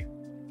lie.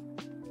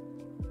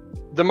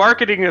 The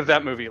marketing of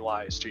that movie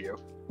lies to you.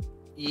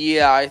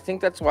 Yeah, I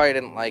think that's why I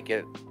didn't like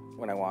it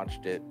when I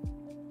watched it.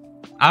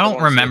 I don't wanna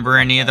see it remember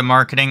like any of that. the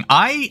marketing.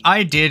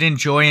 I did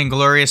enjoy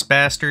Inglourious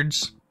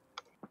Bastards.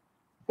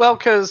 Well,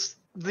 because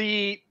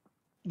the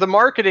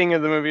marketing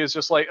of the movie is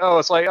just like,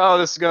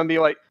 this is gonna be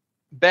like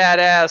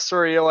badass,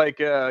 sort of like,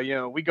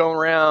 we go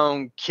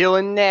around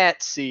killing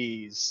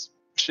Nazis.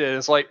 Shit,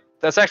 it's like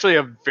that's actually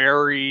a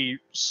very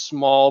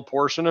small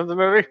portion of the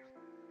movie.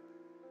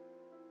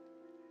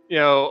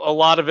 A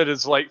lot of it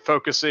is like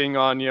focusing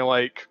on,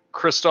 like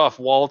Christoph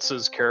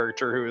Waltz's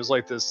character, who is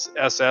like this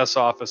SS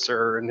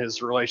officer, and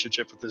his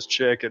relationship with this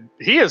chick, and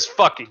he is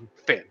fucking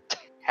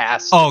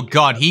fantastic. Oh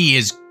god, he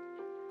is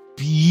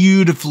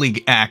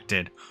beautifully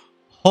acted.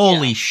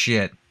 Holy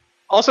shit.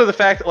 Also, the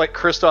fact that like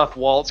Christoph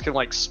Waltz can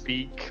like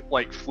speak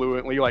like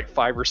fluently like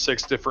 5 or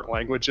 6 different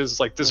languages,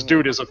 like this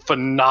dude is a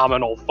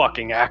phenomenal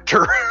fucking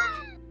actor.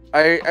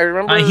 I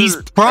remember He's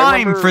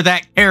prime for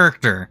that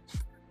character.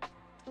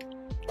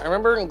 I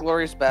remember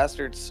Inglourious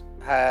Bastards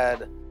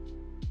had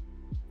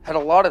a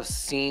lot of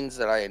scenes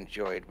that I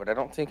enjoyed, but I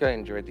don't think I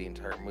enjoyed the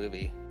entire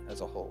movie as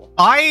a whole.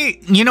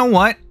 You know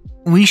what?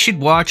 We should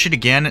watch it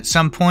again at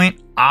some point.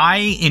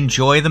 I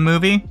enjoy the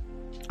movie.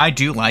 I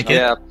do like it.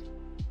 Yeah,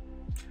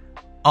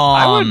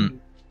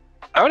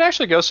 I would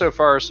actually go so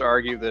far as to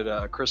argue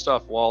that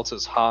Christoph Waltz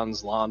as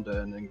Hans Landa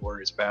in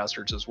Inglourious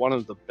Bastards is one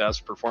of the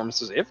best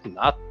performances, if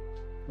not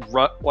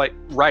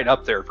right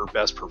up there for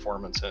best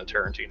performance in a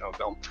Tarantino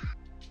film.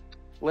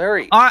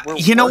 Larry, we're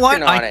you know what?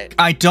 working on it.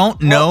 I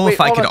don't know Wait,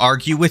 if I hold could on.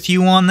 argue with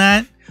you on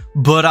that,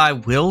 but I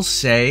will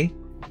say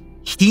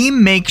he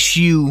makes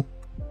you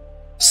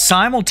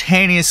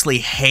simultaneously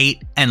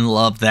hate and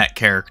love that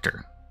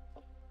character.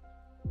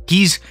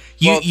 He's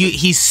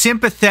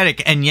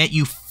sympathetic and yet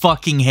you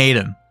fucking hate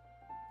him.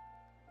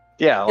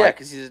 Yeah, Yeah, like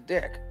because he's a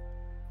dick.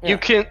 you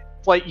can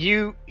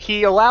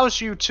he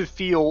allows you to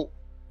feel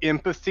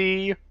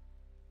empathy,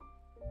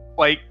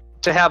 like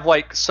to have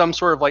like some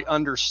sort of like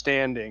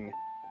understanding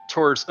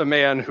towards a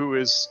man who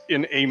is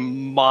in a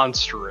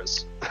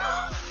monstrous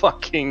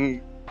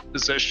fucking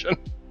position.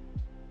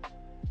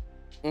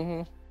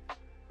 Mm-hmm.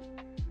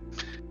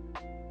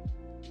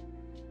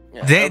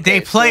 Yeah,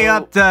 They play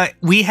up the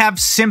we have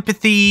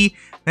sympathy.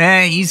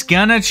 He's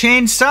gonna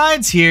change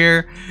sides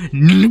here.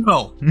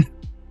 No.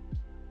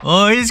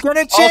 Oh, he's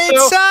gonna change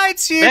Also,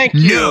 sides here. Thank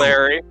you, No.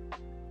 Larry.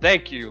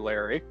 Thank you,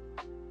 Larry.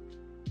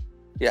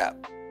 Yeah.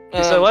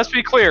 So let's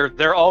be clear,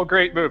 they're all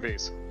great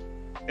movies,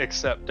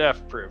 except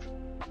Death Proof.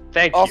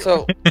 Thank you.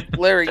 Also,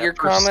 Larry, That your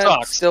first comment,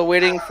 sucks. still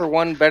waiting for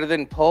one better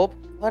than Pulp?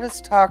 Let us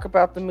talk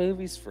about the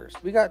movies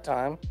first. We got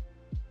time.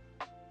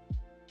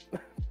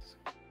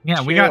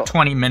 Yeah, we Chill. got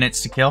 20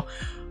 minutes to kill.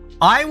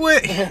 I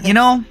would, you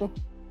know,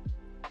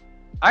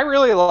 I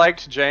really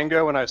liked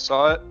Django when I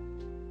saw it.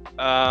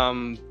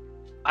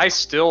 I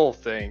still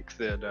think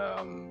that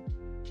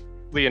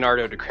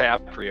Leonardo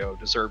DiCaprio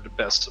deserved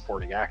Best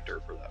Supporting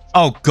Actor for that.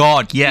 oh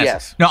god, yes.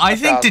 Yes, No, I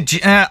think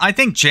I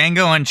think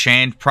Django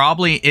Unchained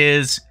probably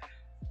is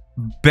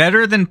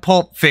better than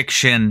Pulp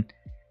Fiction,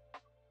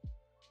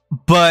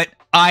 but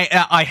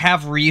I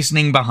have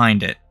reasoning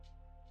behind it.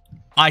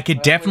 I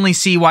could definitely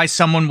see why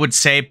someone would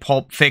say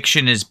Pulp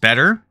Fiction is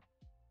better,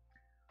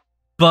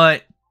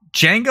 but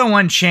Django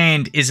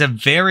Unchained is a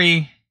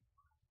very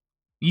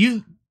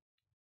you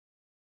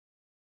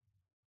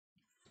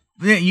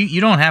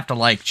don't have to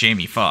like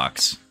Jamie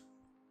Foxx.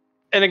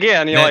 And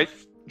again, you know, That- like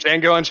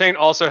Django Unchained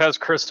also has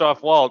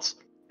Christoph Waltz,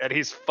 and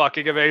he's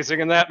fucking amazing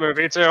in that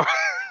movie too.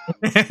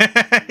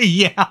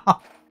 Yeah.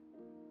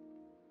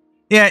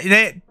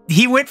 Yeah,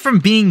 he went from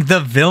being the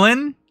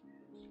villain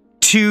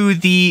to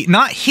the,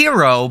 not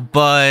hero,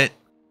 but...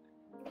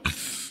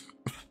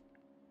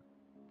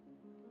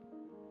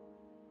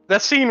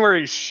 That scene where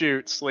he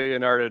shoots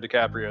Leonardo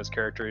DiCaprio's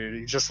character,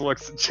 he just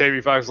looks at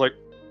Jamie Foxx like,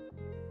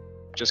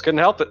 just couldn't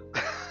help it.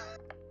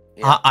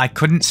 I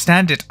couldn't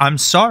stand it. I'm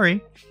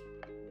sorry.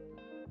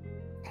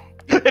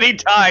 And he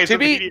dies. To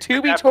be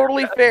immediately after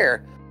totally that.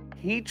 fair,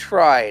 he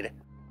tried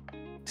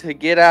to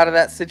get out of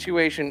that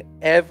situation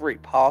every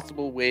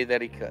possible way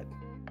that he could.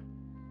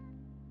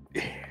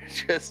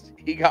 Just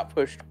he got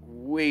pushed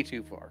way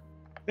too far.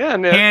 Yeah,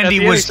 and Andy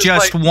was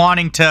just like,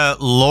 wanting to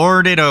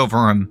lord it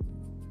over him.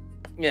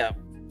 Yeah.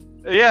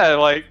 yeah,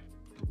 like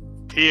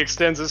he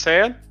extends his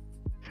hand,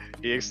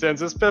 he extends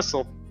his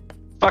pistol.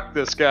 Fuck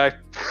this guy.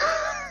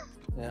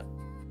 Yeah.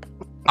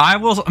 I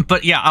will,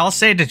 but yeah, I'll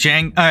say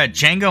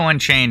Django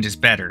Unchained is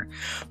better.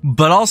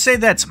 But I'll say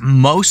that's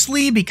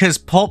mostly because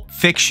Pulp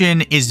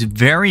Fiction is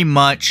very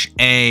much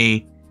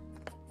a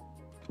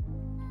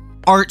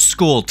art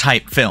school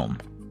type film.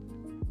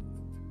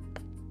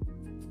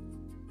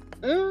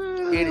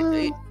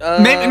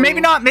 Maybe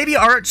not. Maybe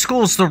art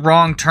school's the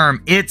wrong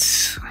term.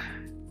 It's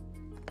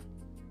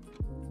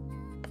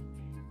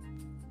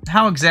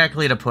how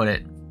exactly to put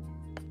it.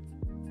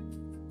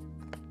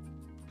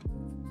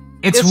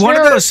 It's one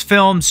of those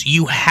films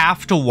you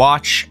have to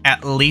watch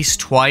at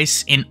least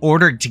twice in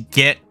order to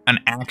get an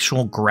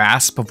actual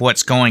grasp of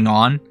what's going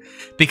on.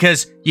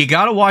 Because you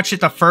gotta watch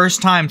it the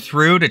first time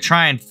through to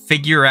try and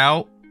figure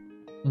out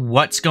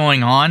what's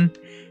going on.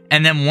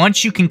 And then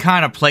once you can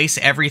kind of place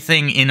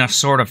everything in a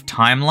sort of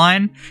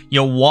timeline,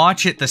 you'll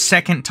watch it the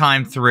second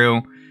time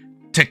through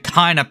to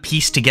kind of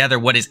piece together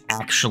what is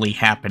actually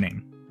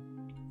happening.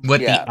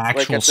 What the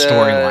actual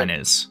storyline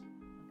is.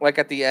 Like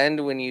at the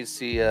end when you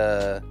see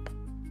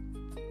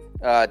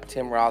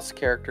Tim Roth's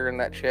character and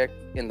that chick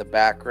in the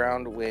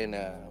background when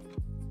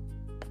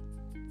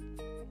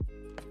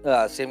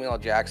Samuel L.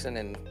 Jackson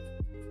and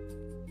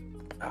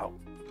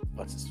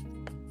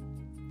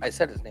I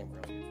said his name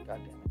wrong. God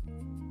damn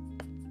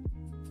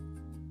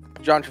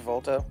it. John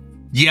Travolta.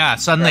 Yeah,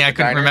 suddenly At I the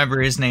couldn't diner. remember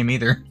his name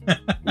either.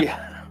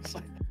 Yeah.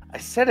 I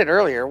said it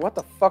earlier. What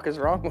the fuck is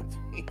wrong with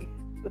me?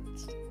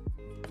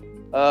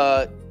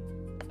 I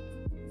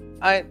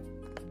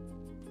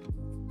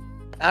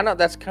don't know.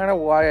 That's kind of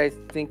why I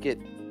think it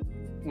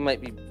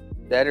might be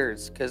better.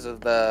 Is because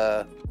of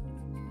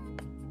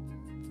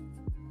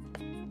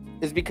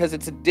because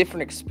it's a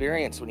different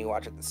experience when you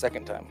watch it the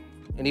second time,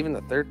 and even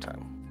the third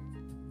time.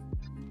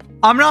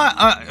 I'm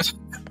not.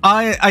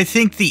 I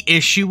think the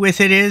issue with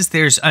it is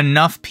there's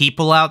enough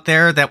people out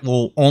there that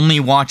will only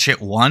watch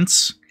it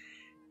once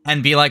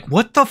and be like,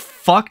 "What the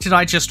fuck did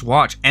I just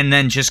watch?" and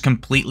then just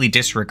completely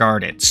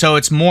disregard it. So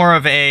it's more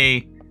of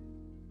a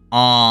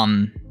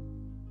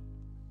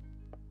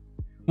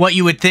what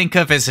you would think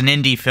of as an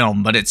indie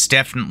film, but it's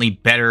definitely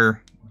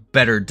better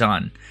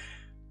done.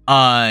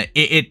 I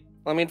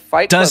mean,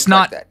 Fight does Club's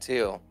not like that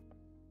too.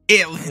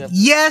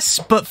 Yes,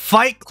 but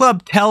Fight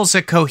Club tells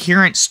a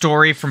coherent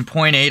story from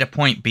point A to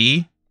point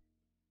B.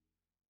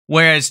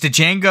 Whereas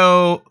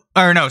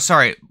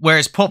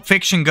whereas Pulp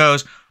Fiction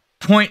goes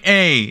point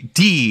A,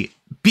 D,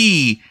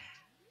 B,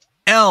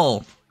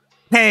 L,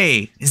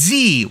 K,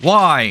 Z,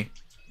 Y,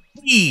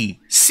 E,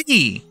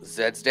 C.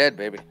 Zed's dead,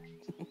 baby.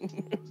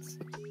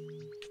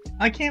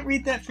 I can't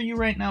read that for you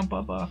right now,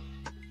 Bubba.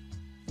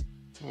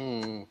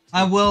 Hmm.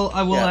 I will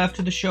Yeah.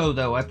 after the show,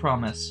 though, I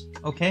promise.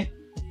 Okay?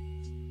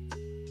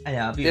 I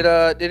love you.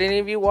 Did any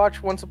of you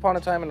watch Once Upon a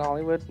Time in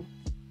Hollywood?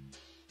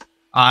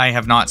 I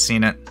have not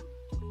seen it.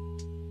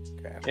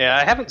 Okay. Yeah,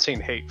 I haven't seen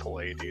Hateful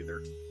Eight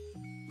either.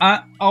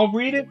 I'll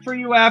read it for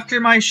you after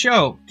my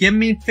show. Give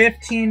me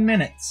 15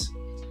 minutes.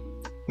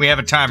 We have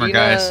a timer,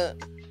 guys.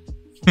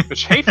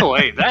 Which Hateful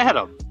Eight, that had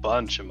a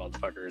bunch of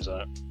motherfuckers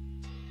on it.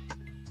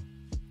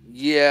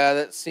 Yeah,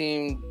 that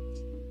seemed.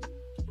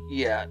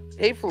 Yeah,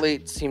 Hateful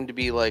Eight seemed to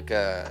be like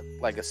a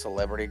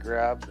celebrity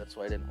grab. That's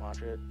why I didn't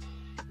watch it.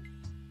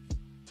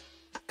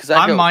 Because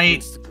I go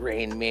against the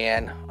grain,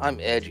 man. I'm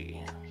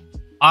edgy.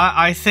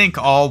 I think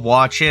I'll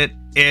watch it.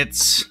 It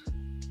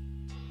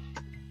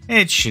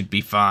should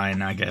be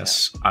fine, I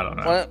guess. Yeah. I don't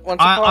know.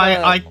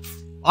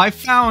 I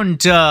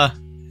found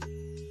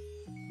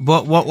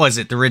what was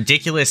it? The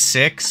Ridiculous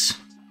Six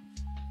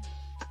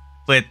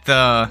with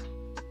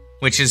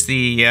which is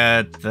the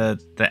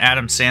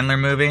Adam Sandler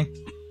movie.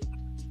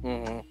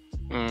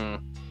 Mm-hmm.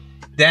 Mm.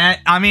 That,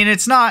 I mean,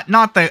 it's not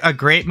a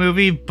great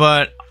movie,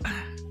 but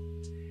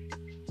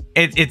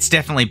it's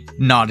definitely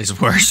not his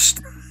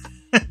worst.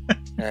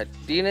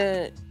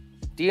 Dina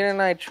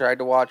and I tried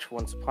to watch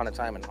Once Upon a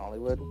Time in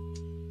Hollywood.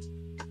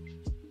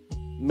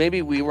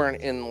 Maybe we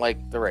weren't in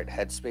like the right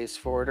headspace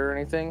for it or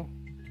anything,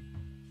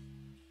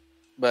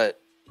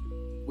 but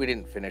we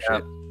didn't finish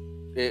it.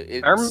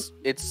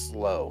 It's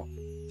slow.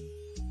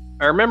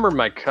 I remember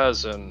my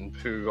cousin,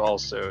 who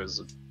also is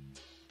a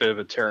bit of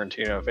a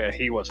Tarantino fan.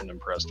 He wasn't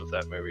impressed with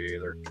that movie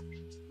either.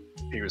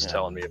 He was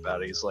telling me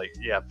about it. He's like,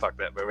 "Yeah, fuck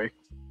that movie."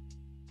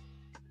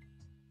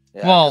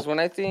 Yeah, well, when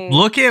I think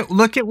look at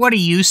what he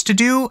used to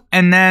do,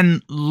 and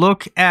then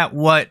look at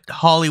what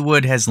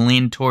Hollywood has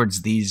leaned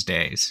towards these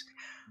days.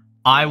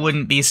 I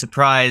wouldn't be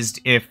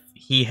surprised if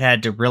he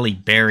had to really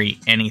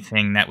bury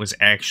anything that was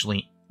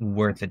actually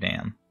worth a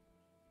damn.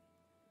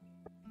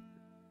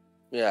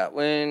 Yeah,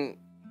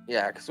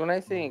 because when I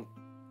think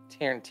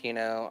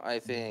Tarantino, I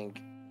think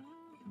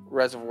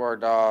Reservoir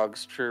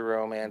Dogs, True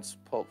Romance,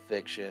 Pulp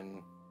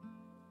Fiction,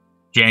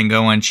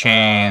 Django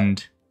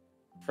Unchained,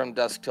 From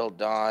Dusk Till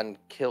Dawn,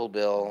 Kill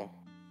Bill.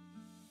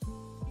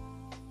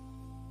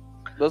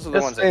 Those are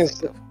the ones I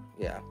think of.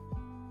 Yeah.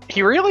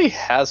 He really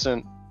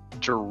hasn't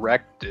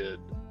directed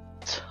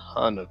a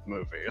ton of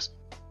movies.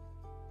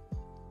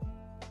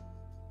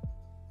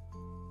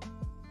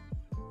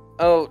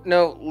 Oh,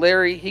 no,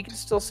 Larry, he can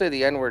still say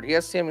the N-word. He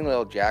has Samuel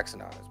L.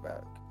 Jackson on his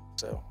back.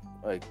 So,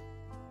 like,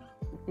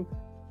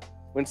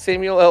 when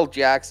Samuel L.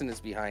 Jackson is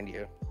behind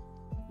you,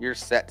 you're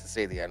set to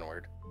say the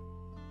N-word.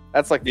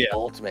 That's like the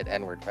ultimate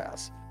N-word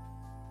pass.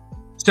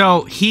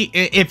 So,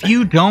 if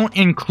you don't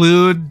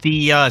include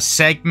the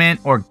segment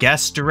or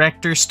guest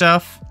director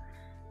stuff,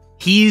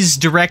 he's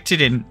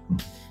directed in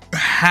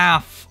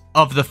half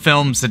of the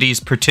films that he's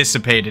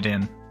participated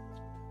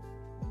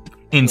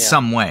in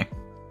some way.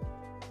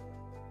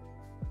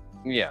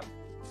 Yeah.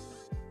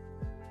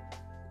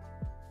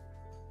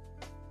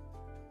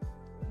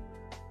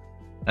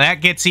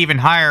 That gets even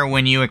higher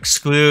when you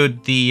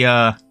exclude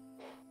the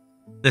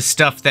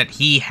stuff that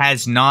he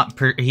has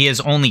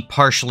only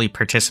partially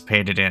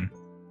participated in.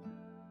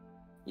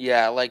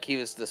 Yeah, like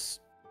he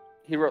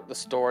wrote the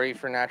story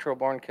for Natural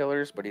Born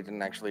Killers, but he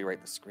didn't actually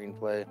write the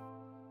screenplay.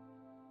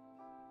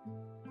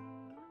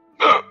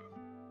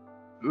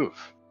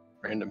 Oof.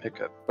 Random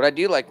hiccup. But I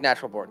do like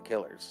Natural Born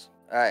Killers.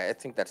 I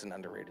think that's an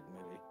underrated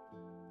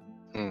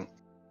movie.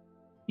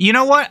 You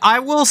know what? I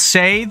will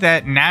say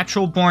that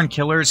Natural Born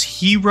Killers,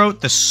 he wrote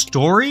the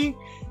story.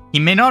 He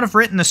may not have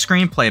written the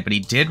screenplay, but he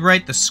did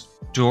write the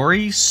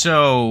story,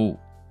 so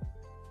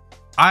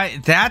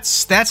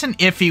that's an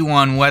iffy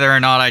one whether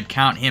or not I'd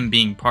count him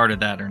being part of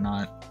that or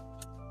not.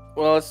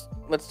 Well,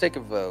 let's take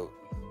a vote.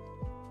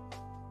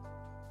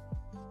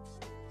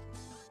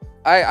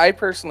 I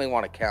personally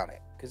want to count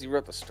it because he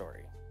wrote the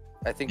story.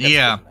 I think that's good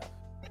enough.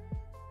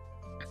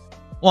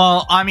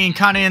 Well, I mean,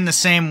 kind of in the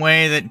same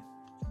way that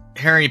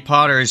Harry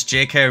Potter is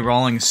J.K.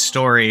 Rowling's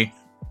story.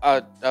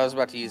 I was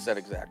about to use that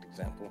exact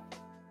example.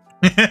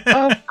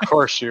 Of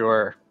course you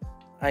were.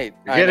 You're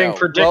getting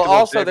predictable. Well,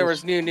 also, there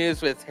was new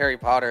news with Harry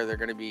Potter. They're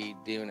going to be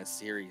doing a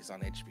series on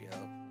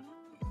HBO.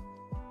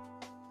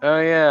 Oh,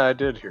 yeah, I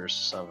did hear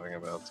something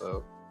about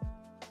that.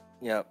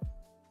 Yep.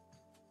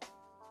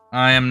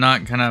 I am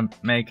not going to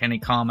make any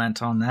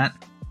comment on that.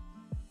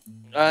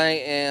 I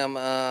am,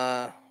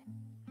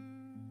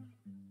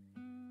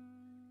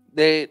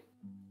 They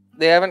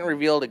haven't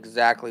revealed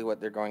exactly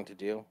what they're going to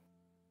do,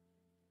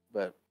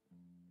 but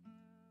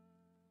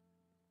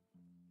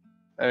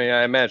I mean,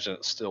 I imagine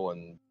it's still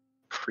in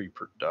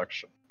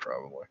pre-production,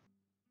 probably.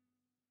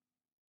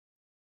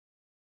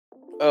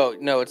 Oh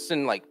no, it's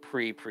in like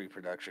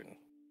pre-production.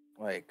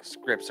 Like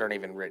scripts aren't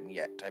even written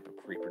yet. Type of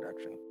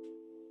pre-production.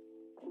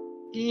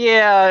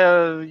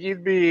 Yeah,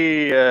 you'd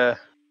be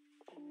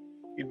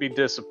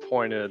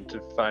disappointed to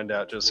find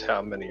out just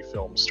how many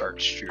films start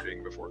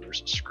shooting before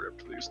there's a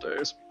script these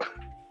days.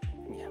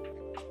 Yeah.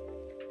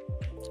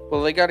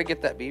 Well, they got to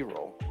get that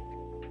B-roll.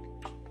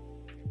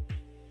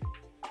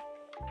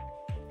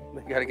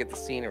 They got to get the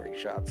scenery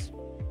shots.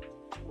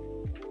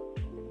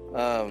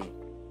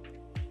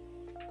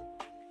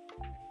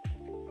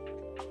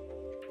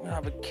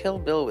 But Kill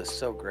Bill was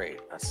so great.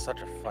 That's such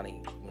a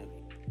funny movie.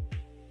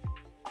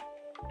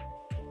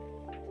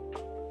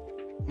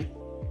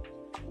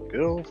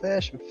 Good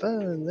old-fashioned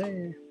fun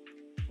there.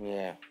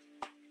 Yeah.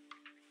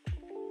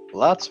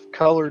 Lots of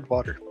colored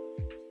water.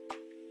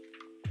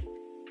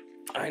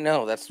 I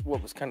know, that's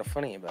what was kind of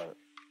funny about it.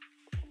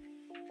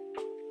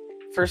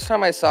 First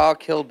time I saw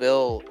Kill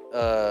Bill,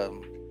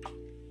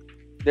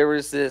 there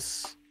was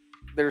this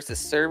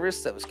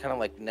service that was kind of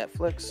like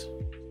Netflix.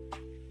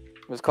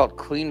 It was called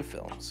Clean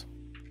Films.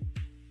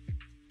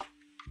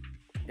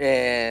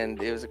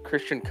 And it was a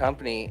Christian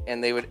company,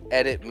 and they would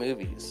edit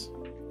movies.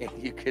 And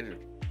you could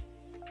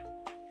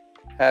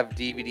have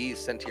DVDs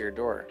sent to your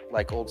door,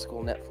 like old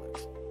school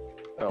Netflix.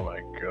 Oh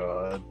my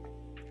god.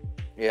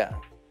 Yeah.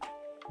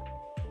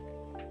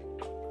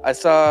 I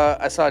saw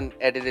an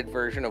edited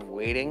version of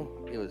Waiting.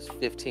 It was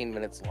 15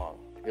 minutes long.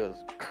 It was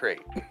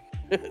great.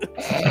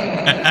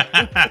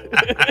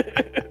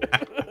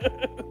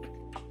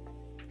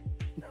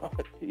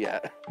 Yeah.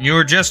 You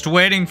were just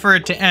waiting for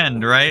it to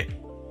end, right?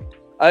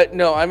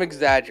 No, I'm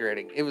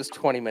exaggerating. It was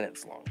 20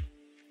 minutes long.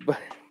 But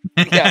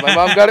yeah, my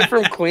mom got it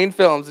from Clean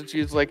Films, and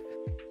she was like,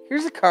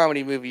 "Here's a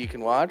comedy movie you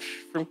can watch.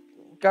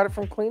 Got it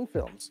from Clean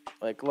Films.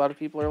 Like, a lot of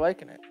people are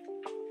liking it."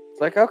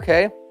 It's like,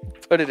 okay,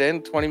 put it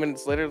in. 20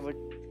 minutes later, it's like,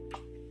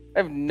 I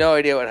have no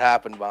idea what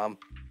happened, Mom.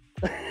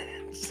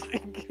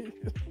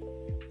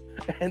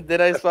 And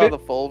then I saw the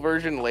full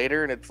version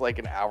later, and it's like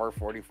an hour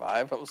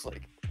 45. I was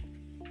like,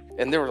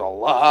 and there was a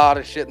lot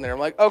of shit in there. I'm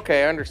like,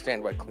 okay, I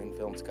understand why Clean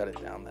Films cut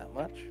it down that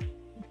much.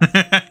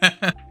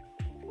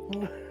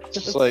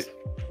 Just like,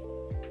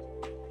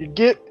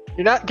 you're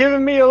not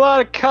giving me a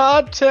lot of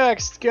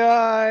context,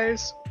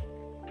 guys.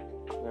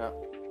 Yeah.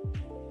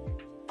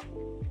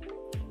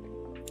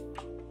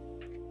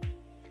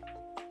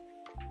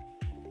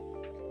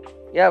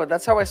 Yeah, but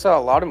that's how I saw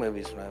a lot of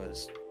movies when I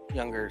was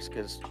younger,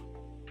 because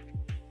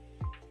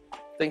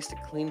thanks to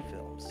Clean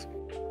Films.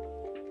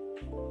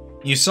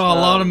 You saw a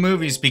lot of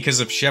movies because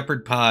of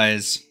shepherd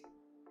pies.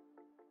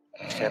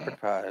 Shepherd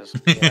pies.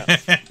 Yeah.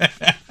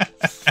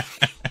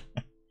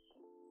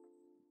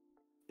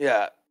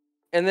 Yeah.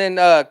 And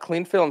then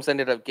Clean Films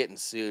ended up getting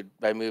sued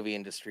by movie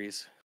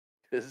industries.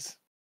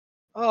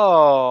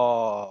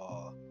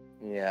 Oh.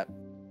 Yeah.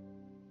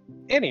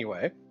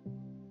 Anyway.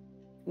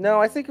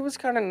 No, I think it was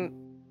kind of...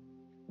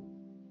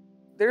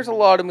 There's a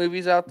lot of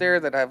movies out there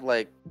that have,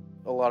 like,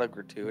 a lot of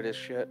gratuitous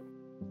shit.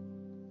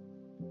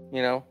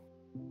 You know?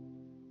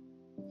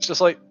 It's just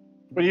like,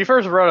 when you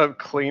first brought up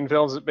Clean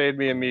Films, it made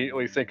me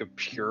immediately think of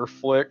Pure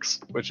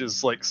Flicks, which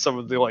is, like, some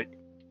of the, like,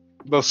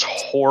 most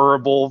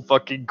horrible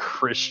fucking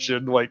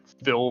Christian, like,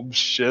 film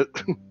shit.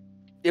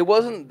 It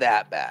wasn't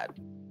that bad.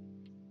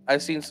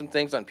 I've seen some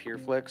things on Pure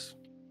Flicks,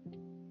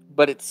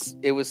 but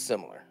it was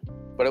similar.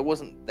 But it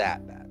wasn't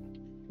that bad.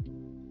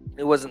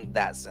 It wasn't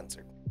that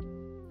censored,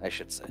 I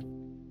should say.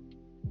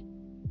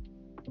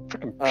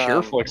 Freaking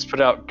Pure Flicks put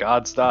out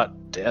God's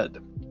Not Dead.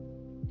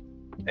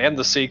 And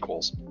the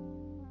sequels.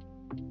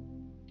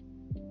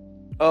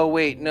 Oh,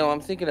 wait, no,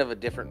 I'm thinking of a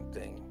different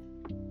thing.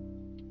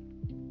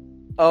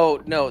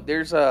 Oh, no,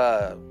 there's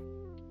an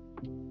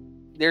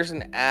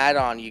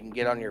add-on you can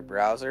get on your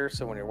browser,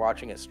 so when you're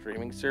watching a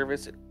streaming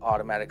service, it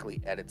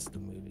automatically edits the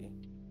movie.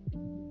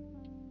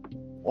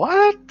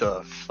 What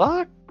the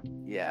fuck?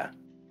 Yeah.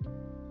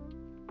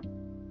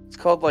 It's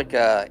called, like,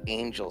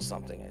 Angel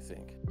something, I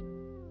think.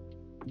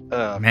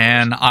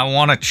 Man, I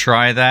want to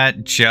try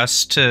that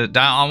just to...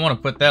 I want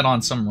to put that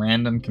on some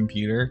random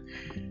computer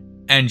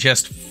and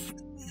just...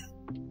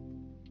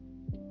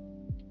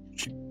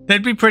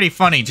 That'd be pretty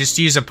funny. Just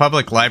use a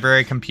public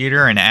library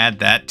computer and add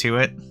that to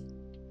it.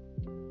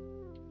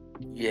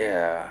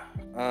 Yeah.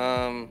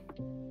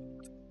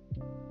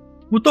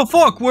 What the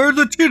fuck? Where are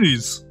the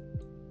titties?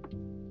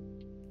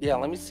 Yeah,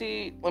 let me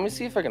see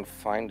if I can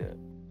find it.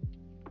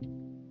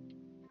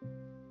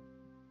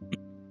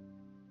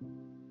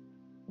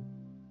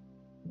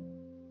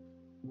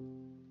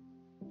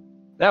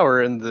 Now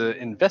we're in the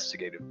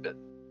investigative bit.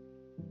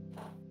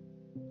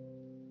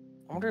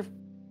 I wonder if...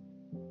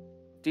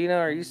 Dina,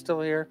 are you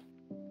still here?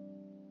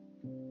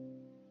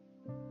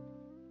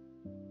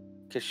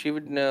 Because she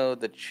would know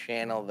the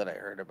channel that I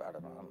heard about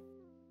it on.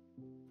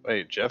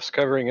 Wait, Jeff's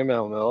covering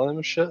MLM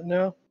and shit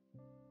now?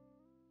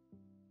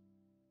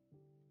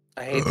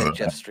 I hate that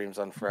Jeff streams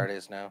on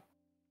Fridays now.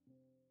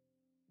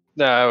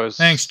 No, I was...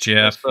 Thanks,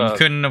 Jeff. You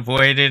couldn't have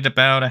waited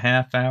about a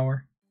half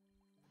hour?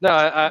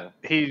 No,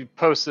 he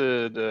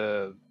posted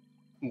a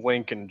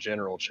link in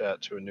general chat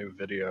to a new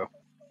video.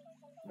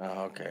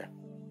 Oh, okay.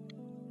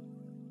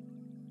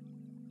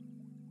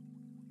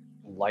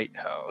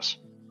 Lighthouse.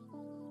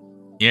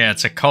 Yeah,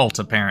 it's a cult,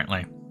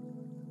 apparently.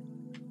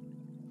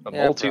 A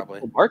Yeah,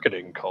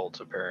 multi-marketing cult,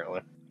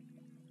 apparently.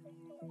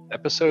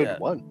 Episode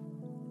 1.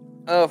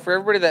 Oh, for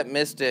everybody that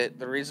missed it,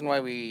 the reason why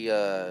we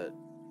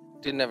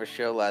didn't have a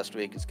show last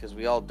week is because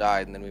we all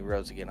died and then we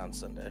rose again on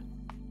Sunday.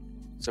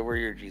 So we're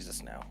your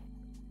Jesus now.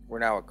 We're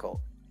now a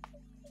cult.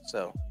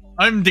 So.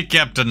 I'm the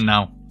captain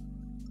now.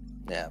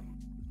 Yeah.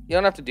 You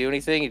don't have to do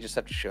anything, you just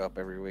have to show up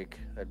every week.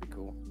 That'd be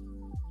cool.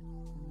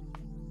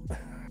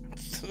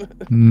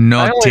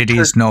 No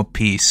titties, no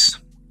peace.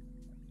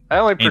 I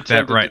only Ain't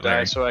pretended that right, to die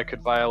Larry? so I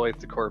could violate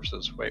the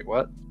corpses. Wait,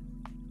 what?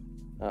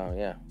 Oh,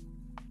 yeah.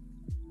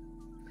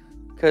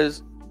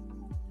 Because...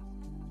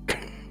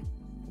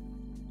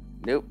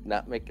 Nope,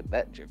 not making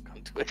that joke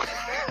on Twitch.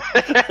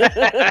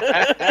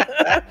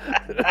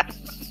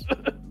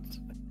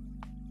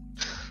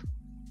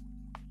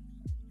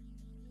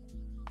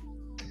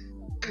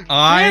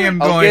 I am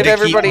I'll going give to keep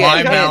everybody a my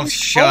hint. mouth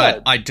shut.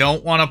 Fun. I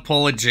don't want to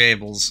pull a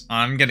Jables.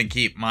 I'm gonna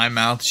keep my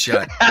mouth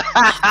shut.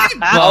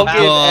 I'll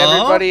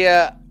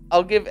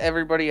Bubba. give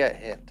everybody a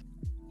hint.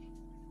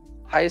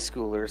 High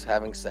schoolers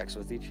having sex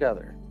with each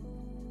other.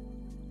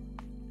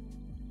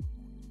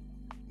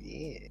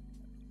 Yeah.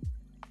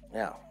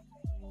 Yeah.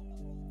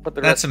 Put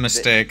the That's rest a of it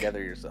mistake.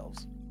 together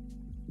yourselves.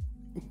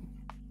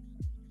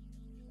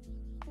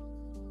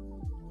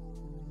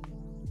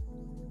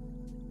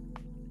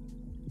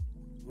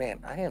 Man,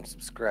 I am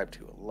subscribed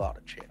to a lot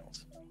of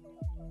channels.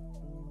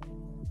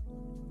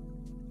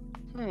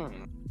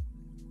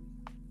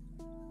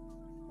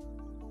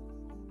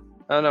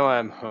 I don't know why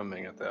I'm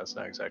humming at that. It's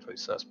not exactly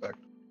suspect.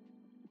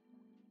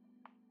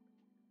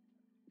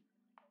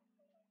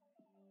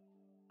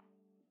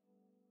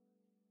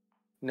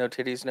 No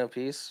titties, no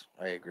peace.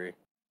 I agree.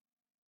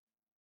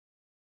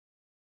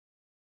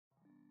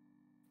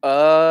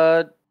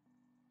 I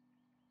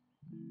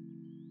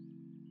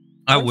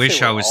would wish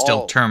say I we're was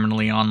still all-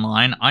 terminally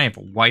online. I have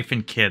a wife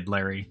and kid,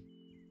 Larry.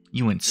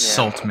 You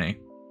insult me.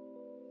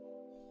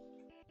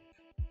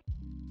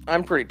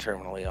 I'm pretty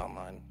terminally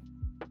online.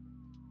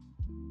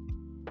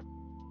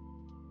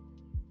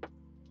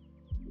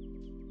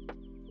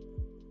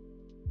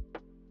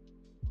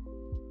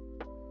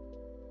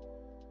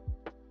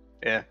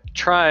 Yeah,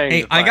 trying.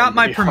 Hey, to I find got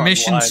my me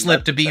permission online, slip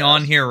that's to be the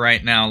on best. here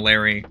right now,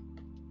 Larry.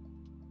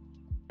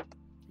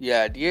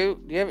 Yeah, do you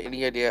have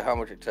any idea how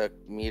much it took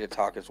me to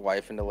talk his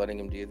wife into letting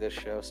him do this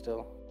show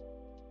still?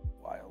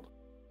 Wild.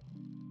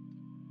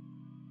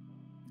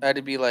 I had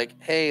to be like,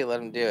 hey, let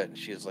him do it. And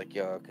she was like,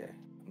 yo, okay.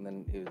 And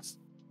then it was,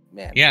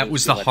 man. Yeah, it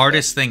was too the much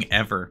hardest fun. thing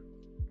ever.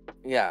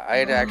 Yeah, I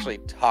had to actually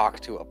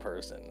talk to a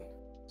person.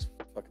 It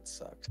fucking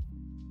sucked.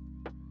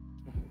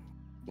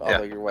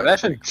 Although your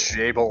wife's Imagine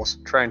pretty cool.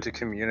 Jables trying to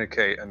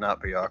communicate and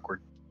not be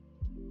awkward.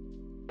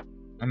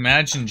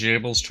 Imagine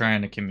Jables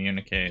trying to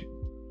communicate.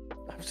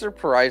 I'm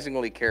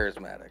surprisingly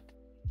charismatic.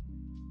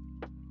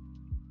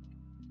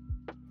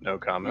 No You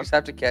comment. just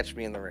have to catch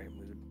me in the right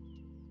mood.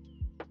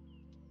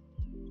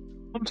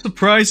 I'm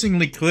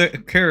surprisingly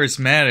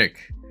charismatic.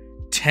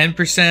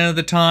 10% of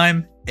the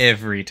time,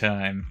 every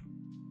time.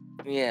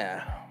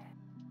 Yeah.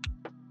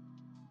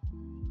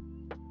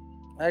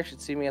 I should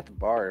see me at the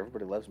bar.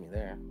 Everybody loves me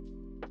there.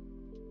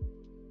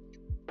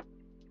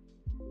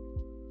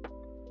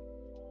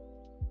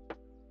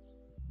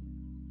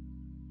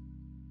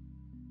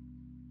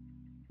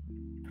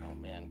 Oh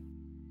man.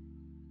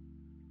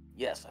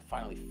 Yes, I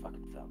finally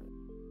fucking found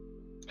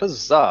it.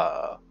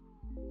 Huzzah!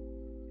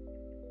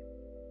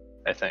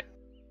 I think.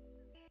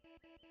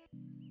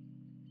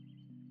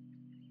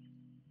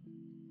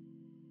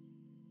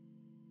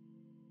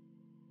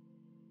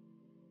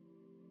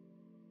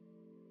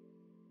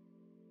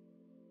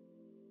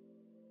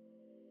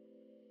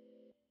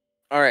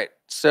 All right,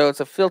 so it's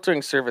a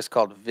filtering service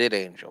called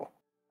VidAngel.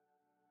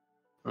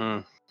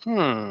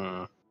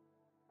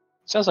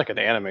 Sounds like an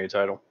anime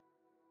title.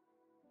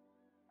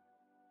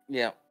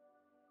 Yeah.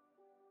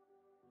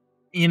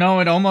 You know,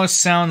 it almost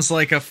sounds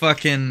like a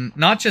fucking,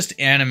 not just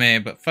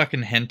anime, but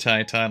fucking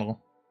hentai title.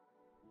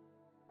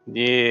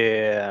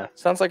 Yeah.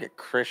 Sounds like a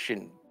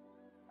Christian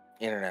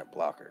internet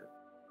blocker.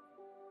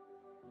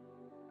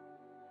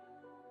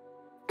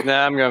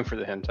 Nah, I'm going for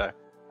the hentai.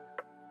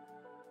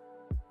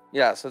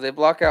 Yeah, so they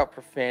block out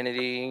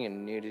profanity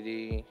and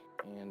nudity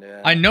and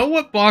I know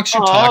what box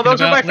you're Oh, talking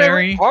those are my about,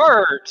 Larry. favorite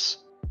parts.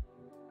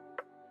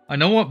 I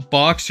know what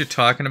box you're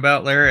talking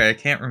about, Larry. I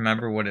can't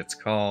remember what it's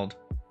called.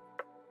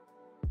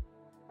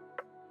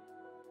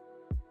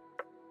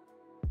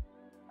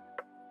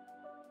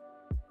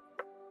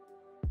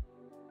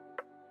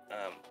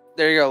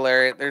 there you go,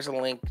 Larry. There's a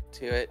link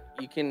to it.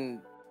 You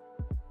can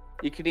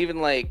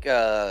even like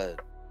you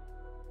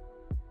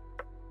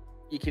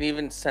can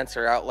even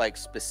censor out like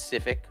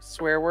specific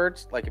swear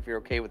words. Like if you're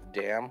okay with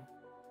damn,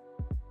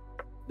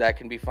 that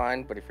can be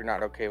fine. But if you're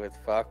not okay with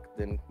fuck,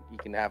 then you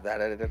can have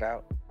that edited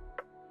out.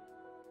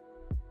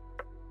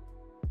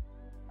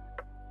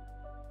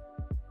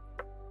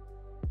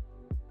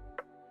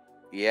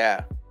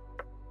 Yeah.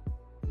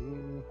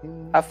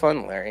 Have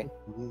fun, Larry.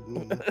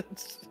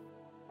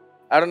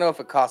 I don't know if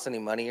it costs any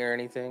money or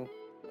anything.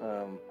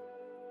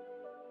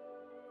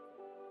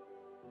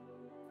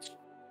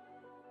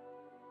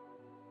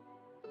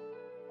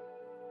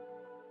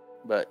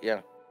 But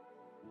yeah.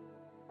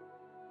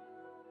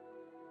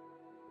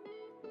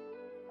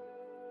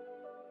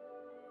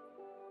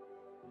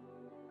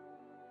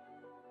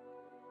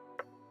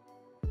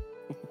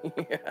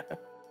 Yeah.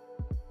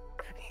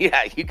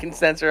 Yeah, you can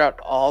censor out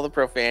all the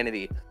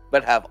profanity,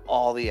 but have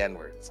all the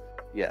N-words.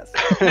 Yes.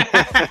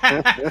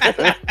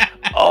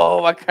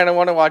 Oh, I kind of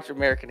want to watch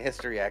American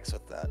History X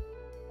with that.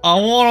 I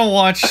want to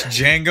watch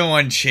Django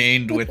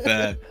Unchained with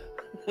that.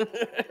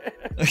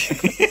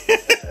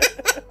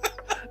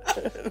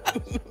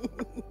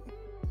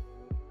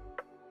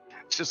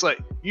 It's just like,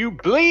 you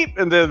bleep,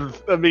 and then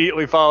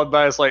immediately followed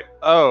by it's like,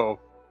 oh.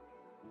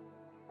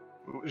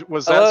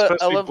 Was that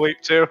supposed to be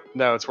bleep too?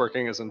 No, it's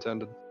working as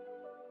intended.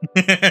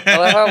 I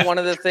love how one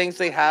of the things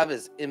they have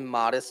is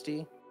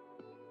immodesty.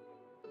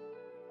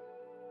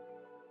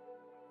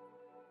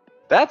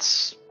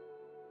 That's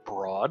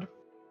broad.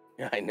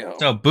 Yeah, I know.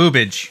 So,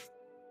 boobage.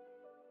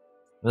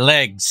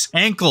 Legs.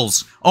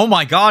 Ankles. Oh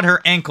my god, her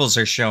ankles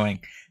are showing.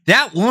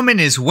 That woman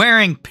is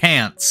wearing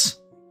pants.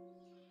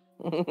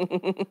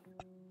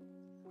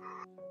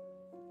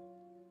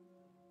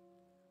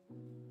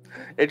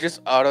 It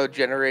just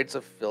auto-generates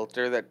a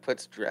filter that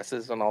puts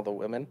dresses on all the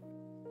women.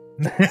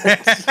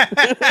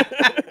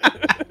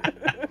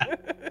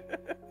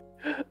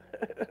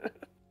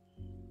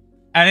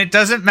 And it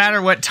doesn't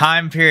matter what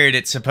time period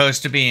it's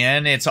supposed to be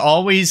in. It's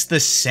always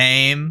the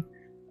same,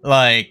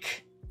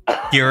 like,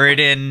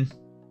 Puritan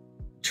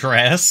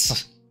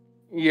dress.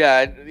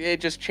 Yeah,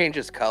 it just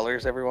changes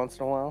colors every once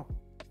in a while.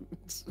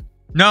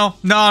 No,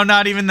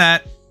 not even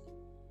that.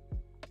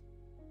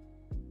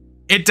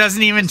 It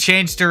doesn't even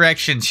change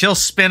direction. She'll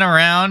spin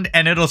around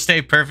and it'll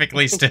stay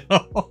perfectly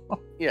still.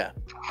 Yeah.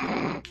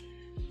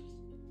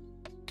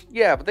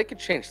 Yeah, but they could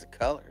change the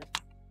color.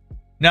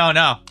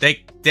 No.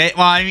 They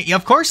well, I mean,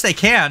 of course they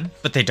can,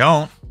 but they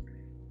don't.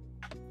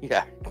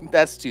 Yeah,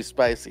 that's too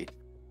spicy.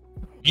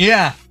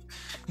 Yeah.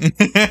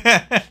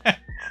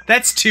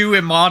 That's too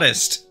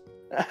immodest.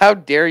 How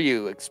dare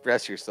you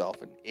express yourself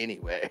in any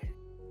way?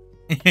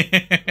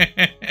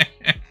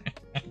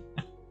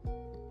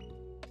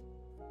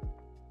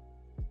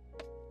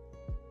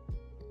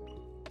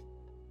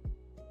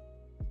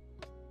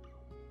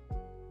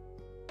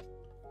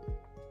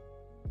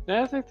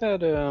 Yeah, I think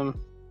that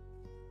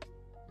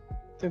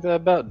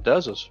about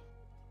does us.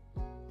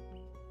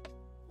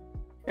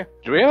 Yeah.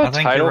 Do we have I a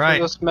think title you're right.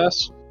 for this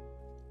mess?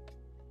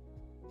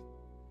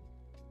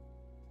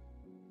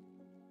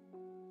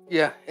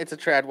 Yeah, it's a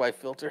TradWife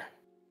filter.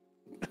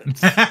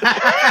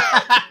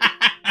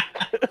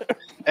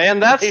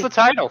 And that's the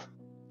title.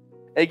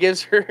 It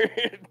gives her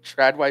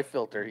TradWife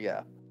filter,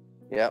 yeah.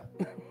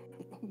 Yep.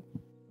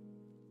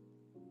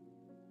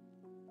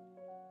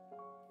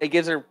 It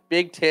gives her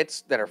big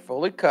tits that are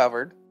fully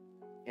covered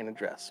in a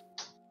dress.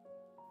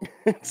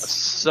 A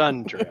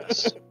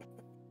sundress.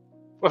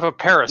 With a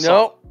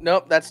parasol.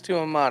 Nope, that's too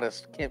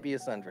immodest. Can't be a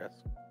sundress.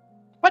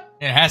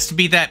 It has to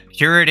be that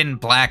Puritan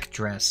black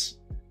dress.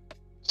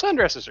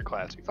 Sundresses are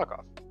classy. Fuck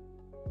off.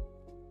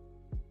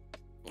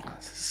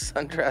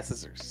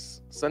 Sundresses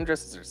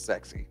are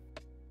sexy.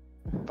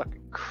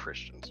 Fucking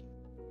Christians.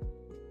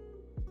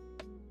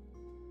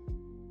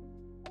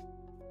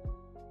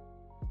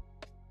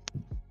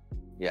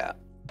 Yeah.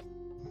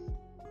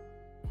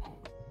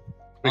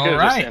 We All could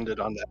have right. just ended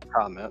on that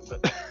comment,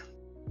 but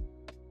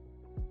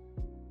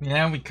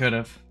Yeah, we could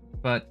have.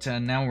 But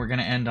now we're going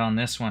to end on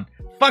this one.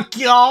 Fuck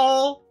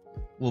y'all!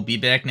 We'll be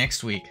back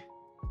next week.